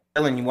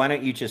 Dylan, why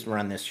don't you just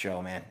run this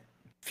show, man?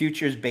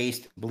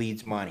 Futures-based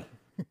bleeds money.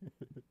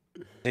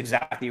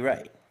 Exactly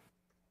right.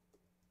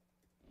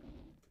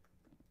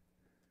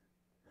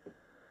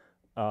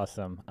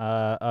 Awesome.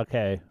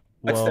 Okay.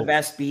 What's the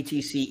best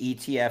BTC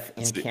ETF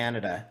in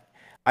Canada?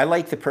 I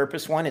like the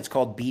Purpose one. It's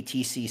called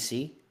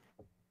BTCC.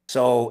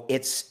 So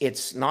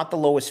it's not the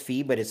lowest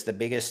fee, but it's the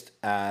biggest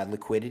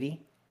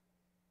liquidity.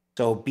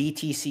 So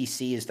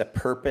BTCC is the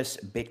Purpose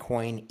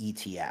Bitcoin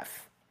ETF.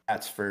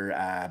 That's for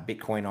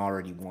Bitcoin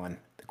already won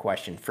the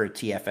question for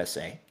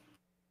TFSA.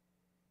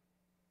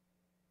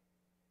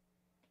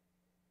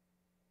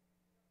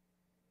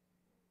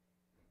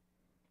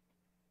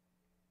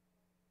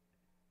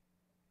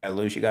 I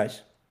lose you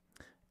guys?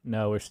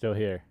 No, we're still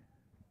here.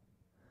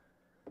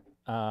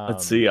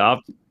 Let's see.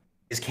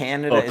 Is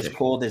Canada as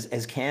cold as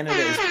Canada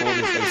as cold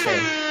as they say?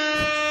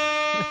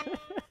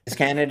 Is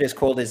Canada as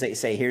cold as they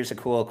say? Here's a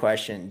cool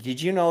question. Did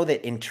you know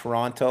that in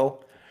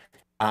Toronto,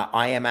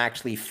 I am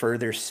actually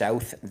further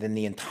south than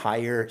the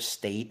entire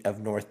state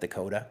of North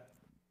Dakota.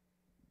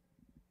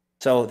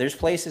 So there's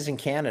places in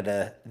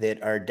Canada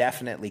that are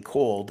definitely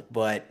cold,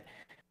 but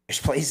there's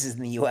places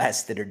in the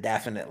US that are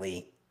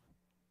definitely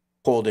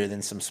colder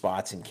than some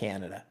spots in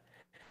Canada.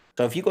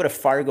 So if you go to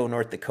Fargo,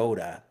 North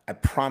Dakota, I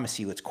promise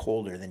you it's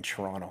colder than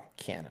Toronto,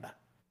 Canada.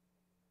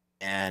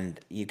 And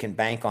you can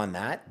bank on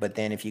that. But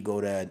then if you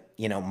go to,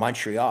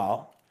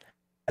 Montreal,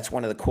 that's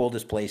one of the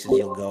coldest places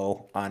you'll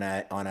go on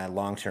a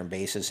long-term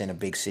basis in a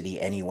big city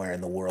anywhere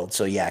in the world.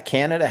 So yeah,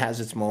 Canada has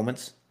its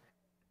moments,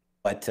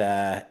 but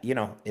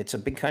it's a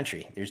big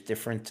country. There's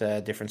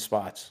different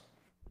spots.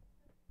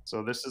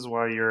 So this is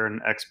why you're an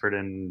expert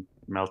in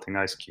melting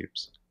ice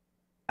cubes.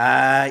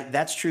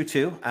 That's true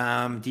too.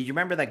 Do you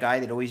remember that guy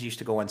that always used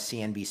to go on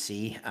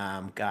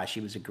CNBC? Gosh, he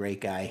was a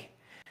great guy.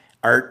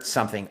 Art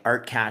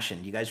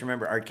Cashin. You guys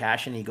remember Art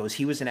Cashin?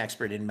 He was an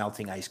expert in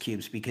melting ice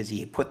cubes because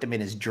he put them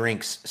in his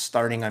drinks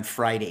starting on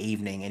Friday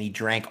evening, and he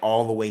drank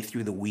all the way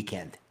through the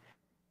weekend.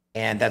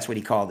 And that's what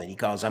he called it. He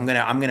calls, I'm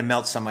gonna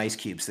melt some ice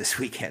cubes this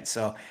weekend.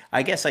 So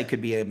I guess I could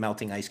be a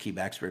melting ice cube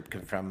expert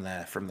from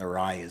the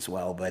rye as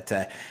well. But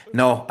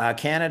no,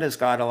 Canada's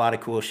got a lot of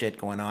cool shit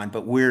going on,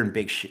 but we're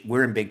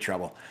in big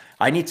trouble.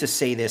 I need to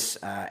say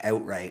this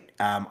outright.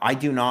 I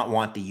do not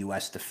want the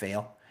U.S. to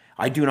fail.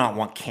 I do not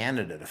want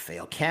Canada to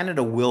fail.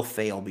 Canada will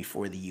fail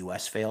before the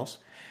U.S. fails.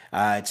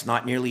 It's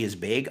not nearly as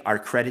big. Our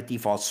credit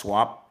default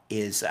swap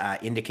is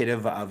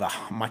indicative of a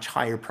much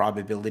higher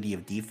probability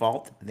of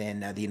default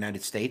than the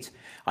United States.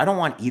 I don't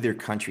want either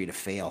country to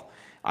fail.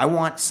 I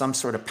want some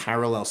sort of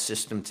parallel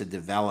system to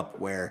develop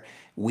where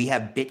we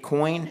have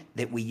Bitcoin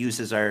that we use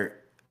as our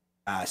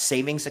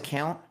savings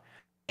account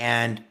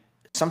and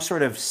some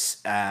sort of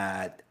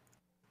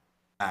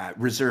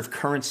reserve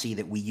currency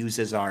that we use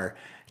as our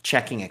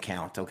checking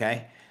account,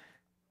 okay?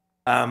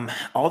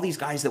 All these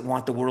guys that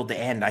want the world to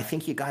end, I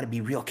think you got to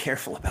be real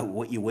careful about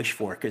what you wish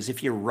for, because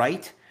if you're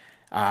right,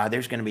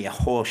 there's going to be a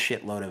whole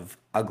shitload of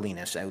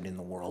ugliness out in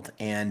the world.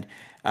 And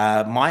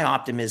my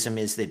optimism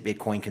is that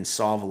Bitcoin can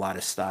solve a lot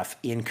of stuff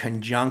in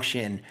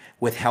conjunction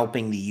with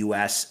helping the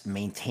U.S.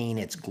 maintain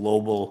its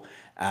global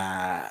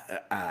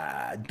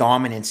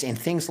dominance in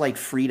things like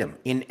freedom.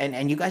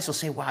 And you guys will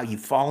say, wow,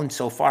 you've fallen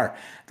so far.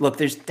 Look,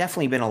 there's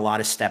definitely been a lot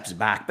of steps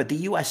back, but the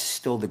U.S. is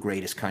still the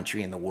greatest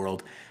country in the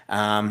world.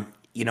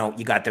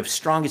 You got the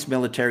strongest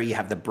military, you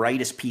have the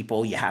brightest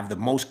people, you have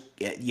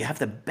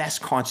the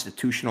best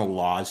constitutional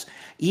laws,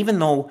 even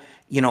though,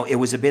 it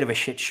was a bit of a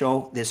shit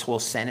show, this whole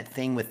Senate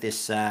thing with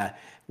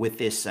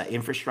this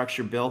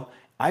infrastructure bill.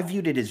 I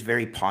viewed it as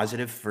very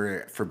positive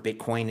for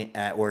Bitcoin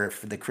or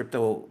for the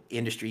crypto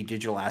industry,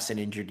 digital asset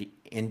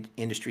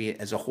industry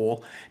as a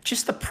whole.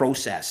 Just the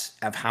process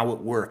of how it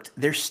worked.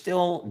 There's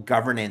still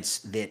governance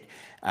that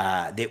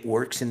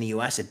works in the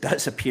U.S. It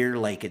does appear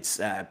like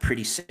it's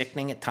pretty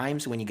sickening at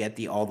times when you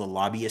get all the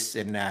lobbyists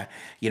and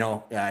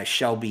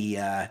Shelby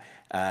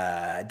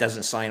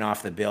doesn't sign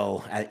off the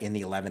bill in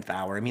the 11th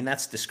hour. I mean,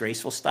 that's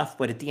disgraceful stuff.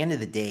 But at the end of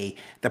the day,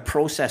 the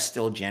process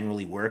still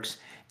generally works,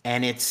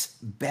 and it's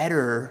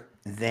better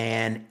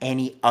than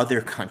any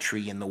other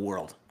country in the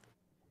world,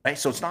 right?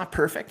 So it's not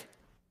perfect,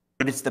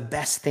 but it's the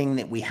best thing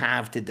that we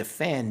have to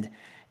defend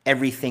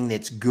everything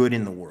that's good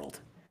in the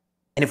world.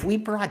 And if we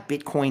brought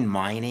Bitcoin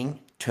mining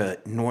to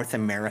North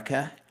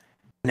America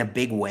in a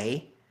big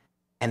way,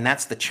 and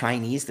that's the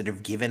Chinese that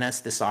have given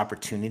us this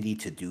opportunity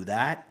to do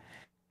that,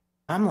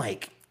 I'm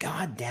like,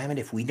 God damn it,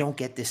 if we don't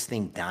get this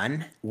thing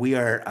done, we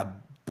are a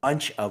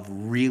bunch of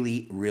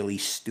really, really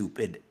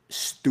stupid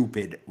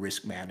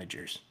risk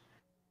managers.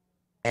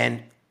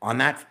 And on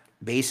that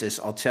basis,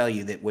 I'll tell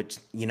you that what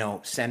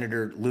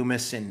Senator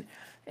Loomis and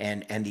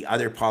the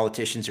other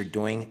politicians are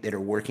doing that are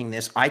working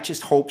this, I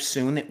just hope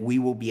soon that we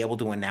will be able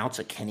to announce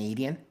a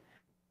Canadian,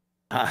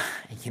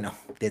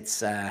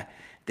 that's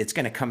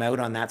going to come out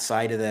on that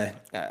side of the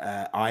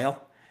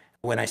aisle.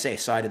 When I say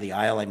side of the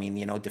aisle, I mean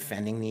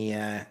defending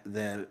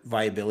the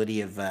viability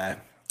of the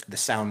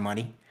sound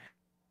money.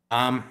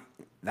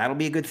 That'll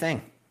be a good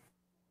thing.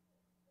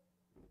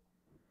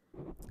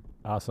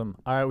 Awesome.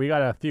 All right, we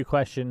got a few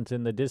questions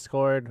in the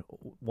Discord.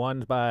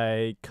 One's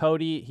by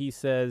Cody. He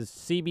says,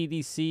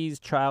 CBDCs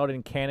trialed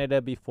in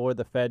Canada before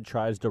the Fed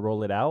tries to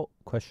roll it out? ?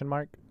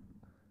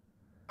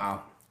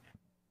 Wow.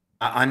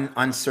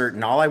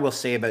 Uncertain. All I will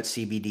say about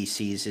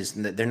CBDCs is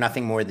that they're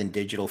nothing more than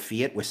digital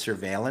fiat with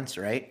surveillance,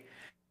 right?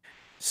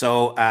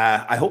 So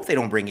I hope they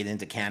don't bring it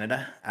into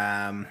Canada.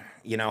 I'm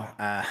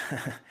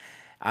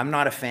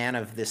not a fan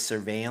of this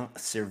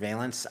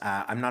surveillance.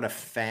 I'm not a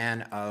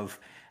fan of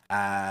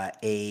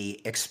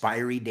a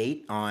expiry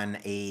date on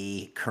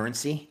a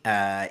currency,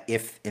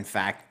 if in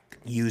fact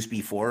used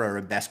before, or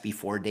a best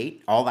before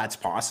date. All that's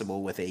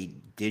possible with a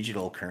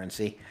digital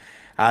currency.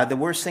 The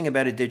worst thing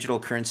about a digital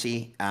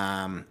currency,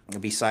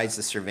 besides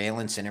the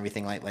surveillance and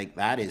everything like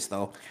that, is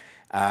though,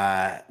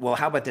 well,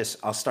 how about this?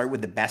 I'll start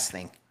with the best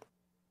thing.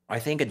 I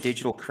think a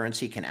digital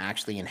currency can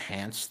actually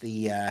enhance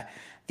the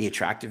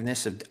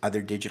attractiveness of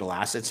other digital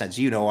assets. As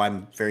you know,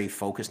 I'm very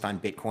focused on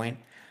Bitcoin.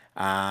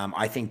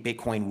 I think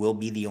Bitcoin will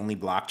be the only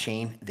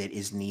blockchain that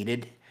is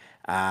needed,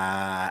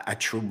 a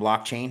true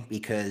blockchain,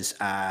 because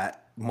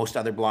most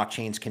other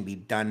blockchains can be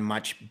done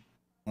much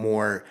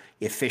more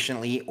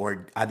efficiently,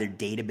 or other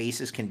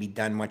databases can be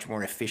done much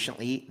more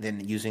efficiently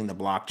than using the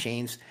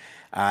blockchains.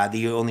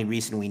 The only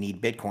reason we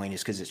need Bitcoin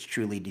is because it's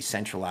truly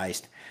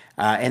decentralized.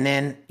 And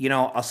then,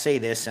 I'll say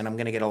this, and I'm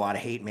going to get a lot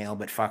of hate mail,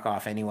 but fuck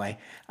off anyway.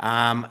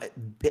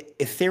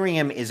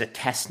 Ethereum is a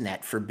test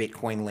net for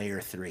Bitcoin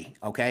layer 3,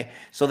 okay?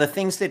 So the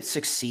things that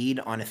succeed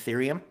on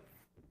Ethereum,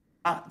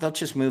 they'll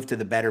just move to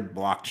the better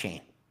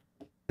blockchain,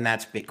 and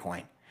that's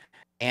Bitcoin.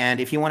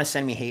 And if you want to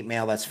send me hate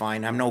mail, that's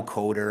fine. I'm no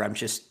coder.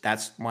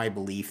 That's my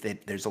belief,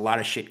 that there's a lot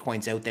of shit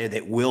coins out there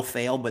that will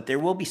fail, but there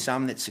will be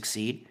some that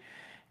succeed.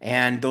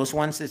 And those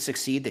ones that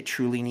succeed, that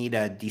truly need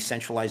a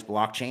decentralized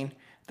blockchain,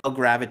 they'll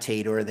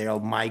gravitate, or they'll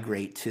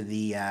migrate to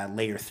the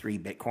layer 3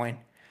 Bitcoin.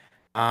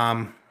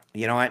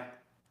 You know what?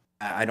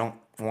 I don't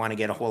want to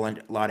get a whole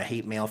lot of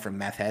hate mail from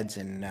meth heads,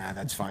 and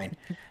that's fine.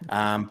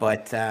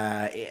 But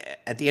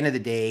at the end of the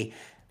day,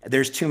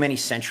 there's too many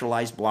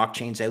centralized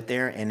blockchains out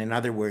there. And in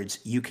other words,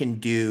 you can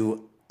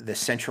do the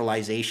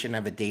centralization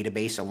of a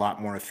database a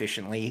lot more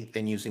efficiently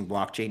than using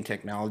blockchain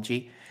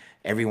technology.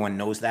 Everyone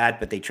knows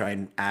that, but they try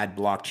and add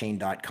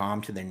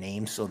blockchain.com to their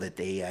name so that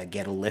they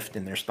get a lift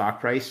in their stock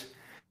price.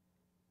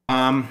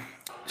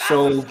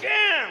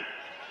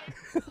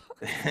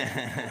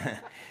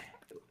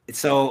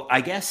 So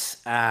I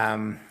guess,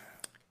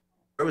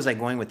 where was I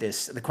going with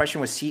this? The question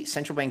was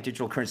central bank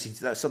digital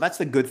currencies. So that's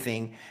the good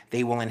thing.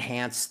 They will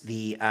enhance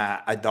the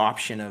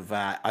adoption of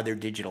other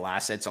digital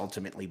assets,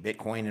 ultimately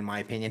Bitcoin, in my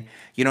opinion.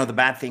 The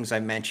bad things I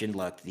mentioned,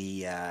 look,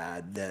 the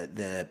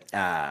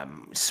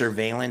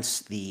surveillance,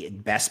 the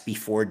best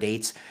before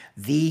dates.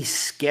 The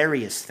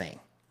scariest thing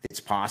that's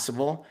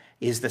possible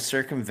is the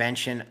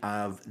circumvention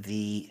of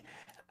the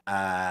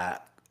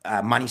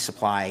money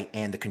supply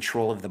and the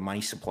control of the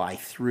money supply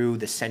through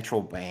the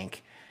central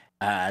bank,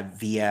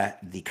 via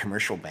the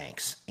commercial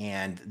banks,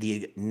 and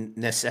the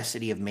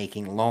necessity of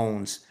making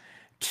loans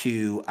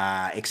to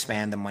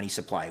expand the money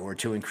supply, or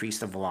to increase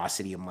the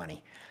velocity of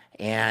money.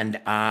 And,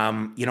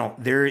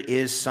 there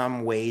is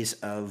some ways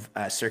of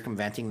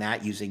circumventing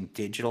that using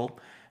digital,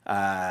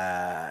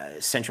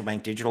 central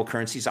bank digital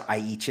currencies,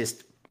 i.e.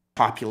 just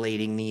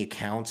populating the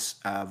accounts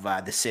of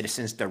the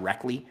citizens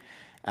directly,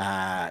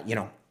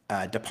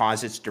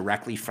 deposits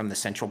directly from the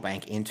central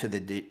bank into the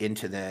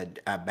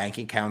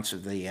banking accounts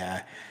of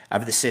the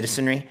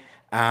citizenry.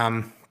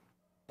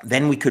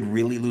 Then we could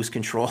really lose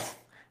control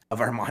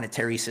of our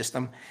monetary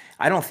system.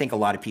 I don't think a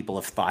lot of people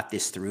have thought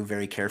this through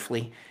very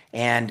carefully.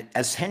 And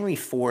as Henry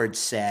Ford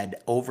said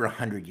over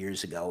 100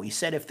 years ago, he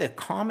said, if the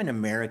common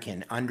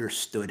American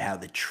understood how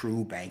the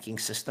true banking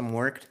system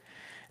worked,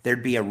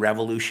 there'd be a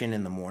revolution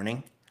in the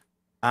morning.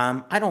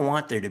 I don't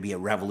want there to be a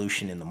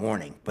revolution in the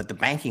morning, but the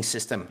banking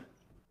system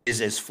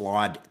is as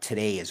flawed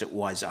today as it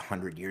was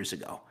 100 years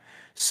ago.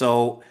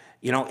 So,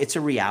 it's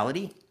a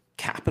reality.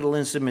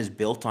 Capitalism is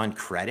built on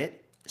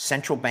credit.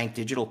 Central bank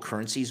digital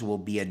currencies will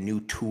be a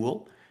new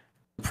tool.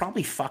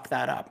 Probably fuck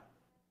that up.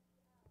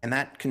 And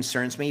that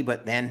concerns me,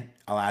 but then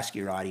I'll ask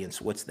your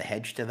audience, what's the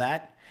hedge to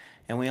that?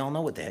 And we all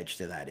know what the hedge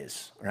to that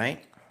is,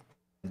 right?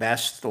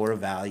 Best store of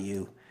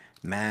value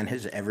man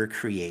has ever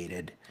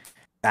created,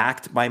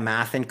 backed by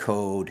math and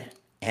code,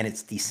 and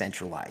it's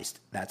decentralized.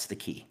 That's the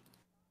key.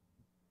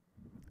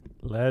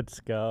 Let's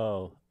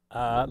go.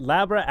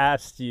 Labra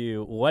asked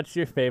you, what's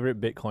your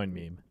favorite Bitcoin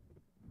meme?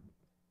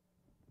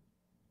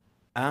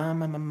 I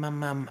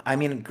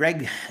mean,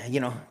 Greg,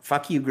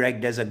 fuck you, Greg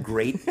does a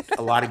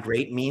lot of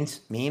great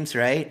memes,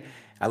 right?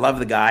 I love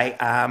the guy.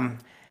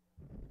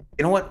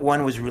 You know what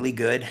one was really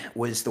good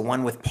was the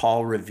one with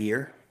Paul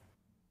Revere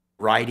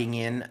riding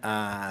in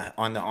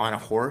on a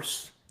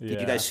horse.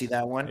 Did you guys see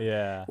that one?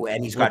 Yeah.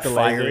 And he's got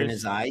fire in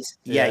his eyes.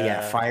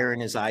 Yeah, fire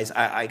in his eyes.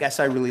 I guess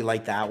I really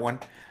like that one.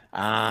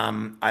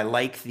 I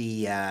like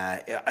the,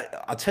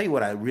 I'll tell you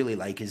what I really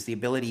like is the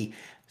ability.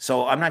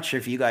 So I'm not sure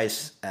if you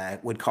guys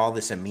would call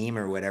this a meme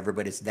or whatever,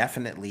 but it's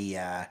definitely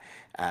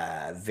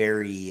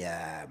very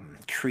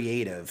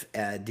creative.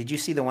 Did you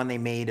see the one they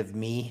made of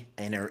me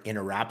in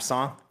a rap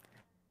song?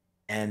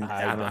 And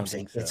I'm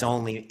saying so. it's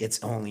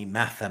only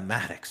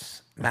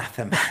mathematics.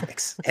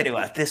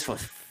 Anyway, this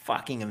was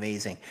fucking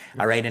amazing.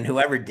 All right, and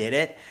whoever did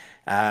it,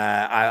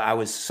 I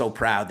was so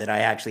proud that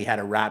I actually had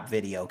a rap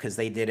video, because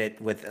they did it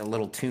with a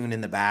little tune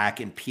in the back,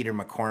 and Peter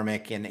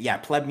McCormick, and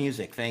Pleb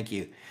Music. Thank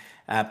you.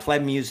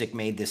 Pleb Music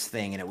made this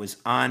thing, and it was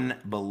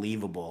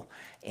unbelievable.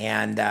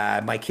 And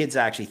my kids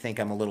actually think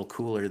I'm a little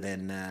cooler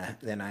than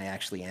I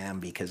actually am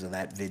because of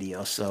that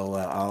video. So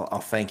I'll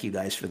thank you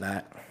guys for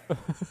that.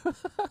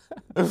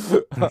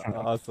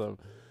 Awesome.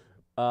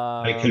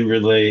 I can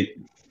relate.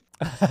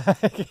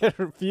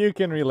 Few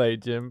can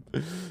relate, Jim.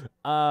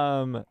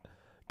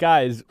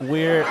 Guys,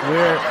 we're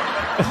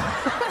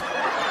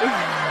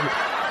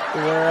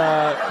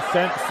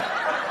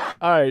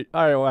All right,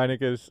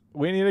 Weinicus.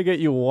 We need to get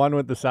you one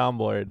with the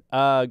soundboard.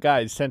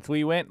 Guys, since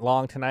we went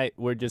long tonight,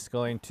 we're just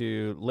going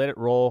to let it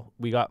roll.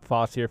 We got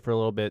Foss here for a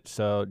little bit,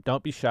 so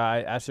don't be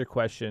shy. Ask your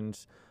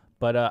questions.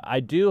 But I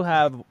do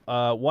have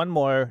one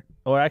more,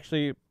 or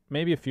actually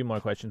maybe a few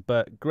more questions.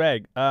 But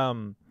Greg,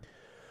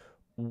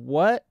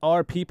 what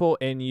are people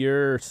in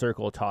your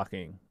circle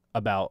talking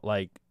about?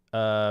 Like,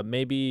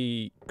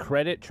 maybe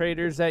credit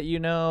traders that you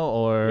know,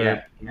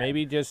 or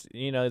maybe just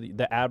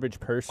the average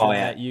person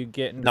that you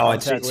get in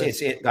contact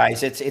with?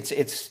 Guys,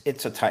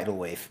 it's a tidal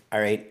wave. All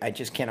right, I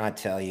just cannot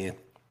tell you.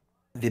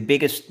 The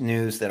biggest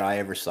news that I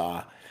ever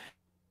saw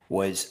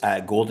was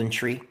Golden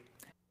Tree,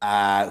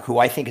 who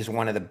I think is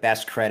one of the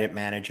best credit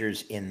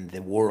managers in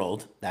the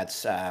world.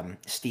 That's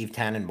Steve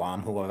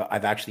Tannenbaum, who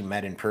I've actually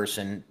met in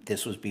person.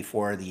 This was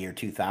before the year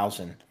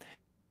 2000.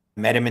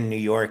 Met him in New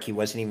York. He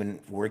wasn't even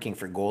working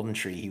for Golden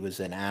Tree. He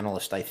was an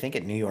analyst, I think,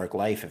 at New York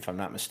Life, if I'm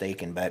not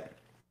mistaken. But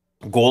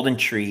Golden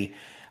Tree,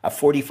 a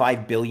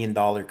 $45 billion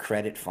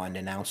credit fund,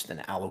 announced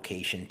an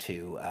allocation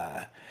to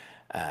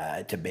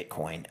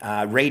Bitcoin.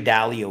 Ray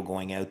Dalio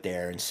going out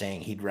there and saying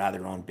he'd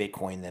rather own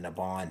Bitcoin than a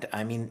bond.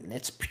 I mean,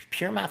 it's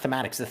pure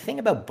mathematics. The thing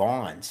about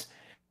bonds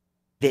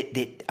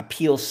that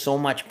appeals so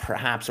much,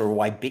 perhaps, or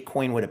why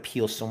Bitcoin would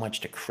appeal so much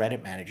to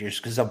credit managers,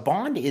 because a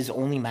bond is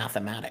only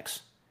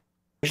mathematics.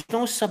 There's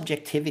no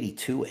subjectivity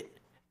to it.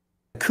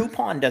 The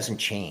coupon doesn't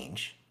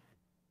change.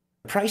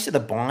 The price of the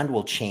bond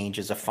will change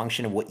as a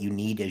function of what you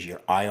need as your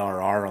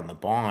IRR on the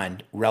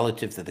bond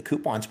relative to the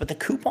coupons. But the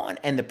coupon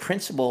and the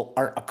principal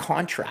are a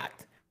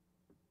contract,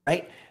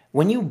 right?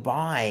 When you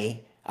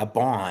buy a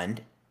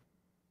bond,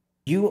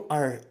 you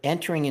are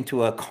entering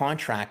into a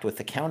contract with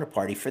the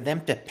counterparty for them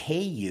to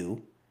pay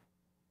you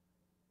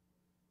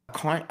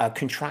a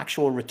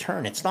contractual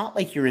return. It's not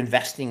like you're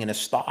investing in a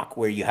stock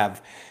where you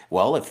have,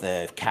 well, if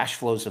the cash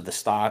flows of the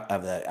stock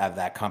of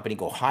that company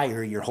go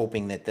higher, you're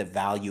hoping that the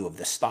value of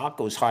the stock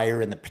goes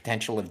higher and the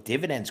potential of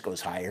dividends goes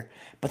higher.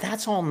 But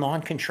that's all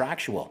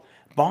non-contractual.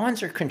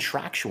 Bonds are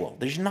contractual.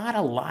 There's not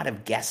a lot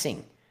of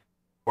guessing,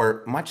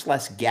 or much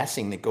less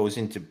guessing, that goes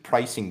into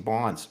pricing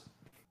bonds.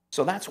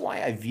 So that's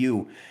why I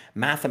view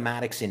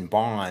mathematics in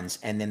bonds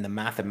and then the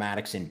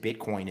mathematics in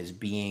Bitcoin as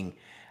being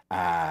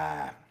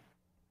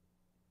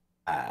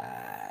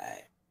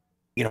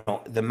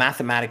the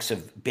mathematics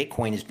of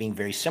Bitcoin is being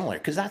very similar,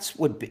 because that's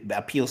what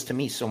appeals to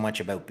me so much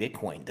about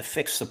Bitcoin: the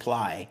fixed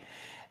supply,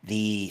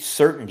 the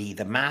certainty,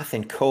 the math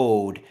and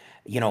code.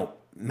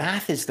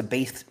 Math is the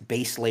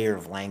base layer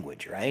of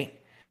language, right?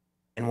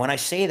 And when I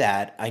say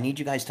that, I need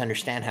you guys to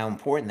understand how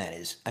important that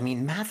is. I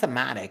mean,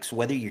 mathematics,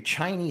 whether you're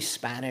Chinese,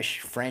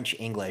 Spanish, French,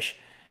 English,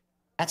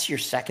 that's your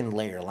second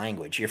layer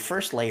language. Your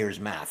first layer is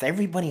math.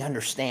 Everybody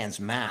understands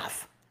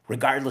math,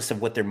 regardless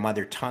of what their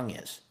mother tongue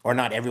is. Or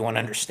not everyone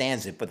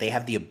understands it, but they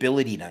have the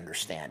ability to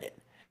understand it,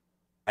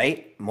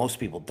 right? Most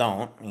people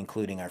don't,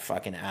 including our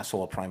fucking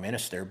asshole prime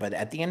minister. But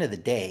at the end of the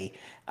day,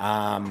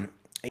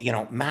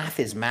 math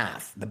is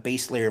math, the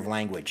base layer of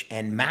language.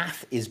 And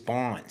math is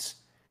bonds.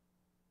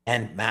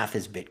 And math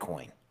is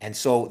Bitcoin. And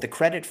so the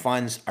credit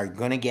funds are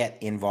going to get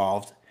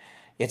involved.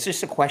 It's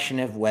just a question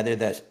of whether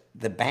the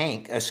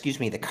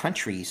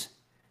countries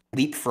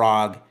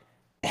leapfrog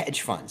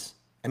hedge funds.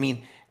 I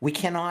mean, we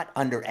cannot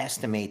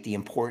underestimate the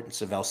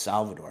importance of El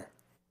Salvador.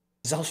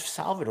 El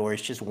Salvador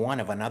is just one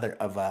of other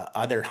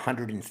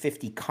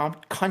 150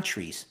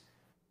 countries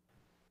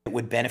that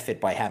would benefit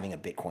by having a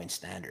Bitcoin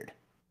standard.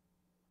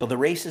 So the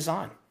race is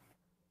on.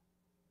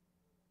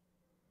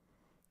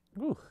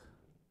 Ooh.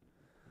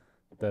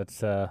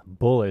 That's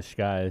bullish,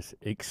 guys.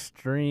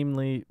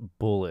 Extremely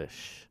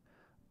bullish.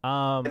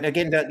 And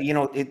again,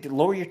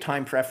 lower your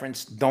time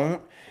preference.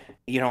 Don't.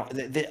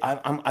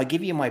 I'll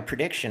give you my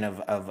prediction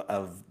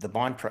of the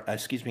bond.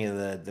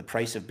 The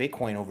price of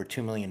Bitcoin over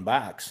 $2 million.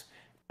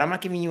 I'm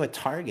not giving you a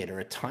target or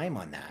a time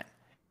on that,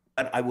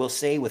 but I will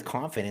say with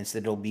confidence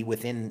that it'll be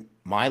within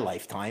my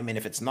lifetime, and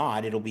if it's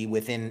not, it'll be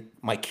within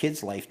my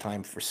kid's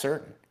lifetime for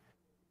certain.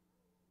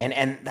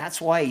 And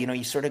that's why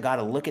you sort of got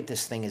to look at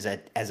this thing as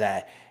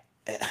a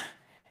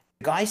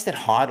guys that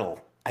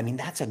hodl. I mean,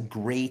 that's a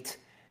great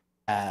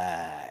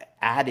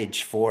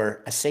adage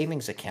for a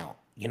savings account.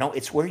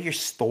 It's where you're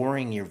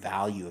storing your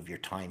value of your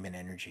time and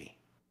energy.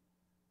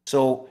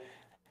 So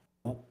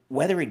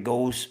whether it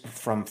goes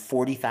from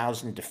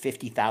 40,000 to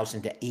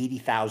 50,000 to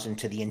 80,000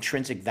 to the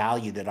intrinsic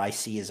value that I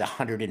see as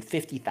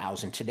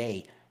 150,000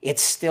 today,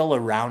 it's still a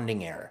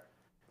rounding error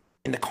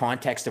in the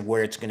context of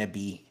where it's going to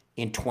be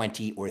in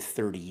 20 or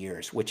 30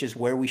 years, which is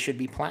where we should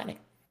be planning.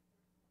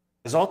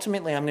 Because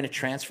ultimately, I'm going to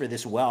transfer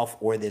this wealth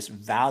or this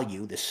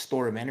value, this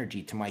store of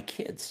energy, to my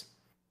kids.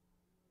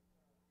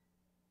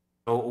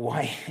 So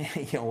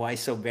why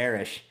so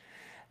bearish?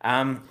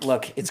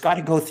 Look, it's got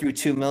to go through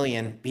 2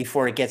 million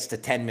before it gets to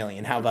 10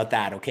 million. How about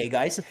that? Okay,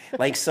 guys?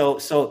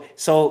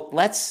 So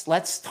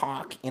let's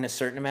talk in a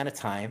certain amount of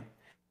time.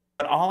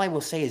 But all I will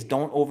say is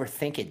don't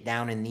overthink it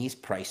down in these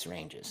price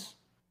ranges.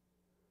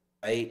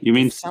 Right? You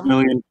mean 2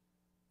 million?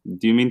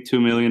 Do you mean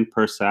 2 million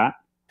per sat?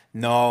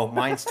 No,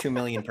 mine's 2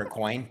 million per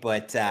coin.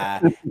 But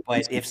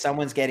if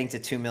someone's getting to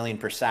 2 million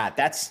per sat,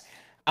 that's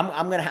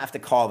I'm gonna have to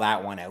call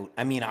that one out.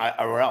 I mean,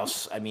 or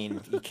else, I mean,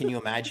 can you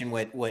imagine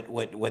what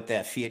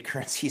the fiat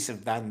currencies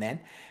have done then?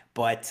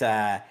 But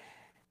I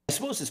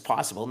suppose it's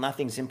possible.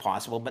 Nothing's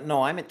impossible. But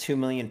no, I'm at 2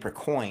 million per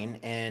coin,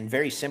 and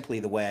very simply,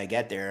 the way I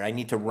get there, I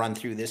need to run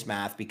through this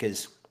math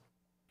because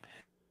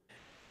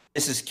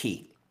this is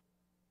key.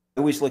 I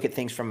always look at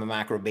things from a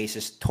macro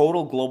basis.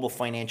 Total global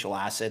financial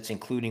assets,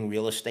 including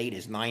real estate,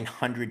 is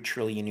 900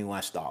 trillion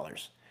US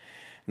dollars.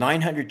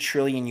 900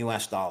 trillion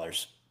US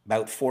dollars.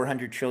 About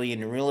 400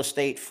 trillion in real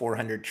estate,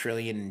 400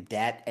 trillion in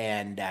debt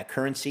and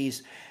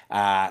currencies,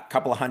 a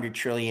couple of hundred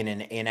trillion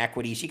in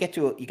equities. You get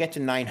to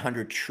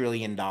 900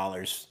 trillion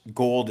dollars.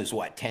 Gold is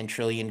what, 10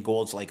 trillion.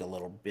 Gold's like a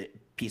little bit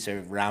piece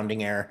of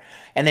rounding error,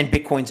 and then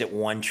Bitcoin's at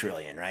 1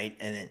 trillion, right?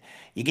 And then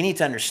you need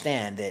to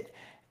understand that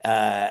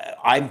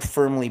I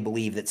firmly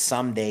believe that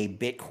someday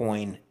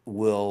Bitcoin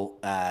will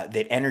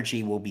that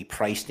energy will be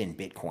priced in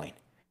Bitcoin.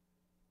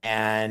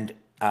 And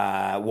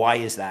why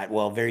is that?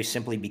 Well, very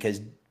simply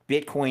because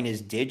Bitcoin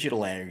is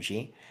digital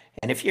energy.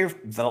 And if you're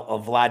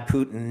Vlad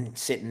Putin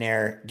sitting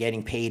there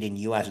getting paid in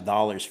US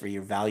dollars for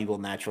your valuable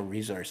natural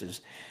resources,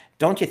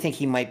 don't you think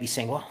he might be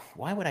saying, well,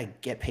 why would I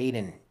get paid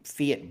in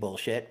fiat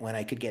bullshit when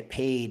I could get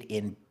paid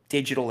in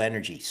digital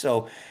energy?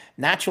 So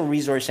natural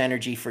resource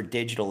energy for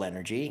digital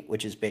energy,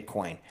 which is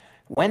Bitcoin.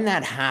 When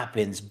that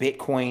happens,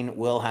 Bitcoin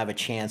will have a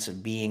chance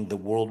of being the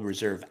world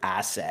reserve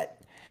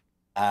asset.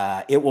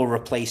 It will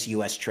replace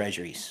US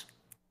treasuries.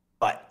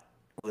 But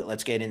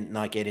let's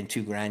not get in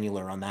too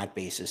granular on that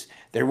basis.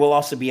 There will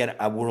also be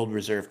a world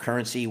reserve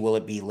currency. Will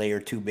it be layer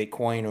 2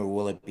 Bitcoin, or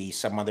will it be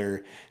some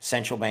other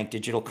central bank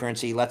digital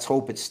currency? Let's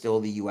hope it's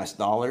still the US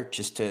dollar,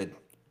 just to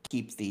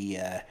keep the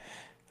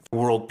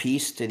world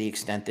peace, to the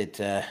extent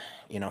that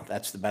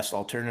that's the best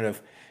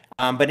alternative.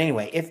 But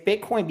anyway, if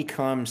Bitcoin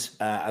becomes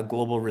a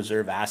global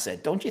reserve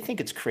asset, don't you think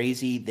it's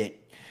crazy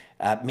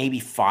that maybe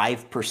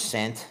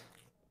 5%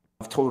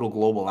 of total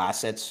global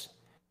assets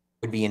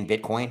would be in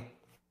Bitcoin?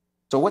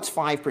 So what's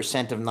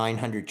 5% of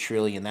 900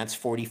 trillion? That's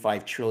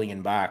 45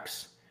 trillion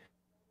bucks.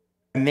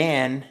 And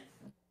then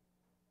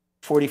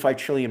 45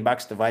 trillion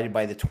bucks divided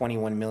by the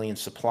 21 million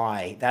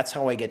supply. That's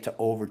how I get to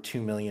over 2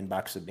 million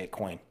bucks of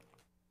Bitcoin.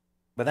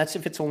 But that's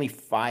if it's only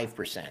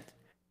 5%.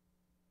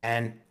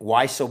 And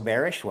why so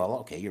bearish? Well,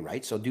 okay, you're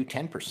right. So do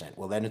 10%.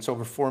 Well, then it's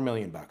over 4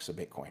 million bucks of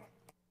Bitcoin.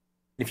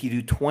 If you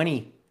do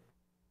 20%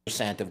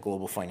 of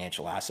global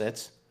financial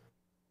assets,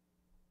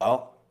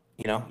 well,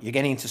 you're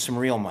getting into some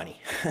real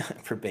money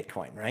for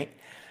Bitcoin, right?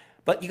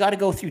 But you got to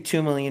go through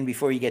 2 million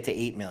before you get to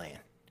 8 million.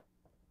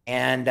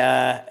 And,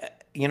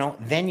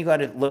 then you got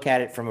to look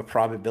at it from a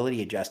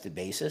probability adjusted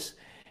basis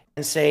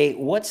and say,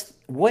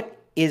 what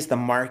is the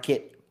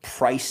market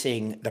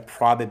pricing the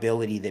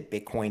probability that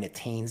Bitcoin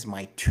attains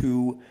my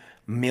 $2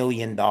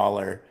 million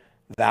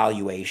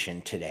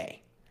valuation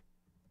today?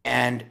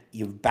 And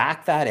you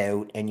back that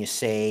out and you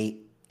say,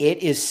 it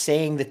is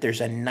saying that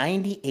there's a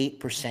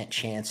 98%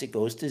 chance it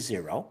goes to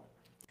zero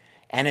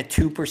and a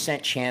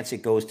 2% chance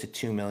it goes to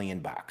 2 million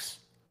bucks.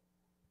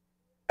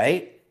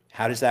 Right?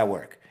 How does that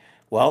work?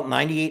 Well,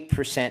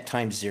 98%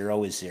 times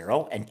zero is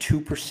zero, and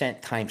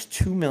 2% times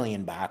 2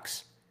 million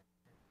bucks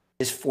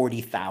is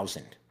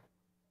 40,000.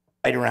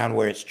 Right around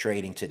where it's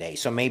trading today.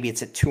 So maybe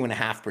it's at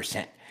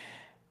 2.5%.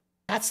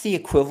 That's the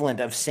equivalent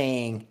of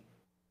saying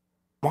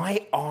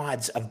my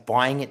odds of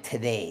buying it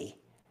today,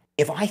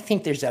 if I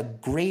think there's a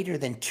greater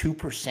than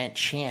 2%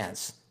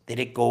 chance that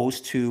it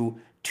goes to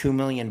 2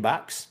 million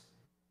bucks,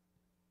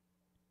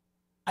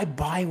 I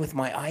buy with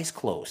my eyes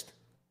closed.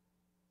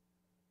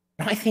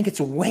 And I think it's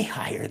way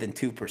higher than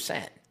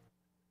 2%.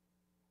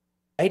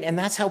 Right? And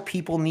that's how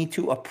people need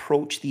to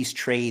approach these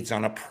trades,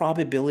 on a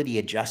probability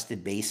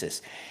adjusted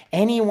basis.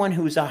 Anyone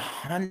who's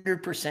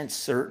 100%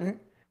 certain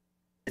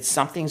that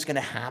something's going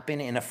to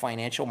happen in a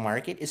financial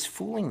market is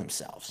fooling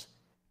themselves.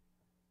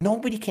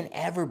 Nobody can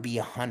ever be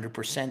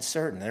 100%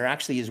 certain. There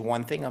actually is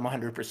one thing I'm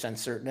 100%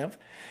 certain of,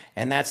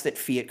 and that's that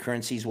fiat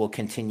currencies will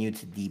continue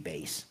to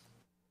debase.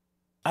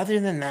 Other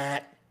than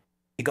that,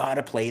 you got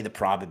to play the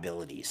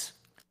probabilities.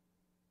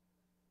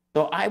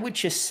 So I would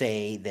just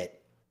say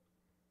that,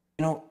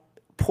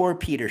 poor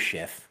Peter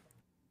Schiff,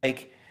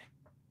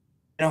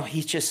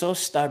 he's just so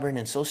stubborn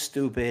and so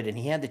stupid, and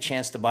he had the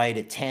chance to buy it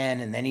at 10,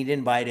 and then he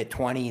didn't buy it at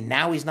 20, and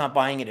now he's not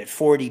buying it at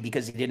 40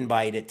 because he didn't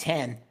buy it at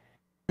 10. And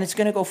it's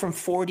going to go from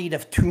 40 to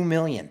 2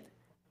 million.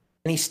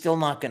 And he's still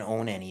not going to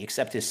own any,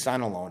 except his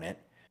son will own it.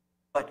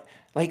 But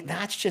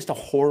that's just a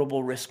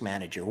horrible risk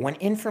manager. When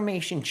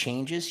information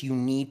changes, you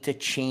need to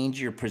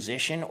change your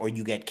position or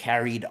you get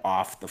carried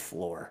off the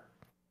floor.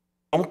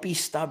 Don't be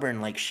stubborn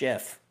like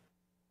Schiff.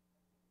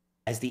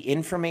 As the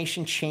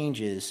information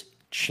changes,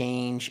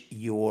 change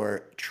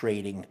your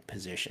trading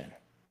position.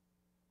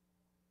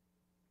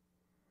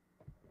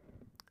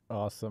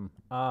 Awesome.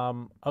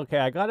 Okay,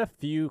 I got a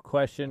few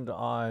questions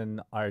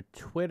on our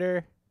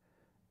Twitter,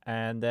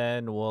 and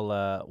then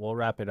we'll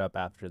wrap it up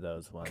after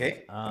those ones.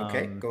 Okay.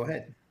 Okay, go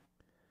ahead.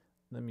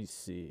 Let me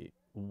see.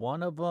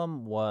 One of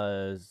them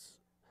was,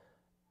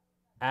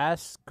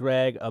 ask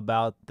Greg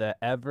about the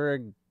ever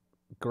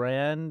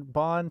Evergrande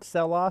bond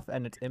sell-off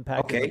and its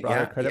impact in the Okay, broader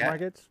yeah, credit yeah.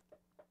 markets?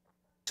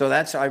 So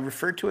I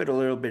referred to it a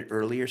little bit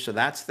earlier. So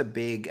that's the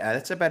big,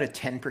 that's about a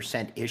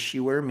 10%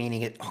 issuer,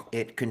 meaning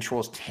it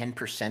controls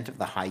 10% of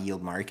the high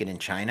yield market in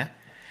China.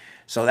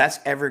 So that's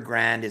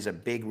Evergrande is a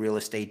big real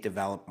estate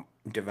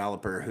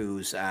developer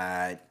who's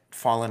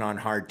fallen on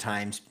hard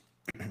times.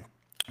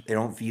 They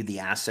don't view the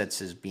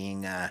assets as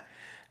being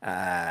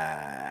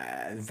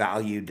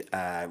valued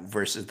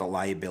versus the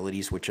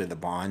liabilities, which are the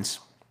bonds.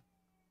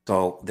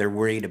 So they're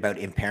worried about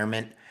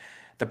impairment.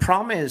 The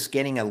problem is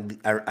getting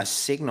a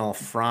signal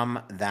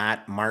from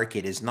that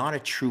market is not a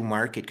true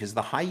market because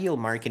the high yield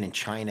market in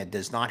China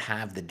does not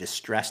have the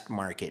distressed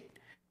market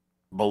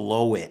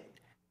below it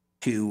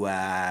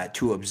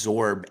to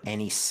absorb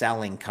any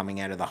selling coming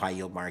out of the high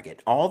yield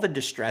market. All the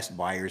distressed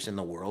buyers in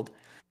the world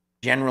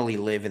generally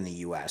live in the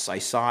US. I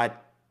saw it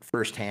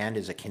firsthand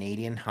as a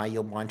Canadian high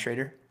yield bond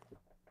trader.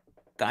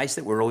 Guys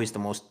that were always the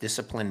most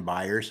disciplined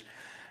buyers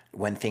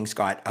when things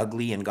got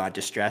ugly and got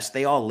distressed,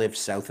 they all live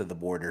south of the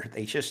border.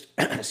 They just,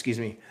 excuse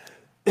me,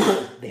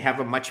 they have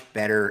a much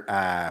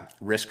better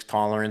risk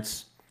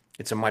tolerance.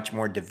 It's a much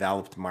more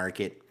developed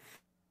market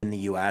in the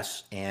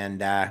US.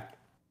 And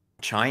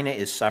China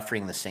is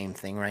suffering the same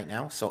thing right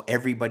now. So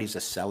everybody's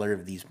a seller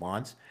of these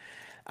bonds.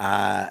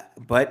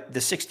 But the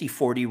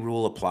 60-40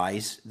 rule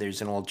applies.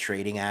 There's an old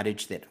trading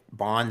adage that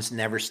bonds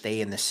never stay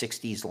in the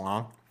 60s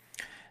long.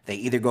 They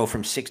either go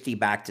from 60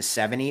 back to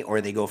 70 or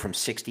they go from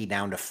 60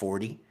 down to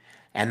 40.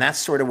 And that's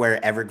sort of where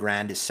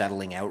Evergrande is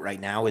settling out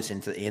right now, is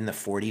in the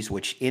 40s,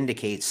 which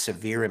indicates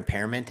severe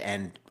impairment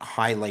and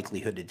high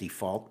likelihood of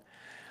default.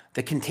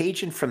 The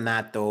contagion from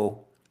that,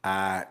 though,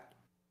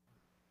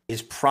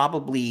 is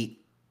probably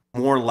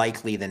more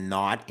likely than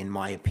not, in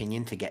my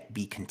opinion, to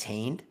be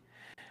contained.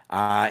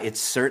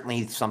 It's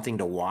certainly something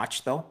to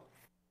watch, though,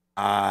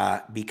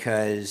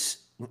 because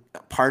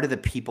part of the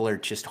people are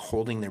just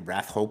holding their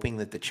breath, hoping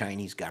that the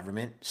Chinese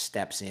government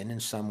steps in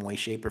some way,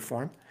 shape, or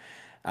form.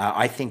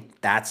 I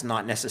think that's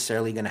not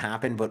necessarily going to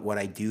happen, but what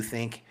I do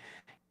think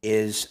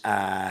is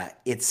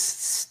it's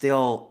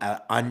still an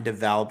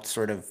undeveloped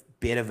sort of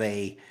bit of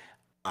a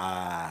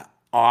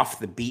off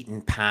the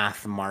beaten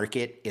path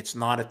market. It's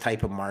not a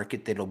type of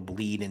market that'll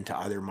bleed into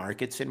other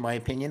markets, in my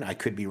opinion. I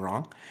could be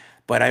wrong,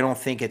 but I don't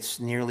think it's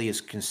nearly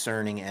as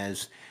concerning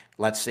as,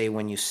 let's say,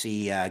 when you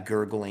see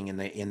gurgling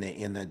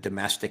in the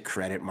domestic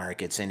credit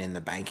markets and in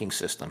the banking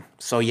system.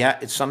 So yeah,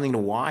 it's something to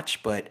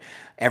watch. But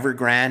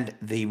Evergrande,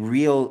 the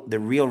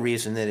real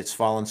reason that it's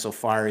fallen so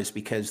far is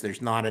because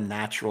there's not a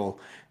natural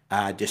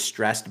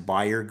distressed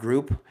buyer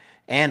group,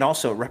 and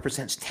also it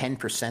represents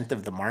 10%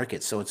 of the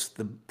market. So it's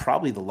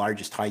probably the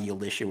largest high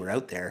yield issuer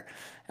out there.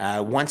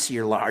 Once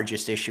your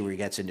largest issuer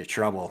gets into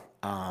trouble,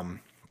 the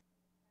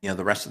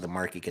rest of the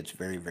market gets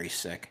very, very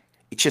sick.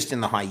 It's just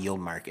in the high yield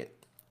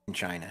market in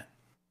China.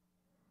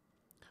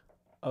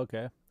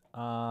 Okay.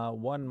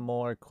 One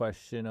more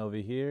question over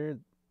here.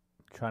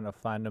 Trying to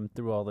find them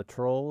through all the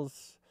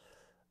trolls.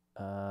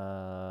 It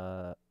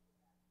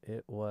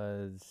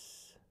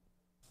was,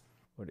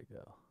 where'd it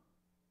go?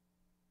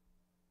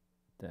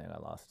 Dang, I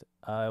lost it.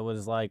 It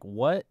was like,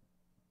 what?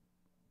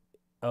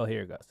 Oh,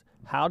 here it goes.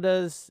 How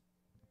does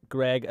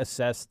Greg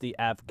assess the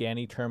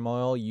Afghani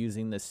turmoil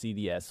using the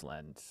CDS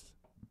lens?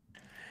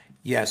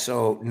 Yeah,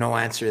 so no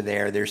answer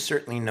there. There's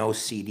certainly no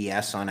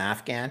CDS on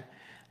Afghan.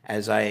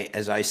 As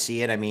I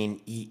see it, I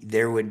mean,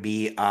 there would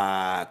be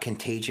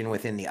contagion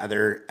within the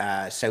other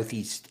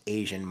Southeast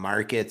Asian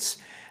markets.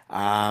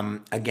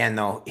 Again,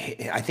 though,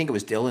 I think it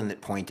was Dylan that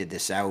pointed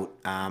this out.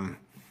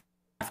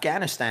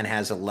 Afghanistan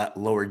has a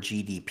lower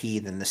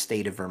GDP than the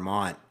state of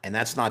Vermont, and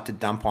that's not to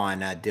dump on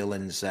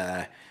Dylan's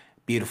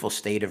beautiful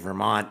state of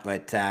Vermont,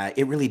 but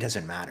it really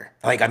doesn't matter.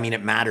 Like, I mean,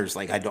 it matters.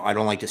 Like, I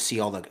don't like to see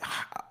all the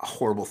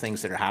horrible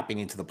things that are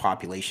happening to the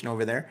population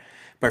over there.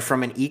 But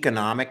from an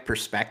economic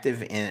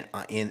perspective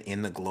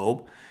in the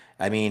globe,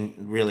 I mean,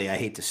 really, I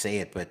hate to say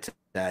it, but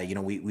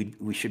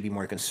we should be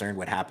more concerned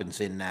what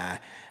happens in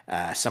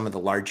some of the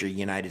larger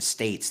United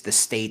States, the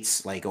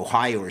states like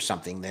Ohio or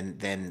something,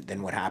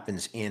 than what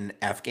happens in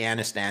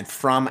Afghanistan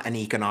from an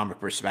economic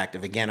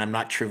perspective. Again, I'm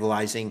not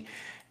trivializing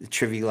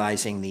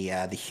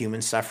the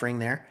human suffering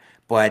there,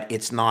 but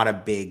it's not a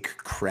big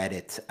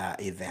credit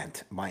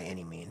event by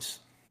any means.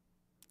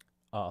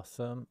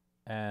 Awesome.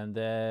 And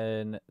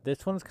then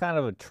this one's kind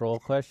of a troll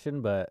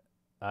question, but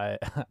I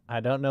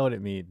don't know what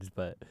it means,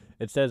 but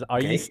it says,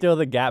 are you still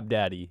the Gap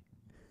Daddy?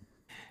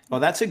 Well,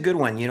 that's a good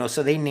one.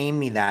 So they named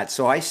me that.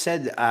 So I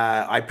said,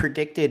 I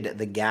predicted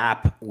the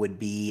gap would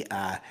be,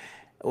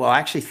 well, I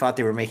actually thought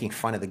they were making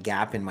fun of the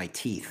gap in my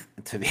teeth,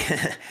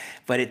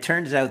 but it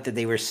turns out that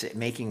they were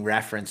making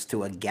reference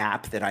to a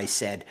gap that I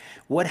said,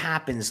 what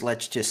happens,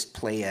 let's just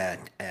play a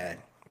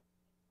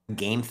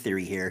game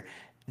theory here,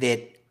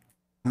 that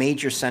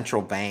major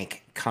central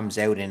bank comes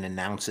out and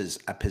announces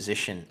a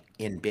position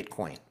in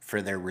Bitcoin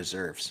for their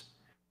reserves.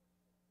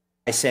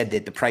 I said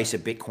that the price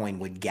of Bitcoin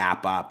would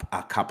gap up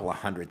a couple of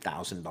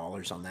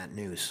 $100,000 on that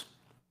news.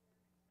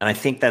 And I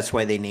think that's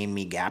why they named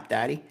me Gap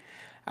Daddy.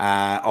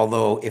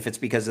 Although if it's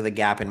because of the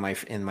gap in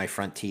my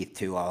front teeth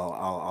too,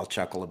 I'll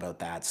chuckle about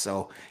that.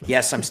 So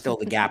yes, I'm still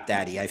the gap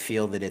daddy. I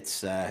feel that it's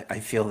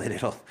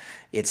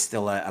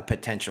still a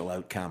potential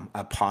outcome,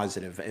 a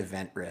positive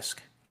event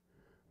risk.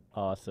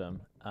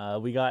 Awesome.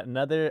 We got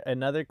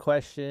another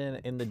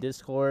question in the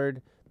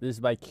Discord. This is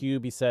by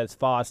Cube. He says,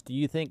 Foss, do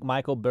you think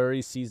Michael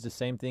Burry sees the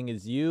same thing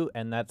as you,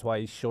 and that's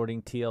why he's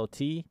shorting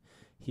TLT?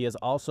 He has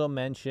also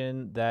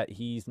mentioned that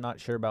he's not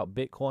sure about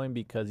Bitcoin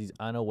because he's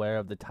unaware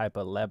of the type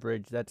of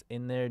leverage that's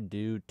in there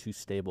due to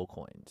stable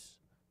coins.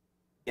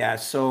 Yeah,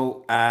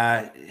 so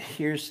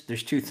there's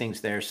two things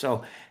there.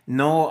 So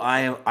no,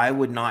 I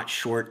would not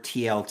short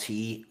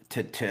TLT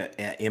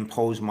to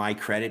impose my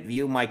credit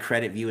view. My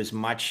credit view is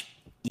much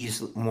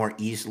more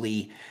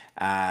easily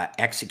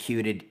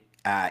executed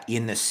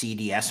in the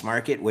CDS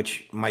market,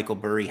 which Michael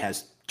Burry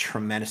has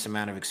tremendous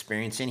amount of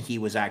experience in. He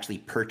was actually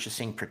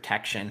purchasing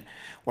protection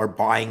or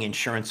buying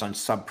insurance on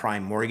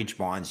subprime mortgage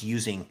bonds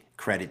using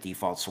credit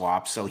default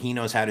swaps. So he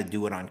knows how to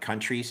do it on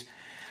countries.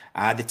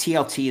 The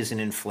TLT is an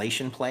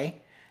inflation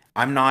play.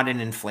 I'm not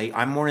an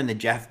I'm more in the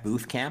Jeff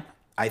Booth camp.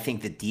 I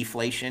think that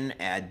deflation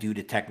due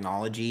to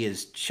technology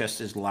is just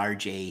as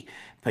large a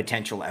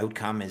potential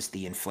outcome as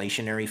the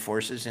inflationary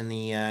forces in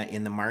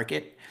the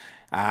market.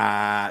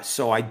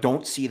 So I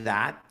don't see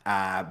that.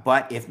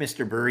 But if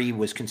Mr. Burry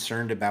was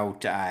concerned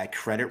about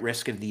credit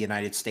risk of the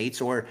United States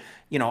or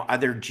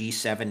other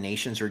G7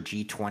 nations or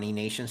G20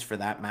 nations for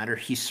that matter,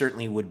 he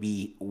certainly would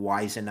be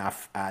wise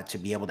enough to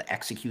be able to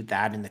execute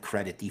that in the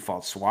credit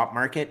default swap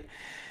market.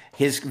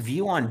 His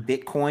view on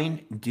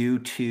Bitcoin due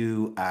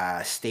to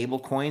stable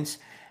coins,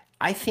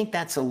 I think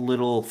that's a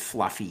little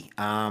fluffy.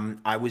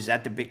 I was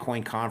at the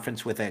Bitcoin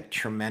conference with a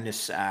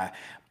tremendous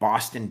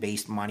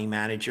Boston-based money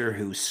manager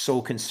who's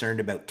so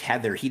concerned about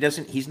Tether.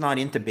 He's not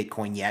into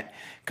Bitcoin yet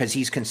because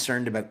he's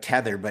concerned about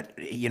Tether. But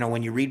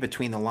when you read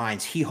between the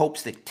lines, he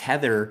hopes that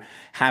Tether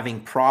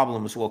having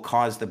problems will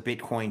cause the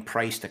Bitcoin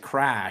price to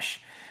crash.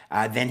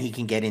 Then he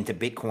can get into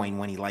Bitcoin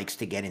when he likes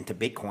to get into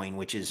Bitcoin,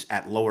 which is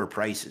at lower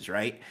prices,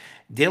 right?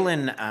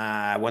 Dylan,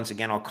 once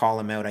again, I'll call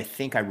him out. I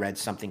think I read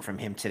something from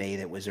him today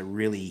that was a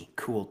really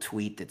cool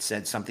tweet that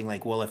said something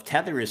like, well, if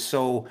Tether is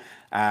so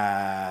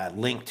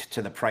linked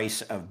to the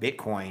price of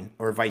Bitcoin,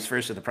 or vice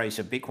versa, the price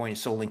of Bitcoin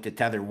is so linked to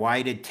Tether,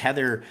 why did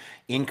Tether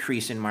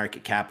increase in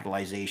market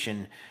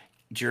capitalization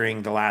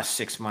during the last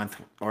 6 months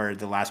or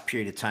the last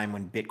period of time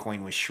when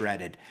Bitcoin was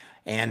shredded?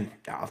 And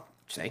I'll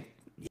say,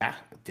 yeah,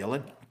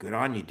 Dylan, good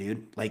on you,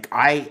 dude. Like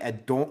I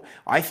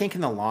think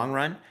in the long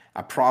run,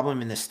 a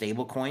problem in the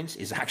stable coins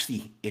is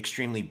actually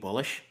extremely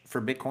bullish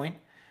for Bitcoin.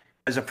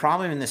 Because a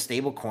problem in the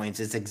stable coins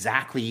is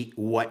exactly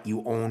what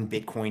you own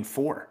Bitcoin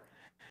for.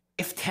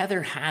 If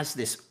Tether has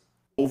this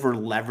over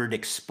levered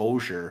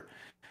exposure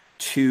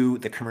to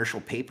the commercial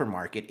paper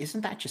market,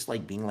 isn't that just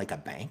like being like a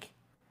bank?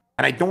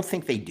 And I don't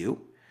think they do.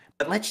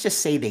 But let's just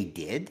say they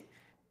did.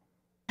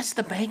 That's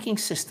the banking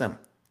system.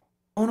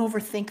 Don't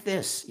overthink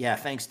this. Yeah,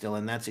 thanks,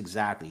 Dylan. That's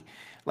exactly.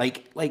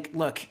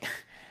 Look,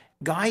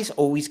 guys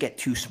always get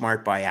too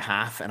smart by a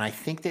half, and I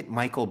think that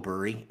Michael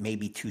Burry may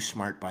be too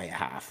smart by a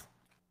half.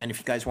 And if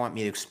you guys want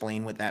me to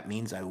explain what that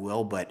means, I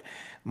will, but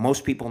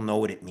most people know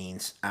what it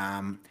means.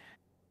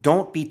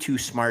 Don't be too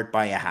smart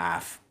by a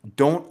half.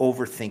 Don't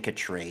overthink a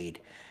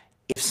trade.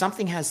 If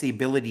something has the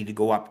ability to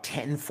go up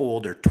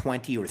 10-fold or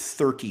 20 or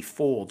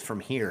 30-fold from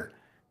here,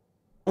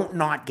 don't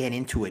not get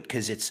into it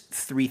because it's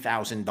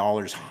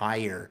 $3,000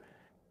 higher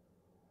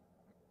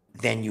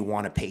than you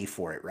want to pay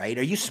for it, right?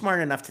 Are you smart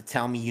enough to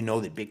tell me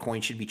that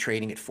Bitcoin should be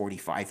trading at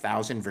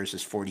 45,000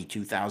 versus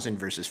 42,000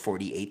 versus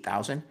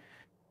 48,000?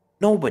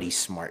 Nobody's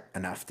smart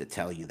enough to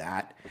tell you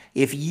that.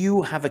 If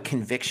you have a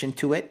conviction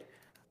to it,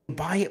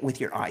 buy it with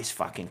your eyes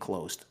fucking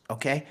closed,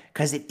 okay?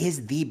 Because it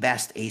is the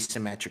best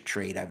asymmetric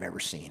trade I've ever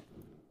seen.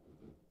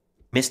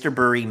 Mr.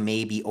 Burry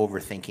may be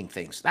overthinking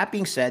things. That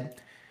being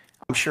said,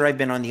 I'm sure I've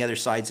been on the other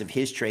sides of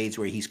his trades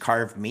where he's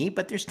carved me,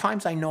 but there's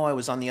times I know I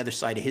was on the other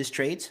side of his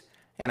trades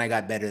and I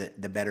got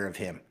the better of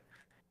him.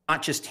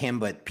 Not just him,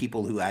 but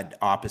people who had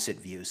opposite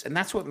views. And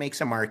that's what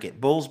makes a market.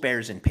 Bulls,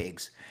 bears, and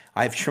pigs.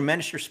 I have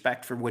tremendous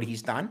respect for what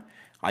he's done.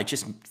 I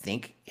just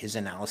think his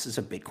analysis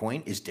of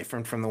Bitcoin is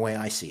different from the way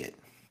I see it.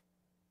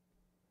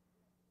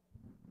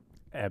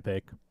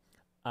 Epic.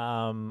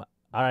 All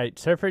right.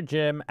 Surfer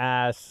Jim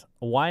asks,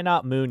 why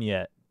not Moon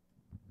yet?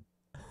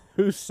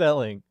 Who's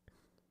selling?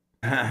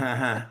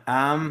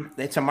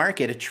 It's a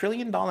market. $1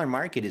 trillion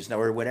market is,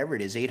 or whatever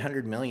it is,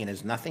 800 million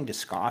is nothing to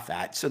scoff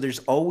at. So there's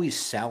always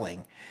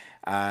selling.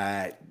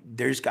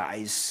 There's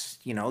guys,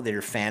 that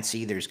are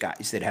fancy. There's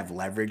guys that have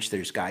leverage.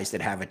 There's guys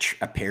that have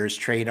a pairs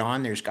trade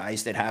on. There's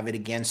guys that have it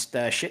against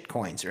shit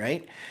coins,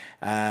 right?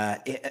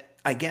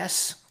 I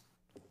guess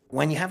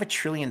when you have $1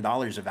 trillion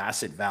of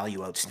asset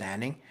value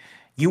outstanding,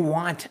 you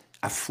want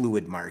a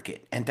fluid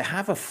market. And to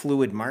have a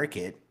fluid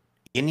market,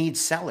 you need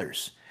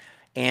sellers.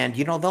 And,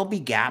 there'll be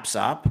gaps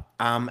up.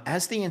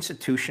 As the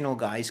institutional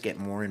guys get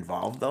more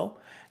involved, though,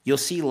 you'll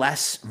see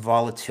less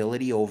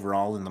volatility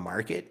overall in the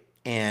market.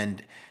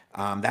 And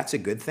that's a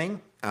good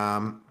thing.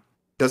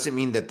 Doesn't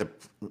mean that the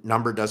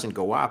number doesn't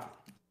go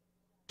up.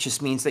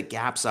 just means that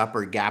gaps up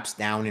or gaps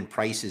down in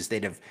prices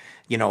that have,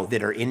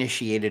 that are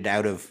initiated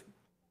out of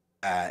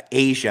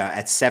Asia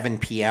at 7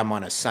 p.m.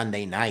 on a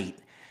Sunday night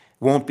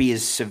won't be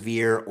as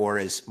severe or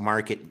as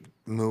market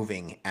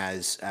moving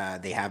as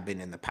they have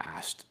been in the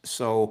past.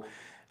 So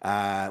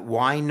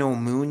why no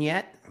moon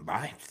yet?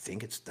 I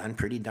think it's done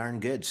pretty darn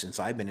good since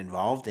I've been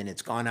involved, and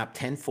it's gone up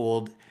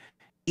tenfold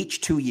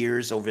each 2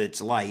 years over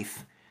its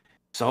life.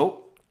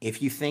 So if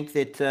you think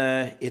that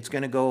it's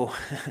going to go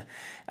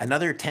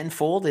another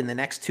tenfold in the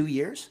next 2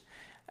 years,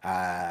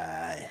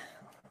 I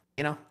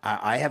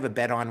have a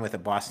bet on with a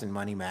Boston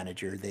money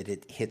manager that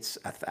it hits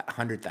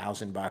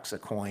 $100,000 a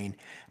coin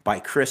by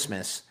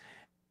Christmas.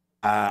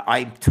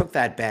 I took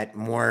that bet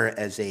more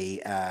as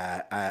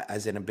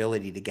an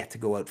ability to get to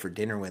go out for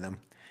dinner with him.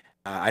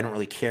 I don't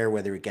really care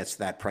whether it gets to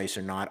that price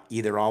or not.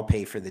 Either I'll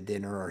pay for the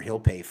dinner or he'll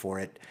pay for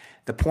it.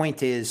 The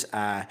point is,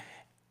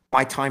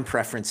 my time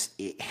preference,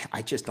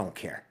 I just don't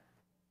care.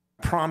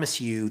 I promise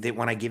you that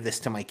when I give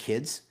this to my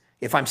kids,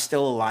 if I'm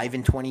still alive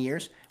in 20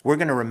 years, we're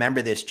going to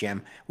remember this,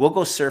 Jim. We'll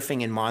go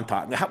surfing in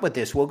Montauk. How about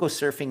this? We'll go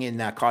surfing in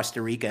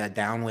Costa Rica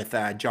down with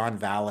John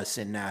Vallis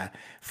and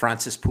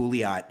Francis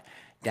Pouliot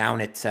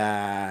down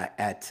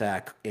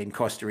in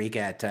Costa Rica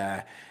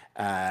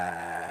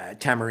at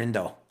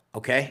Tamarindo.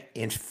 Okay,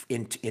 in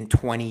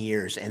 20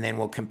 years, and then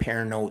we'll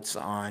compare notes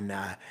on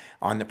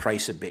the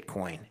price of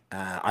Bitcoin.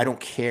 I don't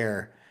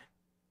care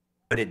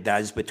what it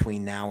does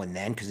between now and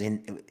then, because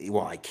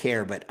I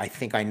care, but I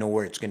think I know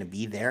where it's going to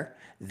be there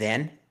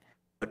then,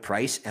 what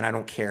price, and I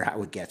don't care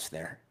how it gets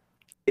there.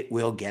 It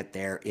will get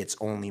there. It's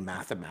only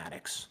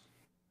mathematics.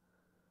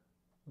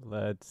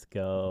 Let's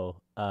go.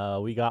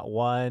 We got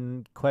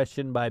one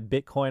question by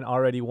Bitcoin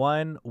already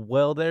won.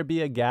 Will there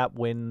be a gap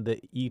when the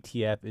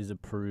ETF is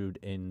approved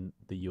in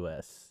the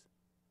US?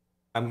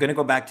 I'm going to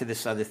go back to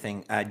this other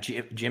thing.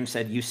 Jim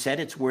said, you said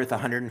it's worth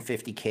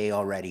 150K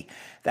already.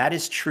 That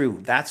is true.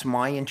 That's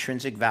my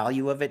intrinsic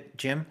value of it,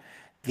 Jim.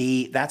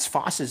 That's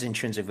Foss's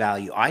intrinsic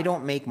value. I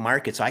don't make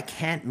markets. I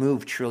can't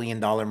move $1 trillion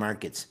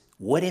markets.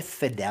 What if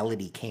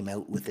Fidelity came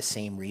out with the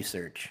same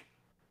research?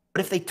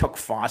 What if they took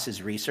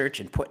Foss's research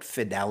and put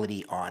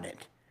Fidelity on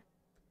it?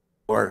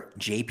 Or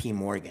JP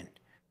Morgan?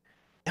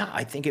 Yeah,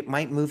 I think it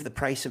might move the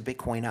price of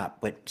Bitcoin up.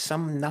 But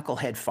some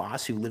knucklehead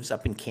Foss who lives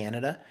up in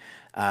Canada,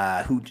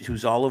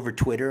 who's all over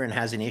Twitter and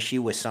has an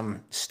issue with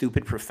some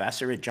stupid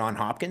professor at Johns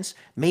Hopkins,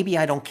 maybe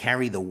I don't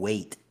carry the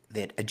weight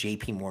that a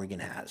JP Morgan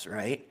has,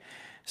 right?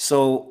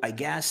 So I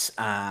guess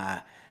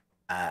that's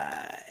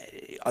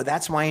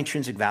my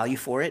intrinsic value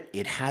for it.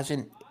 It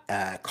hasn't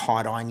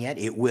caught on yet.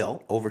 It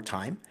will over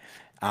time.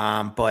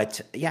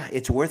 But yeah,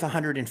 it's worth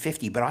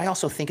 150, but I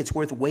also think it's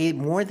worth way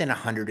more than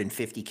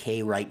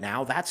 150K right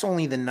now. That's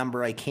only the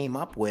number I came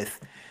up with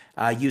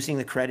using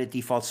the credit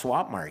default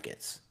swap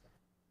markets.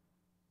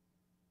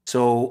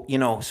 So,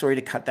 sorry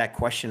to cut that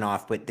question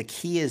off, but the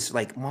key is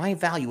like my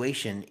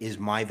valuation is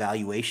my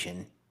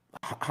valuation.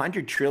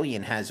 100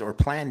 trillion or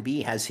Plan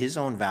B has his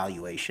own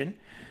valuation.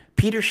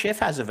 Peter Schiff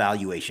has a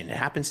valuation. It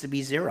happens to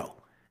be zero.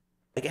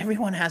 Like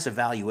everyone has a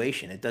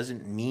valuation. It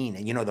doesn't mean,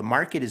 the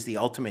market is the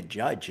ultimate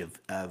judge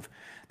of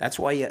that's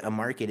why a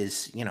market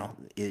is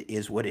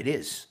what it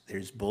is.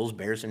 There's bulls,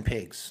 bears, and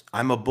pigs.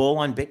 I'm a bull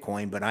on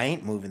Bitcoin, but I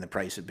ain't moving the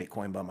price of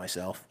Bitcoin by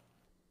myself.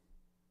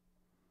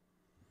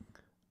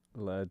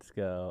 Let's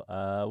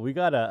go. We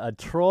got a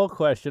troll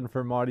question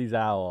for Marty's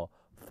Owl.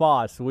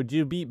 Foss, would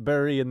you beat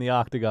Burry in the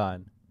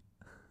octagon?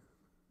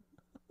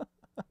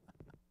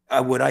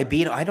 Would I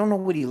beat? I don't know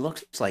what he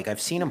looks like. I've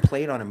seen him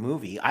played on a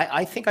movie.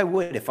 I think I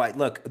would if I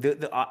look.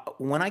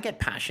 When I get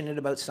passionate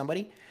about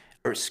somebody,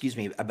 or excuse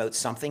me, about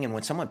something, and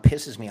when someone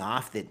pisses me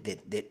off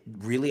that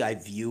really I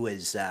view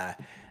as,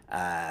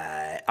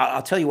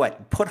 I'll tell you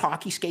what. Put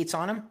hockey skates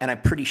on him, and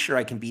I'm pretty sure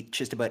I can beat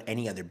just about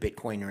any other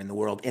Bitcoiner in the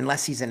world,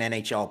 unless he's an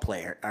NHL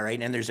player. All right,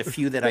 and there's a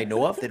few that I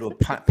know of that will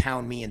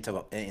pound me into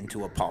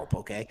a pulp.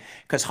 Okay,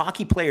 because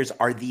hockey players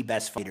are the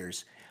best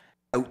fighters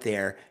out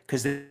there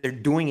because they're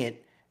doing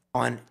it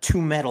on two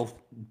metal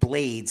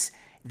blades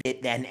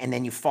and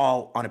then you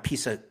fall on a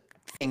piece of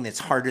thing that's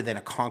harder than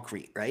a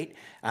concrete, right?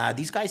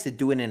 These guys that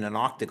do it in an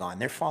octagon,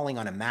 they're falling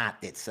on a mat.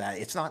 It's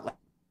not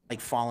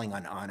like falling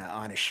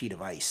on a sheet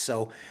of ice.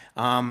 So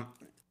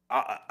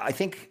I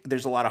think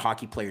there's a lot of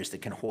hockey players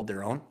that can hold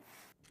their own.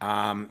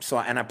 And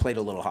I played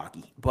a little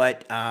hockey,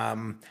 but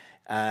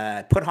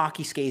put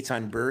hockey skates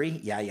on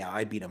Burry. Yeah,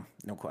 I beat him.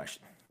 No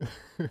question.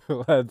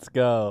 Let's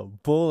go.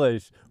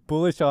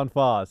 Bullish on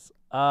Foss.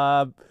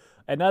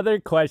 Another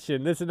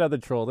question. This is another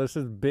troll. This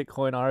is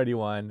Bitcoin already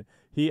won.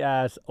 He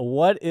asks,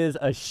 "What is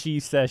a she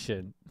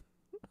session?"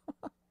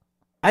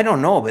 I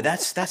don't know, but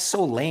that's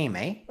so lame,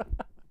 eh?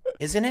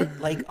 Isn't it?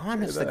 Like,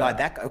 honest to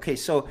God, okay.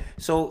 So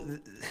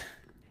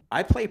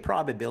I play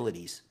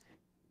probabilities.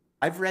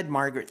 I've read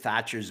Margaret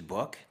Thatcher's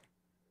book.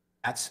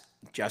 That's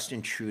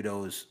Justin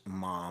Trudeau's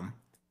mom.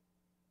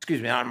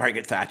 Excuse me, not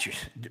Margaret Thatcher.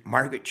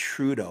 Margaret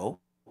Trudeau.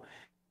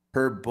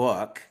 Her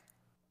book,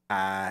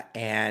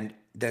 and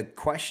the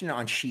question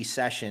on she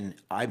session,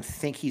 I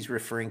think he's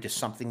referring to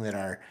something that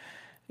our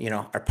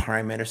our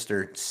prime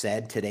minister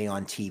said today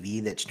on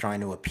TV that's trying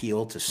to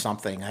appeal to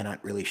something. I'm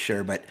not really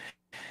sure, but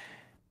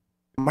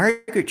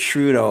Margaret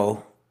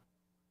Trudeau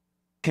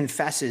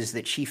confesses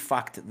that she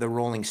fucked the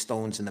Rolling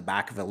Stones in the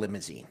back of a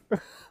limousine.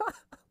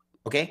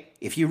 Okay?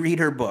 If you read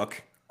her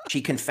book,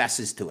 she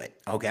confesses to it.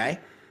 Okay?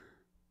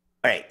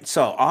 All right.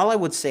 So all I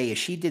would say is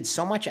she did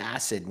so much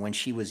acid when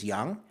she was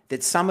young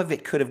that some of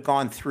it could have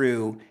gone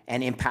through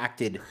and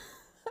impacted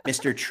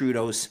Mr.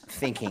 Trudeau's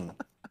thinking.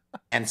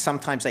 And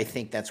sometimes I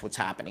think that's what's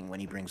happening when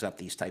he brings up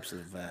these types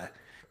of,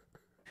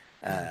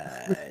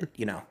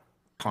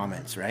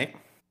 comments, right?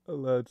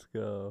 Let's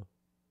go.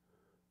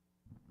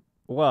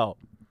 Well,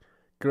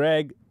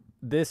 Greg,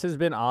 this has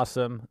been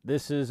awesome.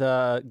 This is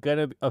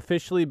gonna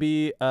officially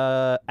be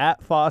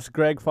at Foss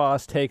Greg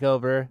Foss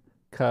takeover,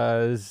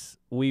 because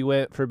we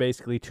went for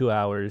basically 2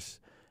 hours,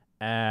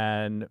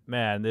 and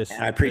man,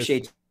 I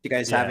appreciate you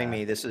guys having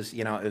me. This is,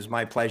 it was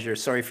my pleasure.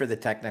 Sorry for the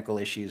technical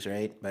issues,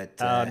 right? But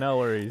no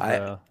worries.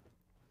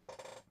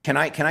 Can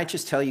I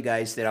just tell you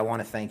guys that I want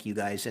to thank you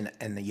guys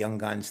and the young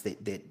guns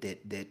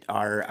that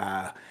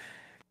are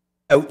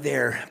out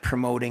there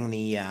promoting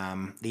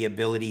the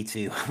ability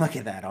to look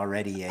at that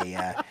already.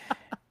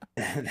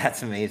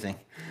 That's amazing.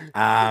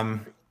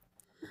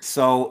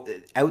 So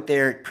out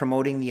there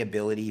promoting the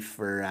ability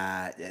for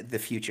the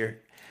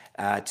future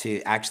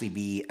to actually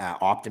be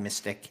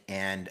optimistic.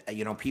 And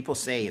people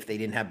say if they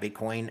didn't have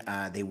Bitcoin,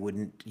 they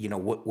wouldn't.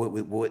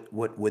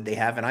 What would they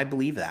have? And I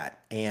believe that.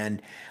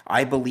 And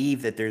I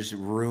believe that there's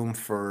room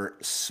for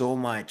so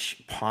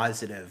much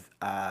positive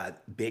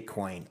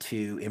Bitcoin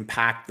to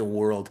impact the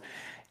world,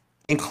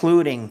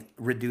 including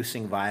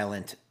reducing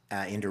violent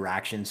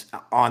interactions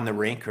on the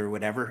rink or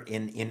whatever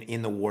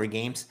in the war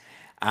games.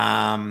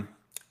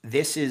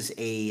 This is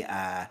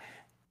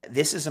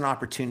an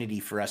opportunity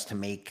for us to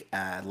make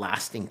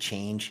lasting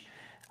change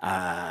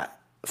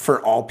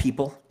for all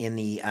people in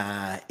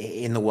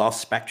the wealth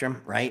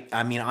spectrum, right?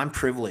 I mean, I'm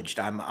privileged.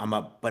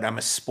 But I'm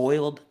a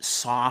spoiled,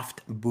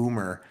 soft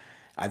boomer.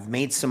 I've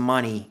made some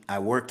money. I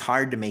worked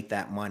hard to make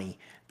that money.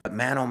 But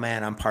man, oh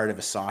man, I'm part of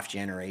a soft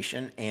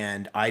generation,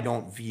 and I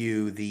don't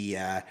view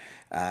the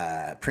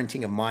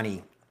printing of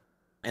money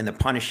and the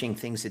punishing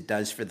things it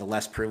does for the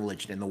less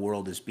privileged in the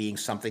world as being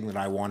something that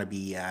I want to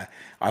be.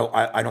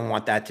 I don't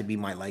want that to be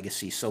my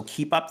legacy. So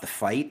keep up the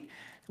fight.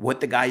 What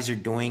the guys are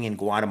doing in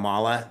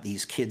Guatemala,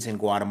 these kids in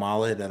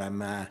Guatemala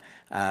that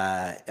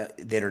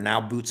that are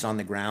now boots on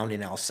the ground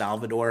in El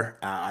Salvador.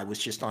 I was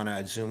just on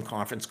a Zoom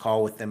conference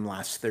call with them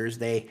last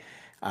Thursday.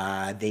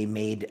 They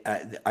made.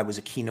 I was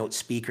a keynote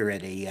speaker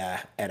at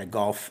a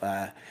golf.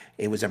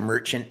 It was a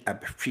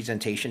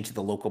presentation to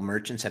the local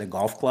merchants at a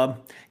golf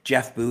club.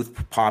 Jeff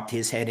Booth popped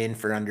his head in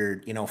for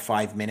under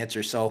 5 minutes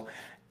or so.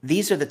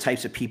 These are the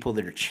types of people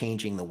that are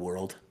changing the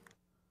world,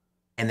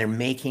 and they're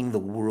making the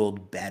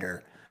world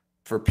better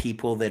for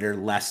people that are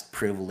less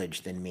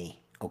privileged than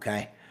me.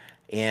 Okay,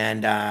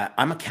 and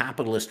I'm a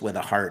capitalist with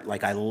a heart.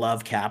 Like, I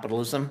love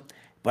capitalism.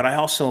 But I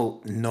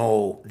also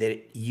know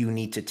that you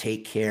need to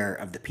take care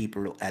of the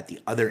people at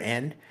the other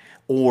end,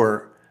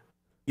 or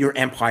your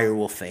empire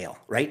will fail,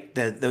 right?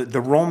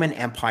 The Roman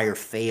Empire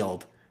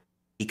failed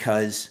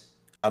because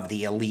of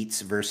the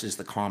elites versus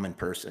the common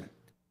person.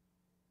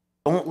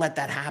 Don't let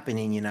that happen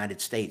in the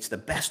United States. The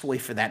best way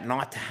for that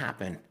not to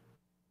happen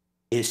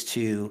is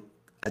to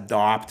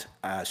adopt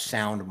a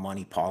sound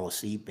money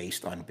policy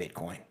based on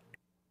Bitcoin.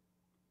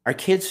 Our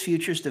kids'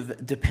 futures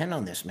depend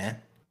on this, man.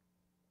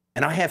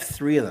 And I have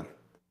 3 of them.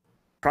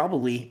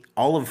 Probably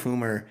all of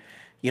whom are,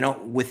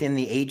 within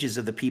the ages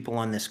of the people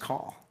on this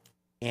call.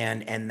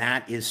 And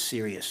that is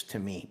serious to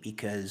me,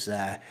 because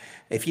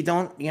if you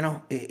don't,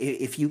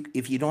 if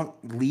you don't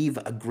leave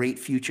a great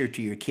future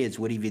to your kids,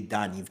 what have you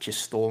done? You've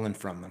just stolen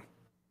from them.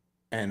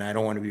 And I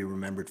don't want to be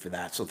remembered for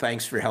that. So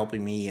thanks for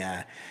helping me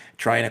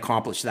try and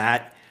accomplish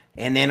that.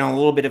 And then on a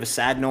little bit of a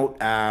sad note,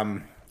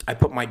 I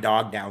put my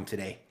dog down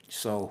today.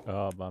 So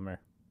bummer.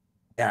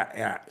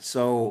 Yeah.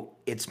 So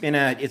it's been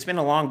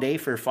a long day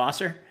for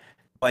Fosser.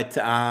 But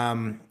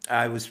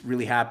I was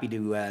really happy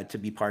to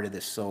be part of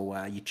this.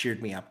 So you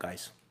cheered me up,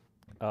 guys.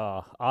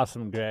 Oh,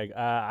 awesome, Greg.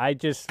 I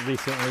just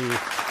recently,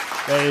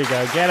 there you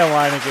go, get a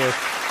Warnicus.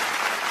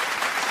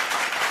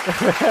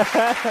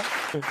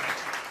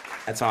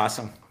 That's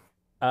awesome.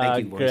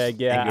 Thank you, boys.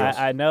 Greg, yeah,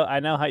 I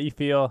know how you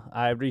feel.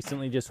 I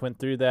recently just went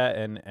through that,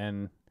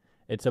 and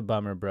it's a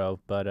bummer, bro.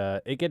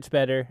 But it gets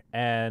better,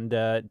 and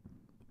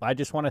I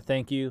just want to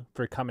thank you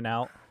for coming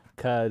out,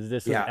 because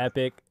this was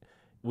epic.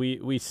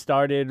 We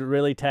started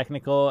really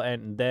technical,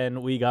 and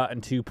then we got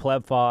into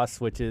Pleb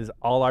Foss, which is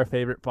all our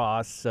favorite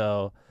Foss.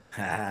 So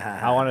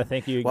I want to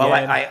thank you again. Well,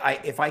 I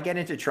if I get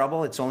into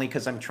trouble, it's only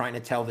because I'm trying to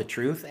tell the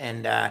truth.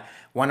 And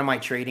one of my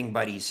trading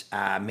buddies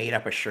made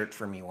up a shirt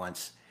for me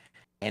once,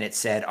 and it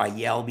said, "I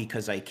yell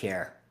because I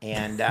care."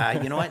 And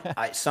you know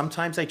what?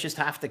 Sometimes I just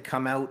have to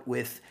come out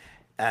with,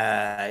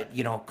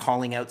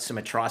 calling out some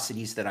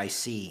atrocities that I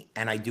see,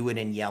 and I do it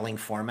in yelling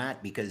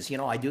format because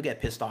I do get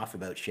pissed off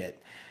about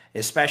shit.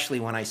 Especially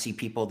when I see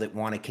people that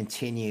want to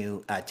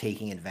continue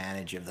taking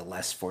advantage of the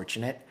less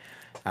fortunate.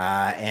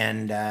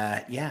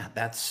 Yeah,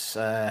 that's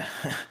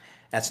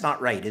that's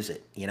not right, is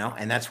it? You know,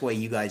 and that's why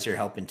you guys are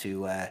helping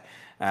to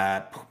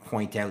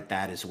point out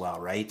that as well,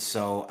 right?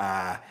 So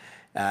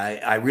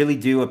I really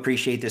do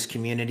appreciate this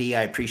community.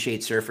 I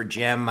appreciate Surfer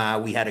Jim.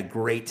 We had a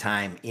great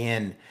time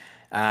in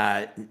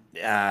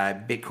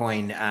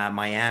Bitcoin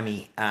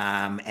Miami,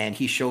 and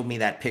he showed me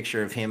that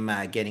picture of him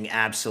getting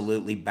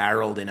absolutely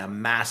barreled in a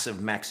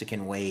massive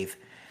Mexican wave.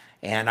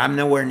 And I'm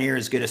nowhere near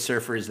as good a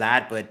surfer as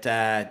that, but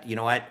you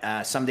know what?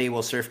 Someday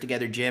we'll surf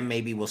together, Jim.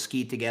 Maybe we'll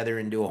ski together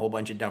and do a whole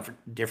bunch of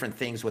different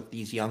things with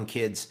these young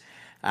kids.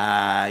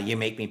 You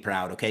make me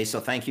proud. Okay, so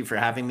thank you for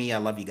having me. I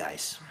love you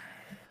guys.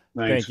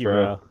 Thanks, Thank you,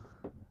 bro.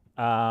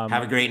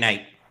 Have a great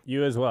night.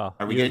 You as well.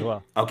 Are we You good? as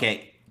well.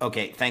 Okay.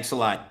 Okay. Thanks a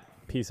lot.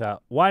 Peace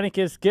out.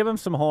 Weinicus, give him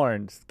some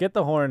horns. Get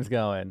the horns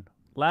going.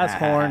 Last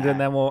horns, and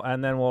then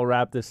we'll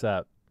wrap this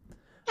up.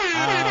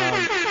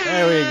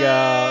 There we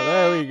go.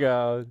 There we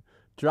go.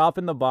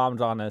 Dropping the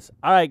bombs on us.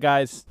 All right,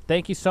 guys.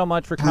 Thank you so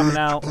much for coming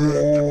out.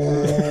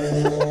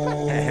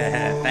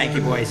 Thank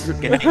you, boys.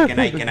 Good night. Good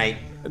night. Good night.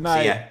 Good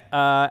night. See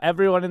ya.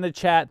 Everyone in the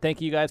chat,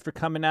 thank you guys for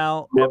coming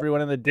out.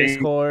 Everyone in the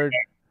Discord,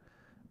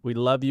 we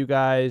love you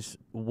guys.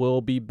 We'll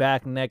be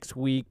back next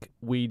week.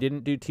 We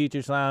didn't do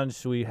Teachers Lounge,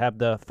 so we have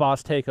the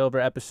Foss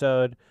Takeover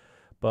episode,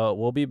 but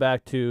we'll be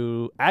back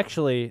to...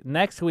 Actually,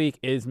 next week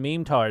is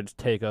Meme Tards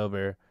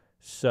Takeover,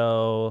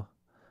 so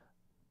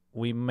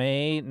we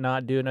may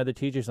not do another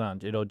Teachers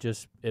Lounge. It'll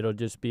just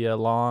be a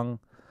long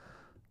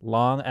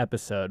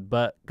episode.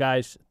 But,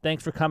 guys,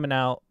 thanks for coming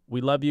out. We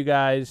love you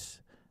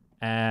guys.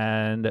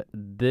 And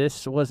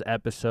this was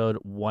episode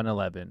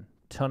 111.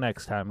 Till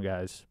next time,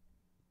 guys.